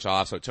pretty much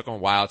off, so it took them a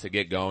while to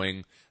get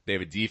going. They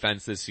have a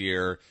defense this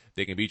year.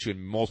 They can beat you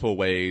in multiple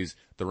ways.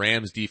 The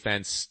Rams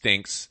defense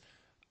stinks.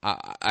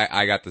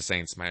 I got the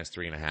Saints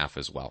 -3.5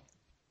 as well.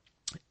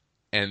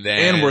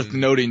 And worth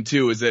noting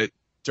too is that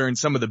during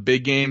some of the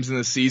big games in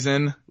the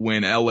season,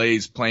 when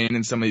LA's playing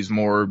in some of these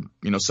more,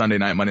 Sunday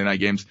night, Monday night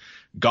games,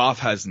 Goff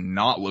has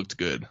not looked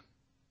good.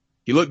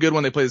 He looked good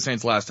when they played the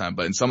Saints last time,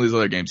 but in some of these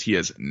other games, he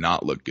has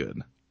not looked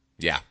good.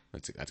 Yeah,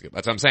 that's good.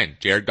 That's what I'm saying.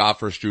 Jared Goff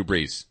versus Drew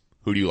Brees.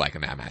 Who do you like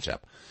in that matchup?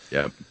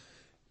 Yep.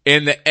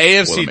 In the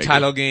AFC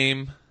title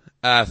game,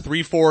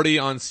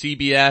 3:40 on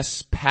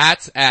CBS,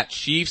 Pats at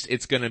Chiefs.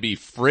 It's going to be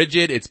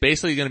frigid. It's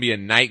basically going to be a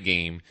night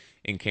game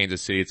in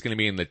Kansas City. It's going to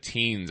be in the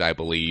teens, I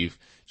believe.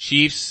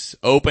 Chiefs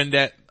opened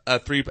at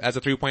as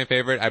a 3-point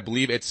favorite. I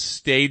believe it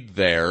stayed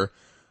there.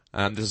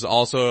 This is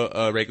also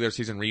a regular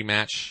season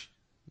rematch.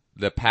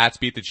 The Pats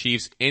beat the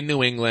Chiefs in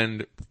New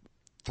England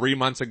 3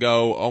 months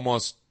ago,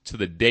 almost to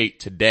the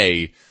date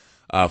today,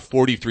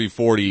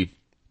 43-40.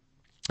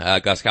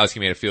 Glodowski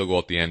made a field goal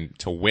at the end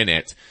to win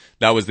it.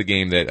 That was the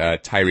game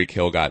that Tyreek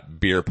Hill got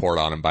beer poured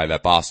on him by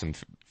that Boston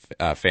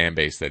fan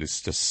base that is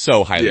just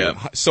so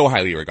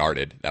highly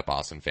regarded, that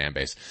Boston fan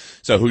base.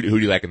 So who do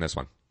you like in this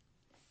one?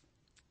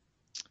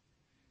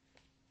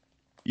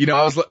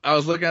 I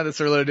was looking at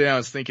this earlier today. I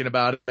was thinking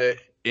about it,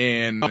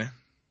 and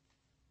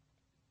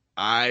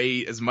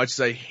as much as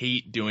I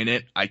hate doing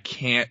it, I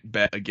can't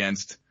bet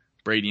against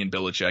Brady and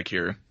Belichick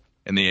here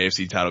in the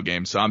AFC title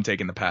game. So I'm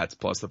taking the Pats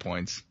plus the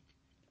points.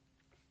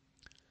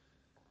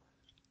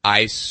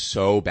 I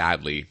so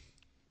badly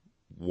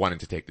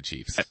wanted to take the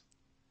Chiefs.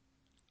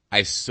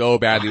 I so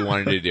badly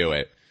wanted to do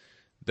it.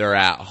 They're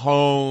at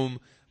home.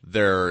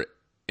 They're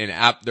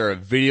a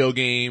video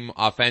game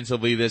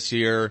offensively this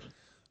year.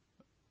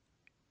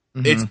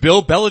 Mm-hmm. It's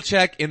Bill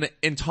Belichick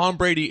and Tom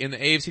Brady in the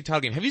AFC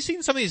title game. Have you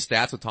seen some of these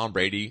stats with Tom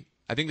Brady?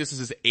 I think this is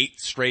his 8th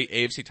straight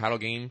AFC title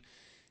game.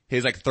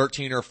 His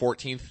 13th or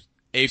 14th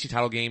AFC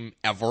title game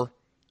ever.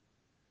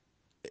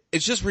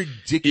 It's just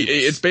ridiculous.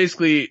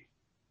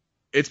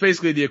 It's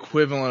basically the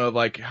equivalent of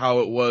how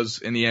it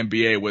was in the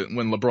NBA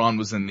when LeBron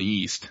was in the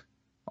East.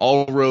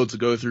 All roads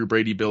go through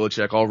Brady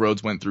Belichick. All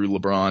roads went through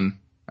LeBron.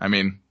 I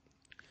mean,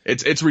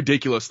 it's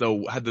ridiculous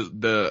though,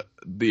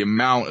 the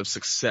amount of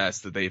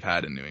success that they've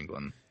had in New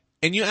England.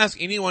 And you ask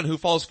anyone who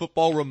follows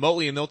football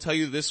remotely and they'll tell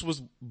you this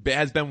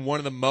has been one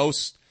of the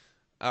most,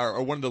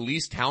 or one of the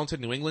least talented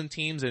New England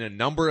teams in a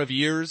number of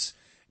years.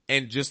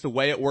 And just the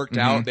way it worked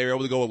out, they were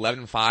able to go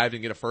 11-5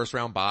 and get a first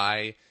round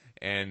bye.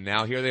 And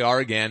now here they are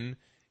again.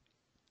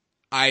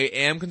 I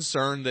am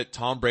concerned that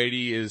Tom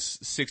Brady is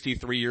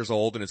 63 years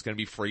old and it's going to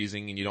be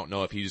freezing and you don't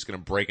know if he's just going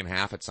to break in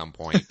half at some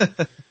point.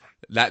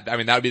 That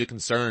would be the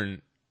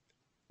concern.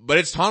 But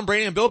it's Tom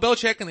Brady and Bill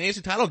Belichick in the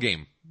AFC title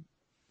game.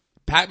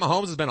 Pat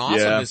Mahomes has been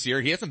awesome this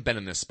year. He hasn't been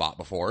in this spot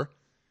before.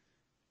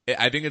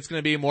 I think it's going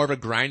to be more of a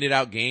grinded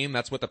out game.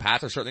 That's what the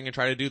Pats are certainly going to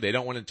try to do. They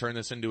don't want to turn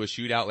this into a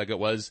shootout like it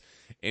was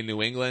in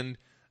New England.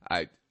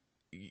 They're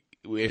going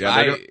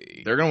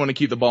to want to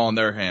keep the ball in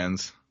their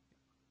hands.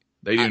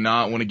 They do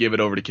not want to give it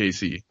over to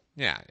KC.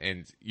 Yeah,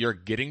 and you're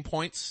getting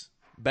points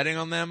betting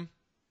on them.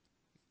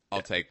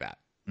 I'll take that.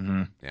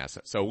 Mm-hmm. Yeah,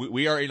 so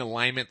we are in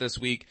alignment this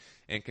week,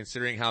 and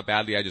considering how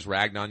badly I just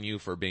ragged on you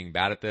for being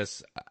bad at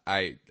this,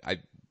 I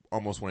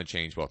almost want to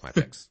change both my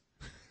picks.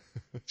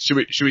 Should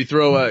we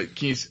throw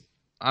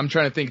I'm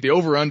trying to think. The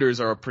over-unders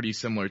are pretty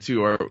similar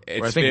too, or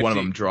I think 50, one of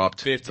them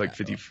dropped. 50, it's like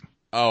 50.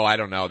 Oh, I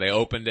don't know. They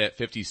opened at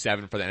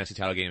 57 for the NFC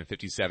title game and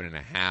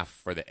 57.5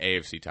 for the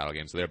AFC title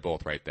game, so they're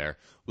both right there.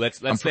 Let's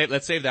save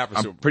that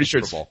for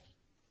Super Bowl.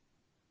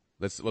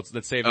 Let's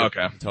save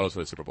the totals for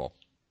the Super Bowl.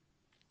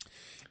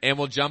 And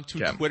we'll jump to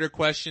Twitter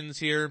questions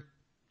here.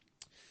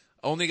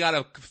 Only got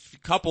a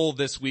couple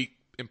this week,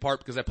 in part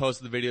because I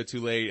posted the video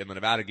too late in the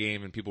Nevada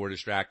game and people were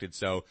distracted.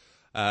 So,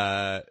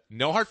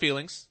 no hard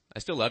feelings. I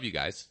still love you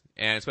guys.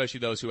 And especially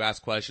those who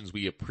ask questions.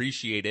 We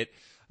appreciate it.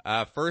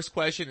 First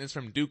question is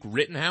from Duke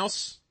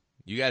Rittenhouse.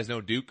 You guys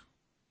know Duke.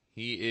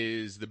 He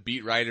is the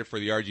beat writer for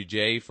the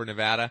RGJ for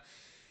Nevada.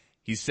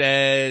 He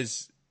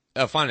says,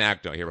 a fun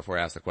anecdote here before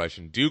I ask the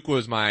question. Duke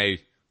was my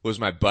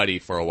buddy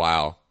for a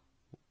while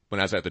when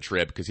I was at the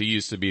Trib, because he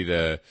used to be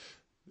the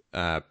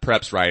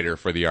preps writer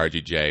for the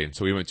RGJ. And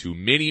so we went to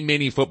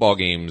many football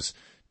games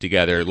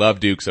together. Love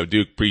Duke. So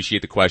Duke,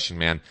 appreciate the question,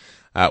 man.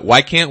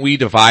 Why can't we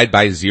divide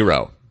by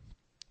 0?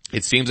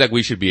 It seems like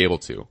we should be able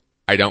to.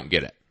 I don't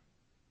get it.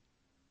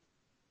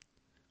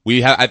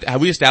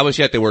 Have we established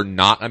yet that we're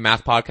not a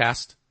math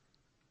podcast?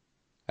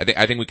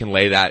 I think we can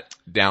lay that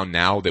down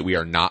now, that we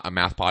are not a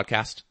math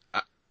podcast.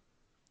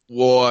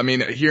 Well, I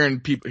mean,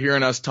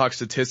 hearing us talk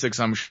statistics,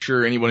 I'm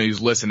sure anyone who's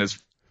listened has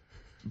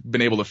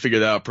been able to figure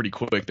that out pretty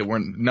quick,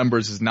 that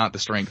numbers is not the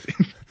strength.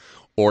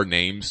 Or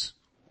names,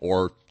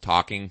 or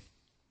talking.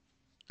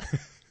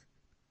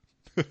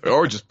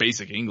 Or just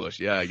basic English,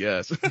 yeah, I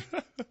guess.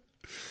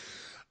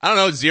 I don't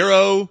know,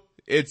 0,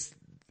 it's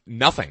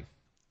nothing.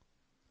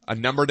 A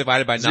number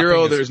divided by nothing.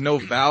 0, there's no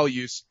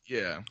values.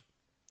 Yeah.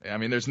 I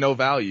mean, there's no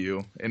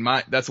value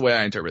that's the way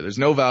I interpret it. There's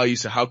no value.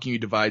 So how can you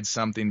divide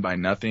something by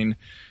nothing?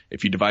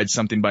 If you divide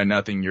something by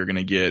nothing, you're going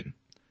to get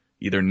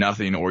either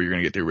nothing or you're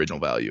going to get the original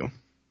value.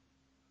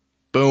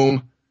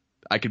 Boom.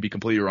 I could be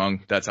completely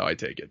wrong. That's how I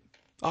take it.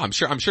 Oh, I'm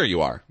sure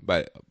you are,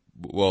 but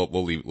we'll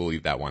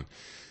leave that one.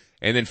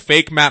 And then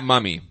fake Matt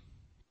Mummy.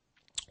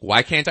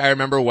 Why can't I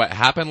remember what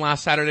happened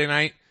last Saturday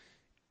night?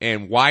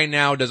 And why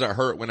now does it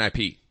hurt when I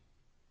pee?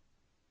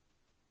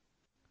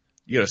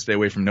 You gotta stay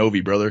away from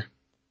Novi, brother.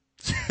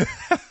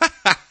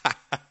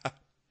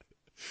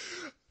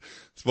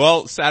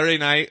 Well, Saturday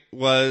night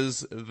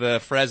was the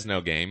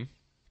Fresno game.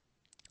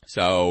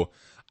 So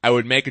I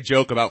would make a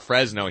joke about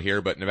Fresno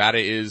here, but Nevada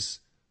is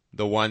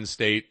the one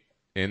state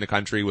in the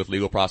country with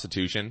legal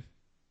prostitution.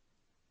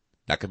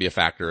 That could be a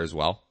factor as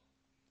well.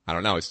 I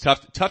don't know. It's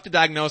tough to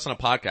diagnose on a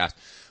podcast.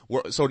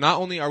 So not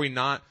only are we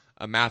not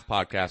a math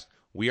podcast,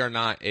 we are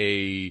not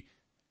a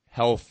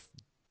health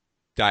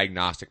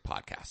diagnostic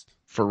podcast.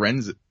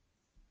 Forensic.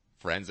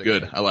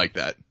 Good. I like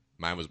that.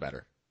 Mine was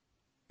better.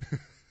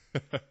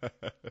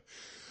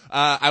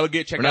 I would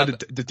get checked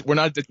out. We're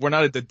not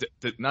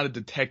a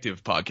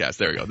detective podcast.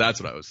 There you go.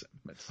 That's what I was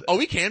meant to say. Oh,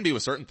 we can be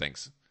with certain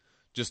things,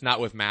 just not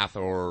with math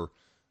or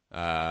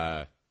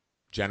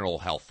general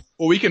health.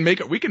 Well, we can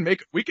make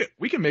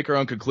our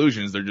own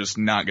conclusions. They're just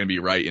not going to be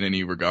right in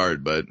any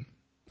regard. But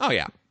oh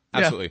yeah,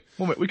 absolutely.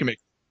 Yeah, we can make.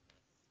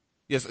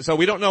 Yes. So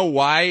we don't know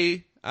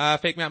why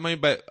fake Matt Money,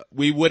 but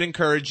we would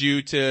encourage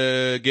you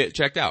to get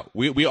checked out.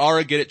 We are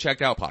a get it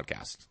checked out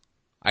podcast.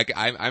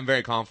 I'm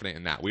very confident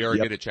in that. We are a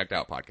get it checked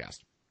out podcast.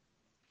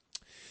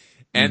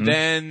 And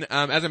then,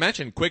 as I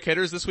mentioned, quick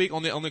hitters this week.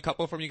 Only a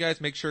couple from you guys.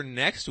 Make sure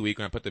next week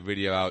when I put the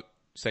video out,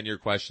 send your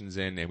questions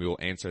in and we will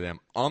answer them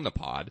on the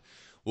pod.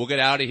 We'll get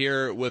out of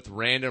here with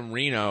Random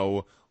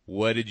Reno.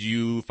 What did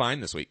you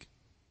find this week?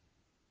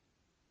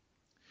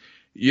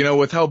 You know,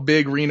 with how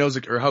big Reno's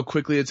or how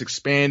quickly it's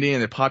expanding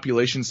and the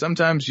population,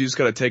 sometimes you just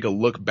got to take a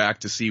look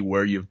back to see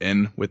where you've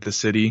been with the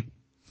city.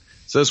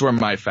 So that's where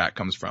my fact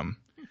comes from.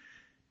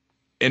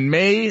 In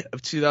May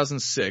of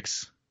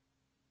 2006,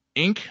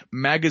 Inc.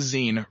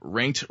 magazine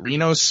ranked the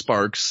Reno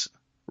Sparks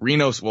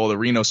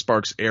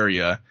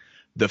area,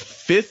 the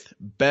 5th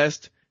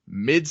best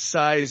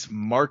mid-size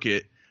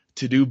market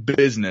to do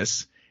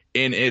business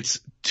in its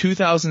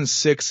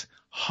 2006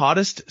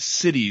 hottest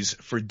cities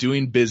for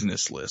doing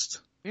business list.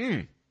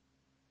 I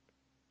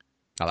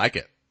like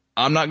it.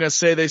 I'm not gonna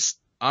say they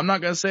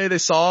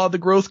saw the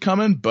growth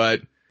coming,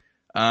 but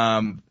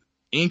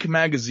Inc.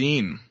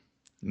 magazine,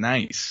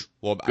 nice.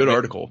 Well, good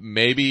article.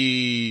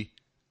 Maybe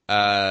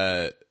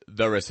the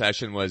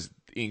recession was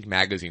Inc.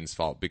 magazine's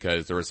fault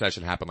because the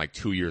recession happened like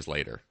 2 years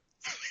later.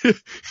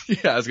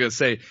 Yeah, I was gonna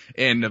say,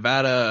 in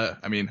Nevada,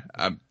 I mean,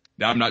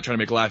 I'm not trying to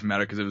make a laughing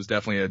matter because it was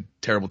definitely a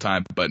terrible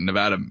time, but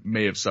Nevada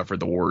may have suffered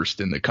the worst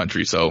in the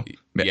country. So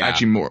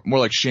actually more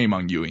like shame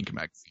on you, Inc.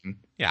 magazine.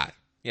 Yeah.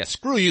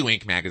 Screw you,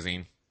 Inc.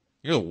 magazine.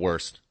 You're the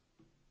worst.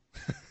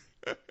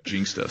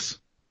 Jinxed us.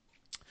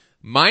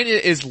 Mine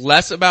is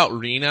less about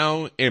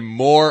Reno and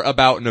more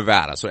about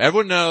Nevada. So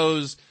everyone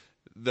knows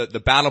the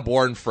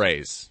Battleborn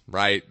phrase,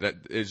 right? That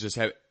is just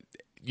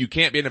you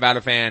can't be a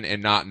Nevada fan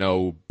and not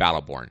know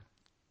Battleborn.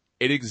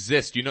 It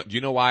exists. Do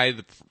you know why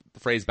the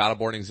phrase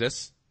Battleborn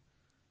exists?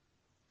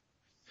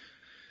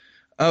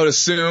 I would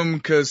assume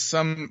because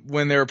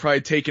when they were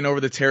probably taking over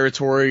the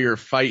territory or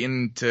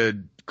fighting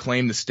to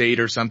claim the state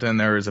or something,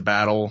 there was a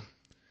battle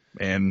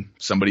and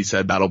somebody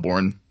said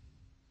Battleborn.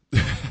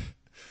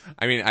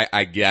 I mean,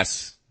 I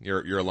guess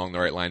you're along the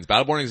right lines.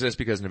 Battleborn exists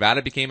because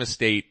Nevada became a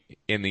state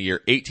in the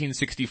year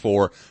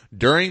 1864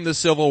 during the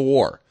Civil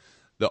War.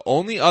 The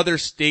only other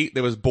state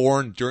that was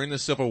born during the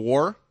Civil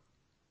War,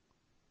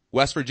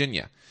 West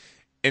Virginia.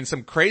 And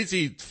some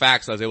crazy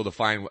facts I was able to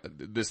find.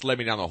 This led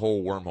me down the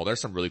whole wormhole. There's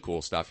some really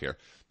cool stuff here.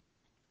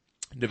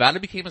 Nevada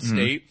became a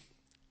state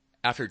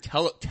after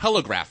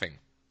telegraphing.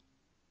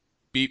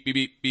 Beep, beep,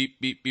 beep, beep,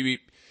 beep, beep,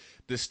 beep.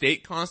 The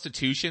state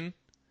constitution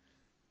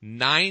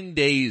 9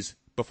 days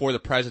before the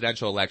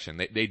presidential election.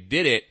 They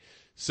did it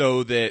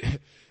so that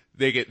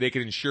they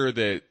could ensure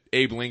that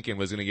Abe Lincoln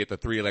was going to get the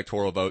 3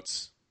 electoral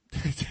votes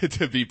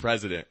to be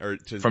president or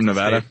from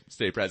Nevada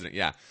stay president.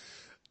 Yeah.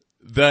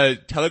 The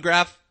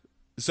telegraph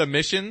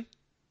submission,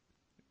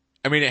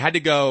 I mean,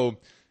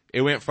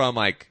 it went from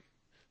like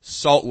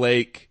Salt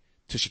Lake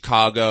to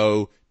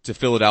Chicago to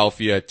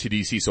Philadelphia to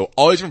DC. So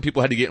all these different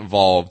people had to get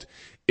involved.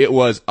 It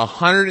was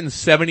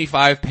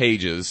 175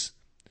 pages.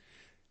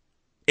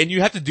 And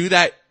you have to do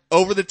that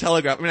over the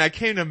telegraph. I mean, I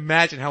can't even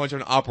imagine how much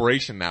of an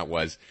operation that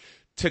was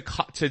to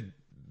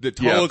the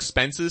total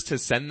expenses to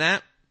send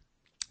that.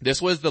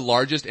 This was the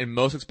largest and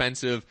most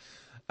expensive,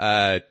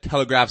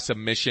 telegraph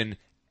submission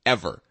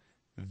ever.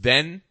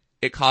 Then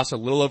it cost a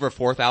little over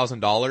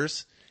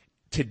 $4,000.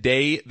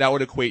 Today, that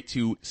would equate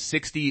to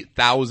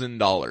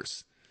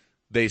 $60,000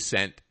 they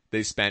spent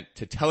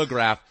to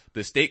telegraph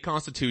the state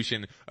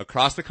constitution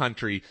across the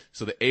country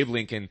so that Abe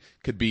Lincoln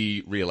could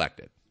be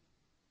reelected.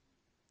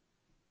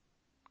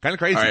 Kind of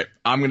crazy. All right,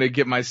 I'm gonna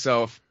get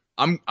myself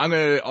I'm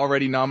gonna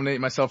already nominate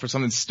myself for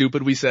something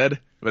stupid we said,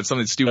 but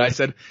something stupid I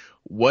said.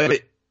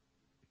 What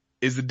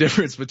is the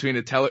difference between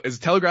is a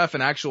telegraph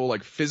an actual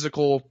like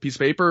physical piece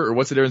of paper, or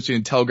what's the difference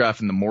between a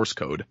telegraph and the Morse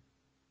code?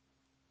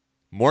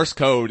 Morse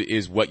code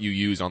is what you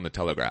use on the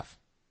telegraph.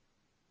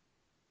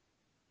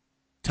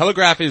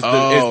 Telegraph is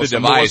the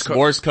device.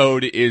 Morse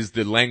code is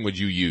the language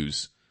you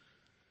use.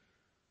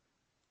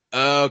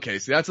 Okay,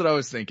 see, that's what I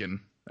was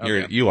thinking.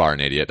 Okay. You are an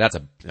idiot. That's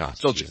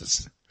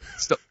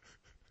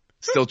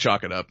still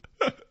chalk it up.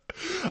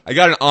 I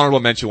got an honorable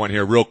mention one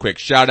here real quick.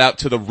 Shout out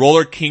to the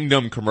Roller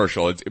Kingdom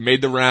commercial. It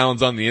made the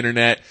rounds on the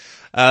internet,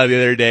 the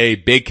other day.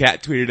 Big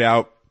Cat tweeted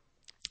out.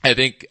 I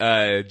think,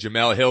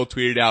 Jamel Hill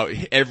tweeted out.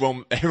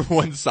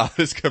 Everyone saw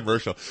this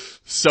commercial.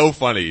 So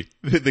funny.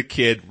 The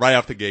kid right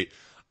off the gate.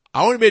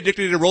 I want to be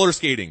addicted to roller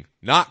skating,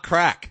 not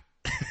crack.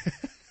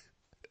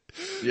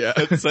 Yeah.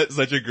 That's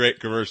such a great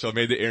commercial. It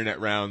made the internet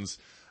rounds,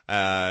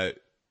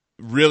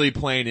 really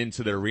playing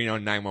into the Reno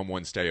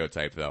 911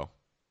 stereotype though.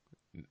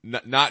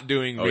 Not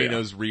doing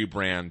Reno's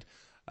rebrand,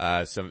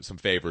 some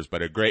favors,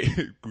 but a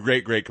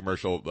great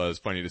commercial. It was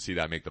funny to see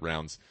that make the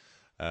rounds,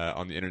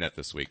 on the internet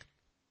this week.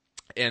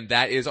 And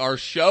that is our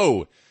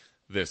show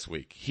this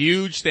week.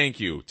 Huge thank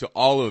you to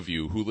all of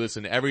you who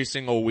listen every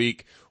single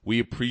week. We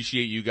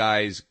appreciate you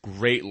guys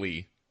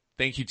greatly.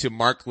 Thank you to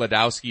Mark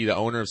Glodowski, the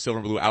owner of Silver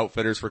and Blue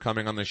Outfitters, for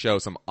coming on the show.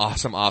 Some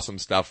awesome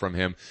stuff from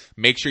him.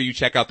 Make sure you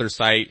check out their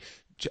site,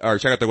 or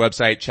check out their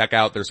website, check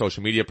out their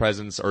social media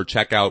presence, or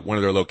check out one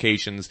of their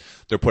locations.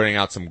 They're putting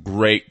out some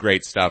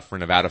great stuff for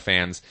Nevada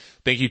fans.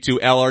 Thank you to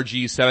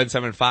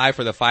LRG775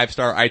 for the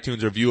 5-star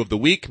iTunes review of the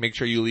week. Make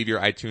sure you leave your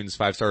iTunes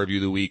 5-star review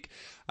of the week.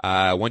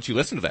 Once you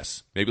listen to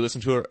this, maybe listen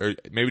to it, or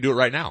maybe do it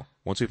right now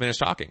once we finish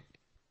talking.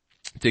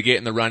 To get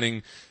in the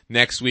running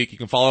next week, you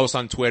can follow us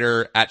on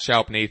Twitter at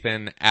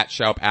ShaupNathan, at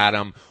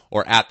ShaupAdam,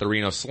 or at The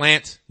Reno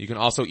Slant. You can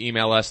also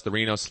email us,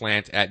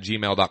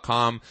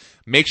 therenoslant@gmail.com.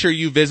 Make sure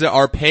you visit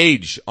our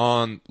page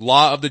on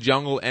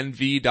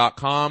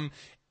lawofthejunglenv.com.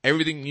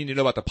 Everything you need to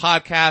know about the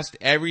podcast,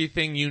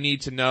 everything you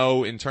need to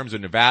know in terms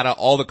of Nevada,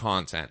 all the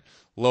content.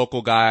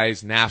 Local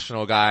guys,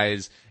 national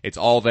guys, it's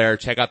all there.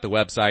 Check out the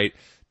website.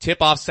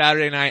 Tip off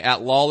Saturday night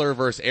at Lawler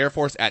versus Air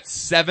Force at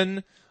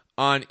 7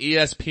 on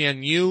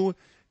ESPNU.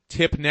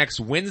 Tip next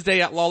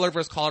Wednesday at Lawler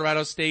versus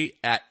Colorado State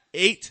at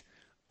 8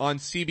 on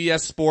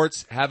CBS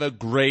Sports. Have a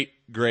great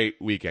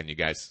weekend, you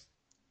guys.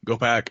 Go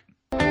Pack.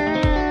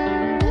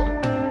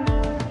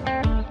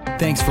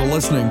 Thanks for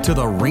listening to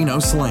the Reno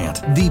Slant,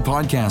 the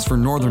podcast for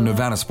Northern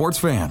Nevada sports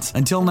fans.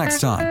 Until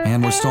next time,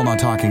 and we're still not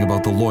talking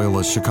about the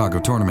Loyalist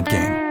Chicago tournament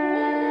game.